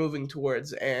that's what they're moving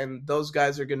towards, and those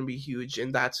guys are going to be huge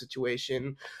in that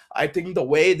situation. I think the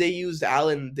way they used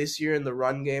Allen this year in the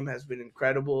run game has been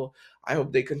incredible. I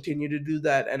hope they continue to do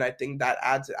that, and I think that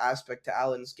adds an aspect to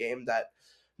Allen's game that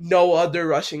no other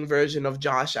rushing version of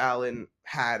Josh Allen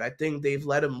had. I think they've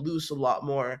let him loose a lot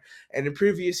more, and in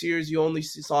previous years you only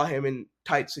saw him in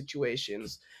tight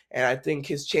situations, and I think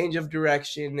his change of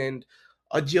direction and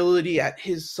agility at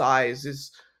his size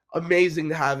is amazing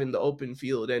to have in the open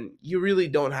field, and you really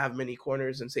don't have many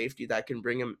corners and safeties that can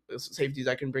bring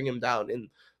him down in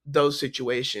those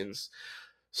situations.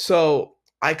 So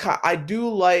I do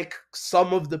like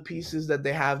some of the pieces that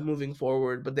they have moving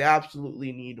forward, but they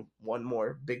absolutely need one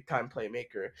more big time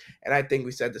playmaker. And I think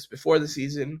we said this before the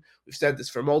season. We've said this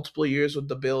for multiple years with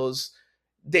the Bills.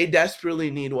 They desperately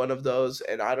need one of those,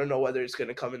 and I don't know whether it's going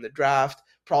to come in the draft.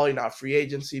 Probably not free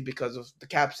agency because of the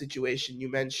cap situation you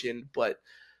mentioned, but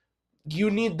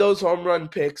you need those home run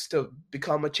picks to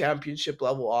become a championship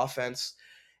level offense.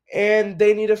 And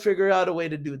they need to figure out a way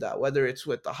to do that, whether it's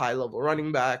with a high level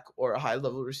running back or a high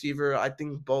level receiver. I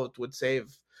think both would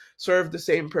serve the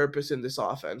same purpose in this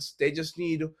offense. They just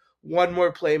need one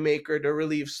more playmaker to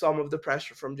relieve some of the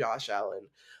pressure from Josh Allen.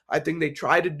 I think they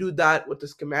tried to do that with the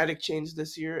schematic change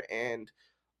this year, and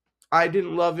I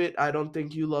didn't love it. I don't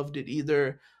think you loved it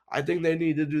either. I think they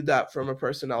need to do that from a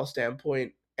personnel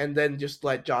standpoint and then just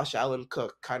let Josh Allen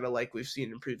cook, kind of like we've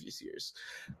seen in previous years.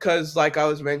 Because, like I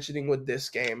was mentioning with this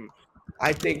game,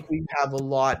 I think we have a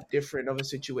lot different of a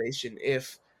situation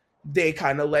if they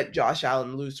kind of let Josh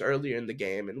Allen loose earlier in the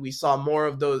game. And we saw more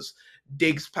of those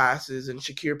Diggs passes and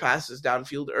Shakir passes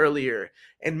downfield earlier.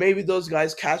 And maybe those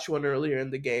guys catch one earlier in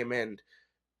the game, and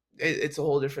it's a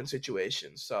whole different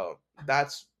situation. So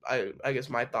that's I guess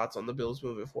my thoughts on the Bills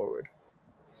moving forward.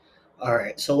 All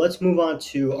right, so let's move on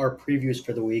to our previews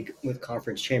for the week with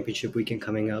conference championship weekend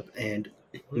coming up. And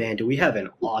Mhm. man, do we have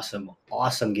an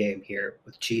awesome game here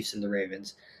with Chiefs and the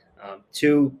Ravens.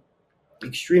 Two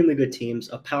extremely good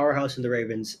teams, a powerhouse in the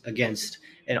Ravens against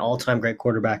an all-time great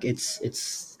quarterback. It's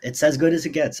as good as it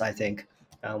gets, I think.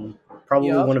 Probably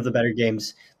Yep. one of the better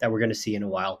games that we're going to see in a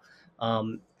while.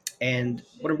 And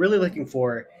what I'm really looking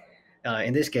for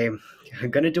in this game, I'm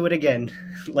going to do it again,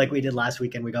 like we did last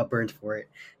weekend. We got burned for it,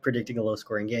 predicting a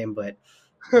low-scoring game. But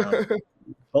um,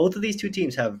 both of these two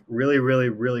teams have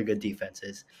really good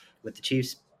defenses. With the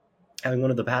Chiefs having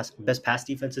one of the best pass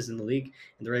defenses in the league,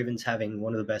 and the Ravens having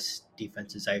one of the best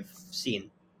defenses I've seen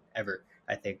ever,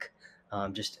 I think.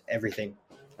 just everything.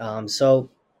 So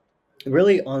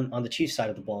really on the Chiefs side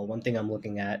of the ball, one thing I'm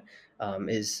looking at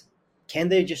is can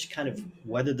they just kind of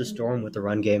weather the storm with the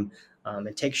run game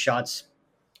and take shots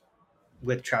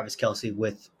with Travis Kelsey,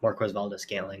 with Marquez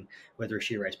Valdez-Scantling, with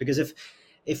Rashid Rice? Because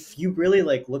if you really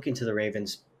like look into the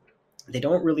Ravens, they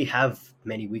don't really have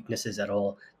many weaknesses at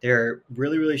all. They're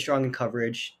really, really strong in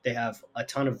coverage. They have a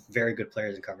ton of very good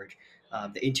players in coverage.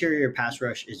 The interior pass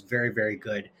rush is very, very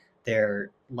good.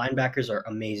 Their linebackers are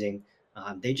amazing.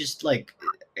 They just like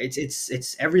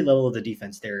it's every level of the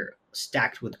defense. They're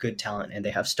stacked with good talent, and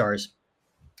they have stars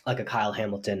like a Kyle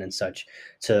Hamilton and such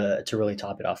to really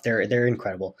top it off. They're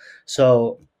incredible.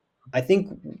 So I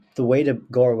think the way to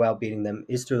go about beating them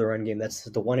is through the run game. That's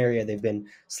the one area they've been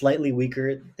slightly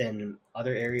weaker than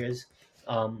other areas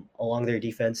along their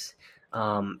defense.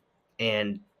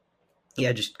 And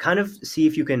yeah, just kind of see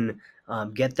if you can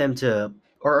get them to,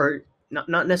 or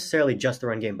not necessarily just the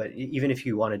run game, but even if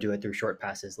you want to do it through short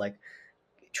passes, like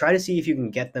try to see if you can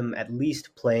get them at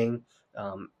least playing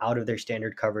out of their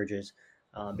standard coverages.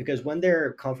 Because when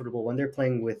they're comfortable, when they're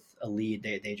playing with a lead,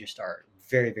 they just are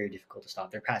very, very difficult to stop.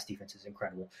 Their pass defense is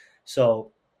incredible.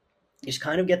 So just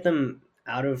kind of get them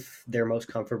out of their most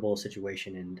comfortable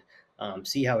situation and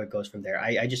see how it goes from there.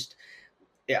 I just,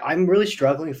 yeah, I'm really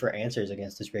struggling for answers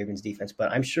against this Ravens defense, but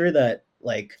I'm sure that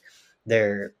like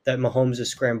that Mahomes'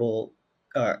 scramble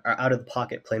out of the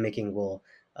pocket playmaking will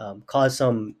cause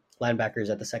some linebackers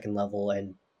at the second level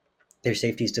and their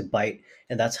safeties to bite,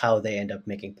 and that's how they end up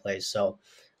making plays. So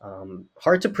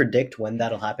hard to predict when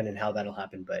that'll happen and how that'll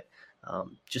happen, but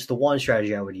just the one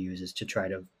strategy I would use is to try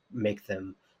to make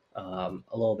them a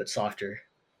little bit softer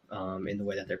in the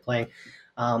way that they're playing.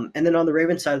 And then on the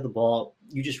Ravens side of the ball,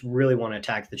 you just really want to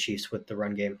attack the Chiefs with the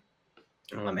run game.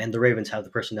 And the Ravens have the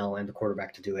personnel and the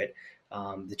quarterback to do it.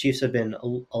 The Chiefs have been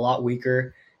a lot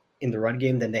weaker in the run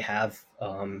game than they have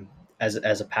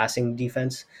as a passing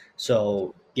defense.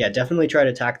 So yeah, definitely try to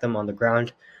attack them on the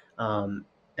ground, and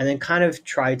then kind of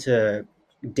try to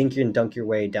dink and dunk your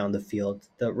way down the field.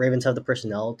 The Ravens have the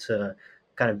personnel to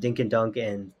kind of dink and dunk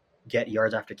and get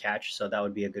yards after catch, so that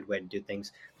would be a good way to do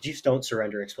things. The Chiefs don't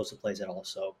surrender explosive plays at all,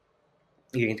 so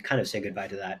you can kind of say goodbye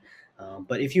to that.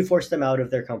 But if you force them out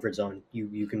of their comfort zone,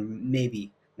 you can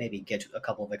maybe get a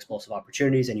couple of explosive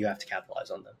opportunities, and you have to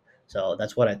capitalize on them. So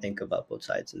that's what I think about both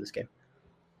sides in this game.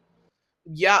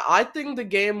 Yeah, I think the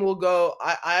game will go.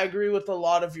 I agree with a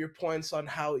lot of your points on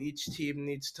how each team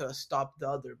needs to stop the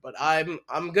other, but I'm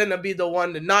gonna be the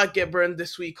one to not get burned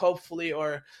this week, hopefully,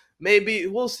 or maybe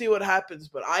we'll see what happens.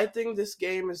 But I think this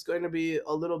game is going to be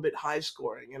a little bit high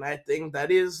scoring, and I think that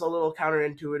is a little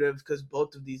counterintuitive because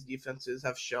both of these defenses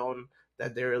have shown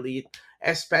that they're elite,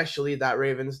 especially that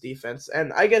Ravens defense,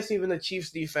 and I guess even the Chiefs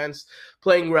defense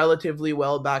playing relatively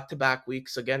well back to back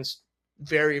weeks against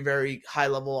very, very high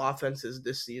level offenses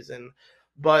this season.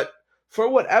 But for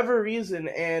whatever reason,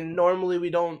 and normally we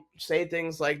don't say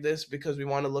things like this because we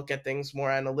want to look at things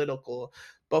more analytical,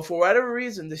 but for whatever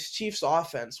reason, this Chiefs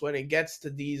offense, when it gets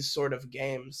to these sort of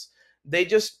games, they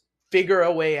just figure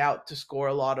a way out to score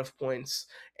a lot of points.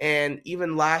 And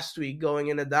even last week, going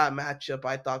into that matchup,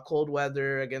 I thought cold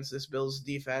weather against this Bills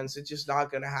defense, it's just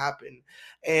not going to happen.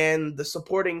 And the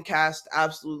supporting cast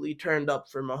absolutely turned up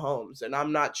for Mahomes. And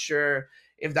I'm not sure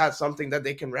if that's something that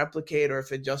they can replicate or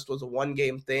if it just was a one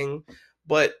game thing.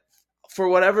 But for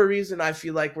whatever reason, I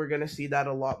feel like we're going to see that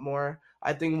a lot more.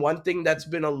 I think one thing that's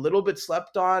been a little bit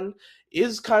slept on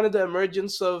is kind of the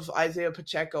emergence of Isaiah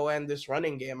Pacheco and this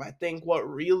running game. I think what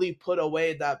really put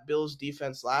away that Bills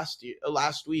defense last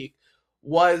week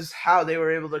was how they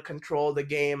were able to control the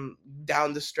game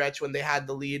down the stretch when they had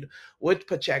the lead with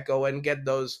Pacheco and get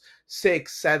those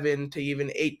 6, 7 to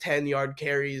even 8, 10 yard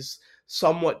carries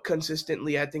somewhat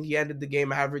consistently. I think he ended the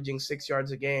game averaging 6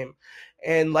 yards a game.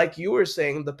 And like you were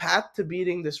saying, the path to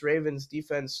beating this Ravens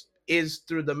defense is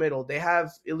through the middle. They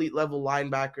have elite level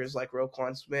linebackers like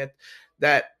Roquan Smith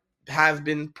that have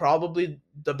been probably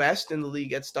the best in the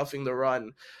league at stuffing the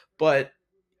run. But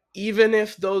even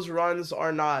if those runs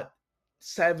are not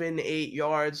 7, 8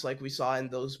 yards like we saw in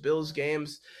those Bills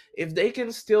games, if they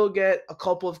can still get a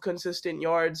couple of consistent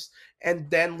yards and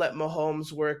then let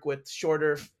Mahomes work with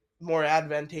shorter, more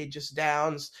advantageous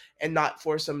downs and not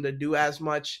force them to do as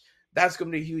much, that's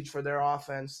going to be huge for their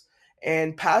offense.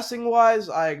 And passing wise,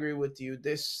 I agree with you.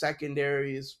 This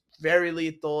secondary is very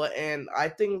lethal, and I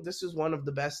think this is one of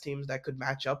the best teams that could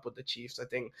match up with the Chiefs. I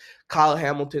think Kyle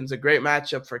Hamilton's a great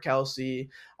matchup for Kelsey.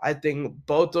 I think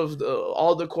both of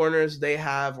all the corners they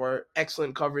have are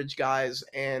excellent coverage guys,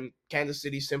 and Kansas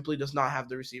City simply does not have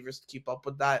the receivers to keep up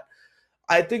with that.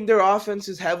 I think their offense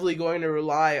is heavily going to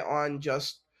rely on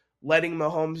just letting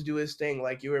Mahomes do his thing,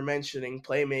 like you were mentioning,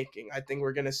 playmaking. I think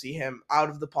we're going to see him out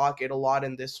of the pocket a lot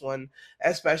in this one,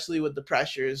 especially with the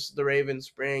pressures the Ravens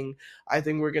bring. I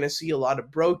think we're going to see a lot of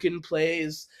broken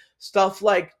plays, stuff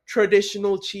like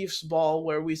traditional Chiefs ball,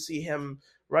 where we see him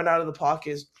run out of the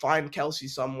pocket, find Kelsey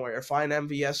somewhere, find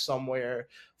MVS somewhere,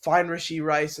 find Rashee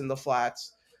Rice in the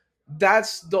flats.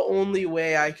 That's the only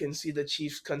way I can see the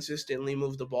Chiefs consistently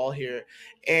move the ball here.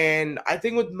 And I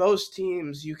think with most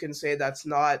teams, you can say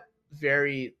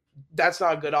very that's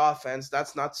not good offense.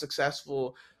 That's not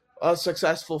a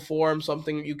successful form,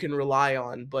 something you can rely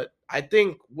on. But I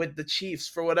think with the Chiefs,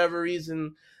 for whatever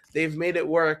reason, they've made it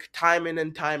work time in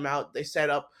and time out. They set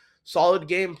up solid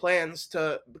game plans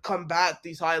to combat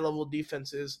these high level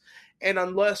defenses. And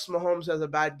unless Mahomes has a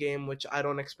bad game, which I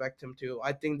don't expect him to,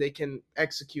 I think they can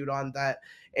execute on that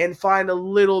and find a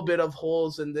little bit of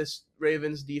holes in this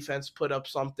Ravens defense, put up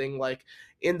something like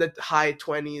in the high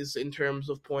 20s in terms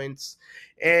of points.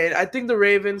 And I think the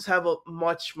Ravens have a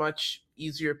much, much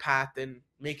easier path in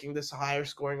making this a higher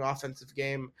scoring offensive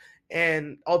game.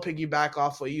 And I'll piggyback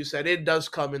off what you said. It does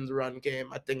come in the run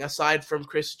game. I think aside from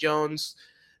Chris Jones,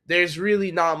 there's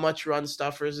really not much run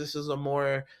stuffers. This is a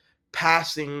more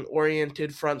passing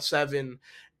oriented front seven.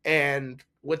 And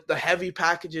with the heavy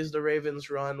packages the Ravens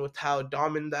run, with how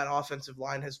dominant that offensive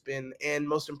line has been, and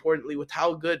most importantly, with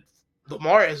how good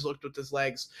Lamar has looked with his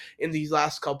legs in these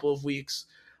last couple of weeks,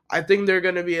 I think they're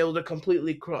going to be able to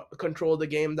completely control the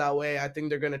game that way. I think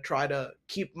they're going to try to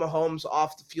keep Mahomes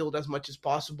off the field as much as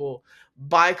possible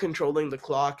by controlling the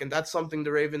clock. And that's something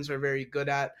the Ravens are very good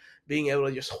at, being able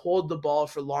to just hold the ball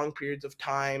for long periods of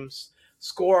times,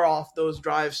 score off those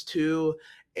drives too.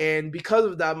 And because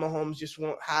of that, Mahomes just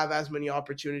won't have as many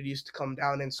opportunities to come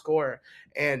down and score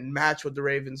and match what the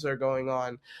Ravens are going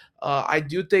on. I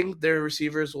do think their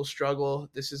receivers will struggle.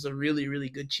 This is a really, really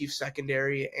good Chiefs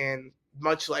secondary, and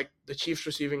much like the Chiefs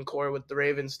receiving core with the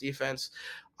Ravens defense,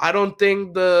 I don't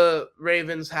think the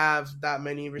Ravens have that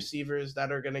many receivers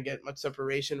that are going to get much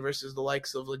separation versus the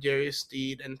likes of L'Jarius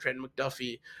Steed and Trent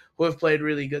McDuffie, who have played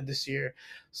really good this year.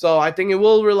 So I think it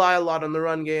will rely a lot on the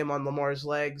run game, on Lamar's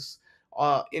legs,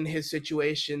 in his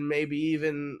situation, maybe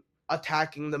even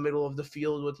attacking the middle of the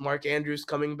field with Mark Andrews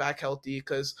coming back healthy,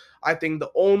 because I think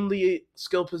the only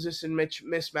skill position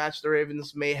mismatch the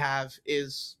Ravens may have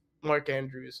is Mark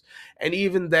Andrews. And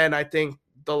even then, I think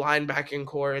the linebacking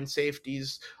core and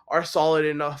safeties are solid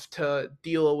enough to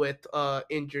deal with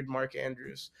injured Mark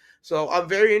Andrews. So I'm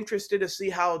very interested to see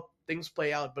how things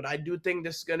play out, but I do think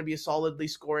this is going to be a solidly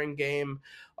scoring game,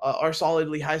 or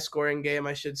solidly high scoring game,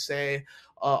 I should say.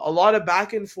 A lot of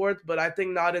back and forth, but I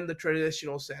think not in the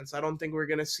traditional sense. I don't think we're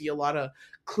going to see a lot of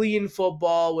clean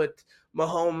football with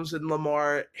Mahomes and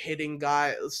Lamar hitting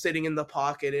guys, sitting in the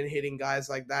pocket and hitting guys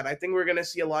like that. I think we're going to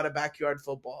see a lot of backyard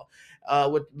football,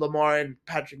 with Lamar and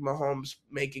Patrick Mahomes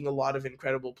making a lot of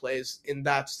incredible plays in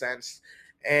that sense.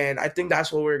 And I think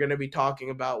that's what we're going to be talking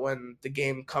about when the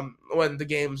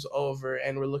game's over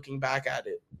and we're looking back at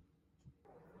it.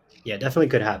 Yeah, definitely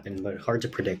could happen, but hard to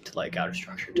predict like Yeah. out of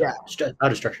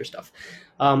structure stuff.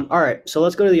 All right, so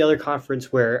let's go to the other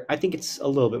conference where I think it's a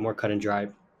little bit more cut and dry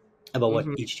about what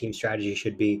Mm-hmm. each team's strategy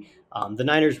should be. The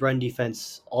Niners' run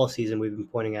defense all season we've been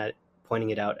pointing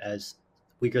it out as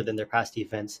weaker than their pass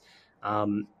defense,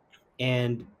 um,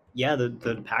 and yeah,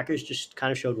 the Packers just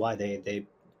kind of showed why they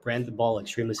ran the ball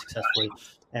extremely successfully,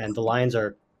 and the Lions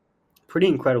are pretty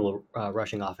incredible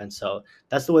rushing offense. So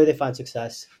that's the way they find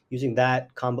success. Using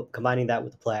that, combining that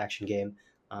with the play action game,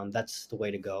 that's the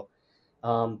way to go.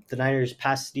 The Niners'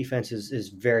 pass defense is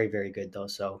very very good though.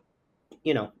 So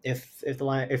if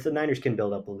the Niners can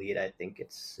build up a lead, I think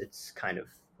it's kind of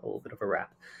a little bit of a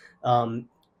wrap. Um,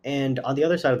 and on the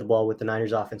other side of the ball with the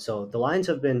Niners offense, so the Lions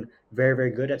have been very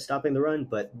very good at stopping the run,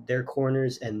 but their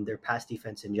corners and their pass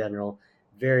defense in general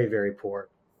very very poor.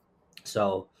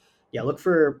 So, yeah, look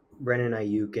for Brandon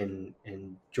Ayuk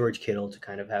and George Kittle to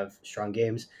kind of have strong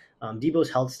games. Debo's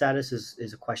health status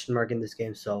is a question mark in this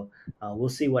game, so we'll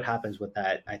see what happens with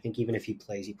that. I think even if he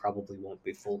plays, he probably won't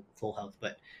be full health.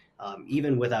 But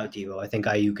even without Debo, I think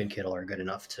Ayuk and Kittle are good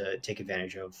enough to take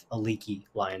advantage of a leaky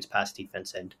Lions pass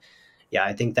defense. And yeah,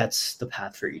 I think that's the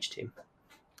path for each team.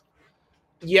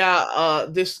 Yeah,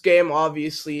 this game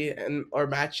obviously and our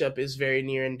matchup is very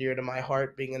near and dear to my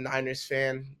heart. Being a Niners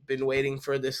fan, been waiting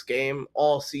for this game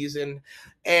all season,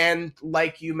 and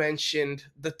like you mentioned,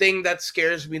 the thing that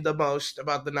scares me the most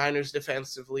about the Niners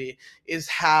defensively is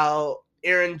how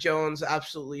Aaron Jones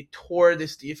absolutely tore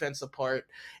this defense apart.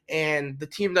 And the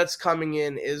team that's coming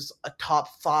in is a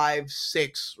top 5,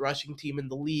 6 rushing team in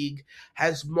the league,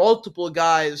 has multiple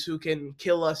guys who can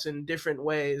kill us in different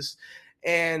ways.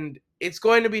 And it's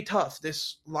going to be tough.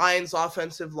 This Lions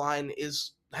offensive line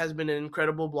has been an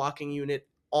incredible blocking unit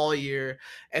all year,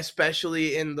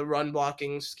 especially in the run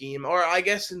blocking scheme, or I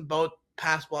guess in both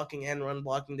pass blocking and run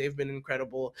blocking, they've been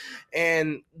incredible.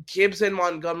 And Gibbs and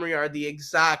Montgomery are the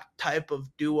exact type of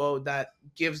duo that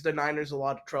gives the Niners a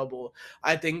lot of trouble.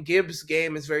 I think Gibbs'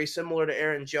 game is very similar to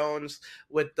Aaron Jones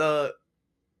with the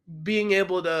being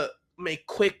able to make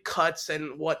quick cuts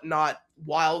and whatnot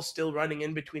while still running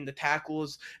in between the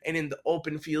tackles and in the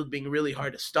open field being really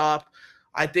hard to stop.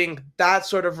 I think that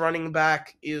sort of running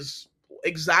back is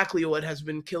exactly what has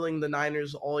been killing the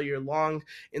Niners all year long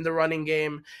in the running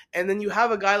game. And then you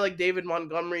have a guy like David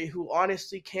Montgomery who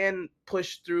honestly can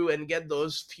push through and get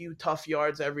those few tough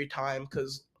yards every time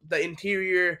because the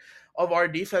interior of our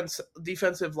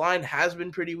defensive line has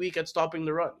been pretty weak at stopping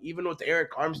the run. Even with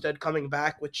Eric Armstead coming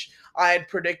back, which I had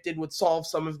predicted would solve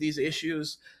some of these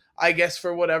issues, I guess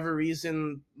for whatever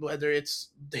reason, whether it's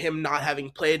him not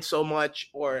having played so much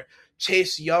or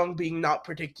Chase Young being not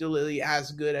particularly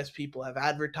as good as people have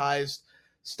advertised,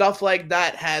 stuff like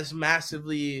that has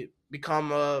massively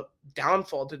become a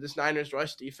downfall to this Niners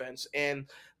rush defense. And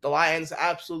the Lions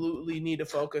absolutely need to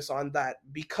focus on that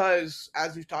because,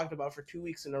 as we've talked about for 2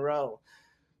 weeks in a row,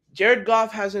 Jared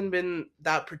Goff hasn't been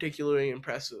that particularly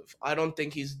impressive. I don't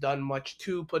think he's done much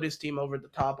to put his team over the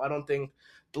top. I don't think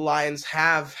the Lions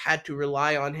have had to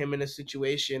rely on him in a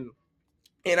situation.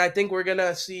 And I think we're going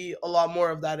to see a lot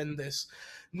more of that in this.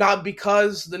 Not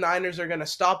because the Niners are going to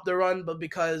stop the run, but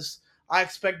because I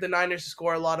expect the Niners to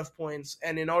score a lot of points.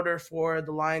 And in order for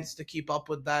the Lions to keep up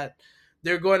with that,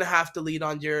 they're going to have to lean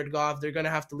on Jared Goff. They're going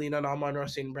to have to lean on Amon-Ra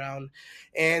St. Brown.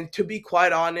 And to be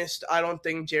quite honest, I don't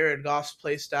think Jared Goff's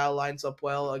play style lines up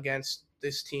well against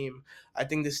this team. I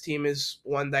think this team is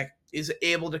one that is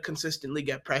able to consistently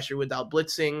get pressure without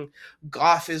blitzing.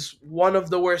 Goff is one of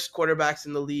the worst quarterbacks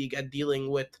in the league at dealing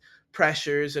with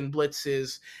pressures and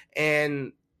blitzes.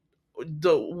 And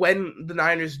when the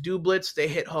Niners do blitz, they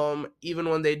hit home. Even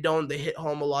when they don't, they hit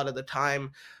home a lot of the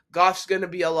time. Goff's going to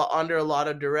be under a lot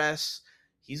of duress.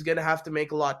 He's going to have to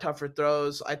make a lot tougher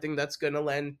throws. I think that's going to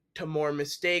lend to more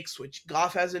mistakes, which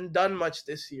Goff hasn't done much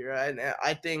this year. And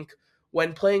I think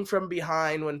when playing from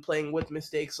behind, when playing with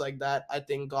mistakes like that, I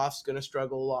think Goff's going to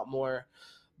struggle a lot more.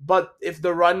 But if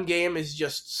the run game is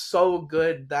just so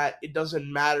good that it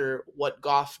doesn't matter what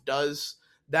Goff does,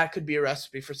 that could be a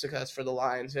recipe for success for the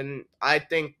Lions. And I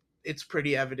think it's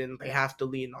pretty evident they have to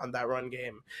lean on that run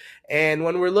game. And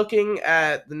when we're looking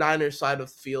at the Niners side of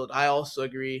the field, I also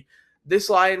agree.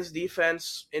 This Lions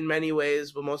defense, in many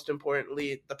ways, but most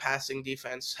importantly, the passing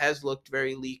defense, has looked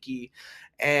very leaky.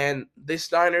 And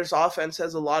this Niners offense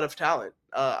has a lot of talent.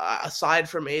 Aside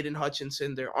from Aiden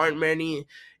Hutchinson, there aren't many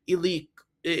elite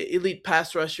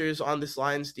pass rushers on this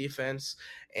Lions defense,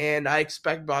 and I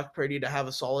expect Brock Purdy to have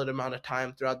a solid amount of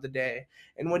time throughout the day.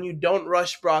 And when you don't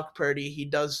rush Brock Purdy, he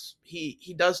does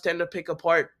tend to pick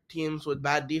apart teams with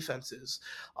bad defenses.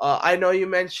 I know you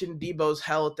mentioned Debo's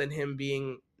health and him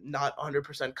being not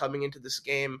 100% coming into this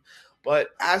game, but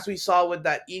as we saw with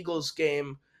that Eagles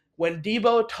game, when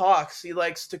Debo talks, he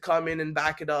likes to come in and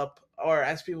back it up, or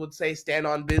as people would say, stand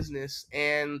on business.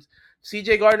 And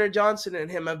CJ Gardner Johnson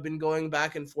and him have been going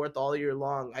back and forth all year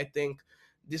long. I think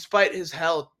despite his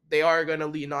health, they are going to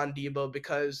lean on Debo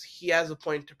because he has a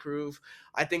point to prove.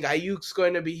 I think Ayuk's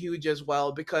going to be huge as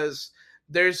well because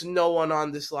there's no one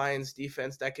on this Lions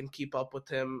defense that can keep up with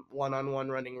him one-on-one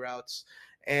running routes.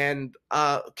 And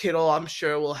Kittle, I'm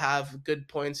sure, will have good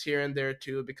points here and there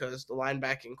too because the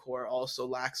linebacking core also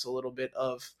lacks a little bit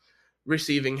of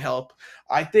receiving help.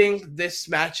 I think this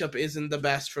matchup isn't the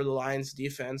best for the Lions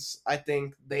defense. I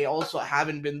think they also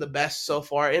haven't been the best so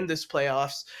far in this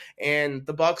playoffs, and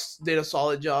the Bucks did a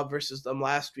solid job versus them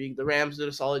last week. The Rams did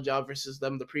a solid job versus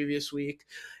them the previous week,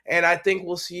 and I think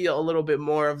we'll see a little bit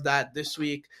more of that this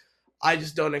week. I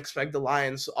just don't expect the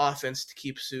Lions offense to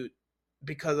keep suit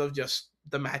because of just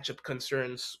the matchup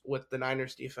concerns with the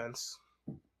Niners defense.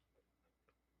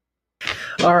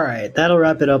 All right, that'll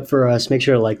wrap it up for us. Make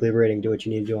sure to like, leave a rating, do what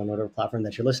you need to do on whatever platform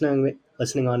that you're listening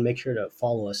on. Make sure to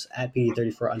follow us at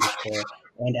PD34 underscore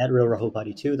and at Real Rahul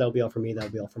Potty 2. That'll be all from me.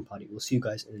 That'll be all from Potty. We'll see you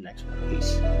guys in the next one.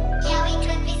 Peace.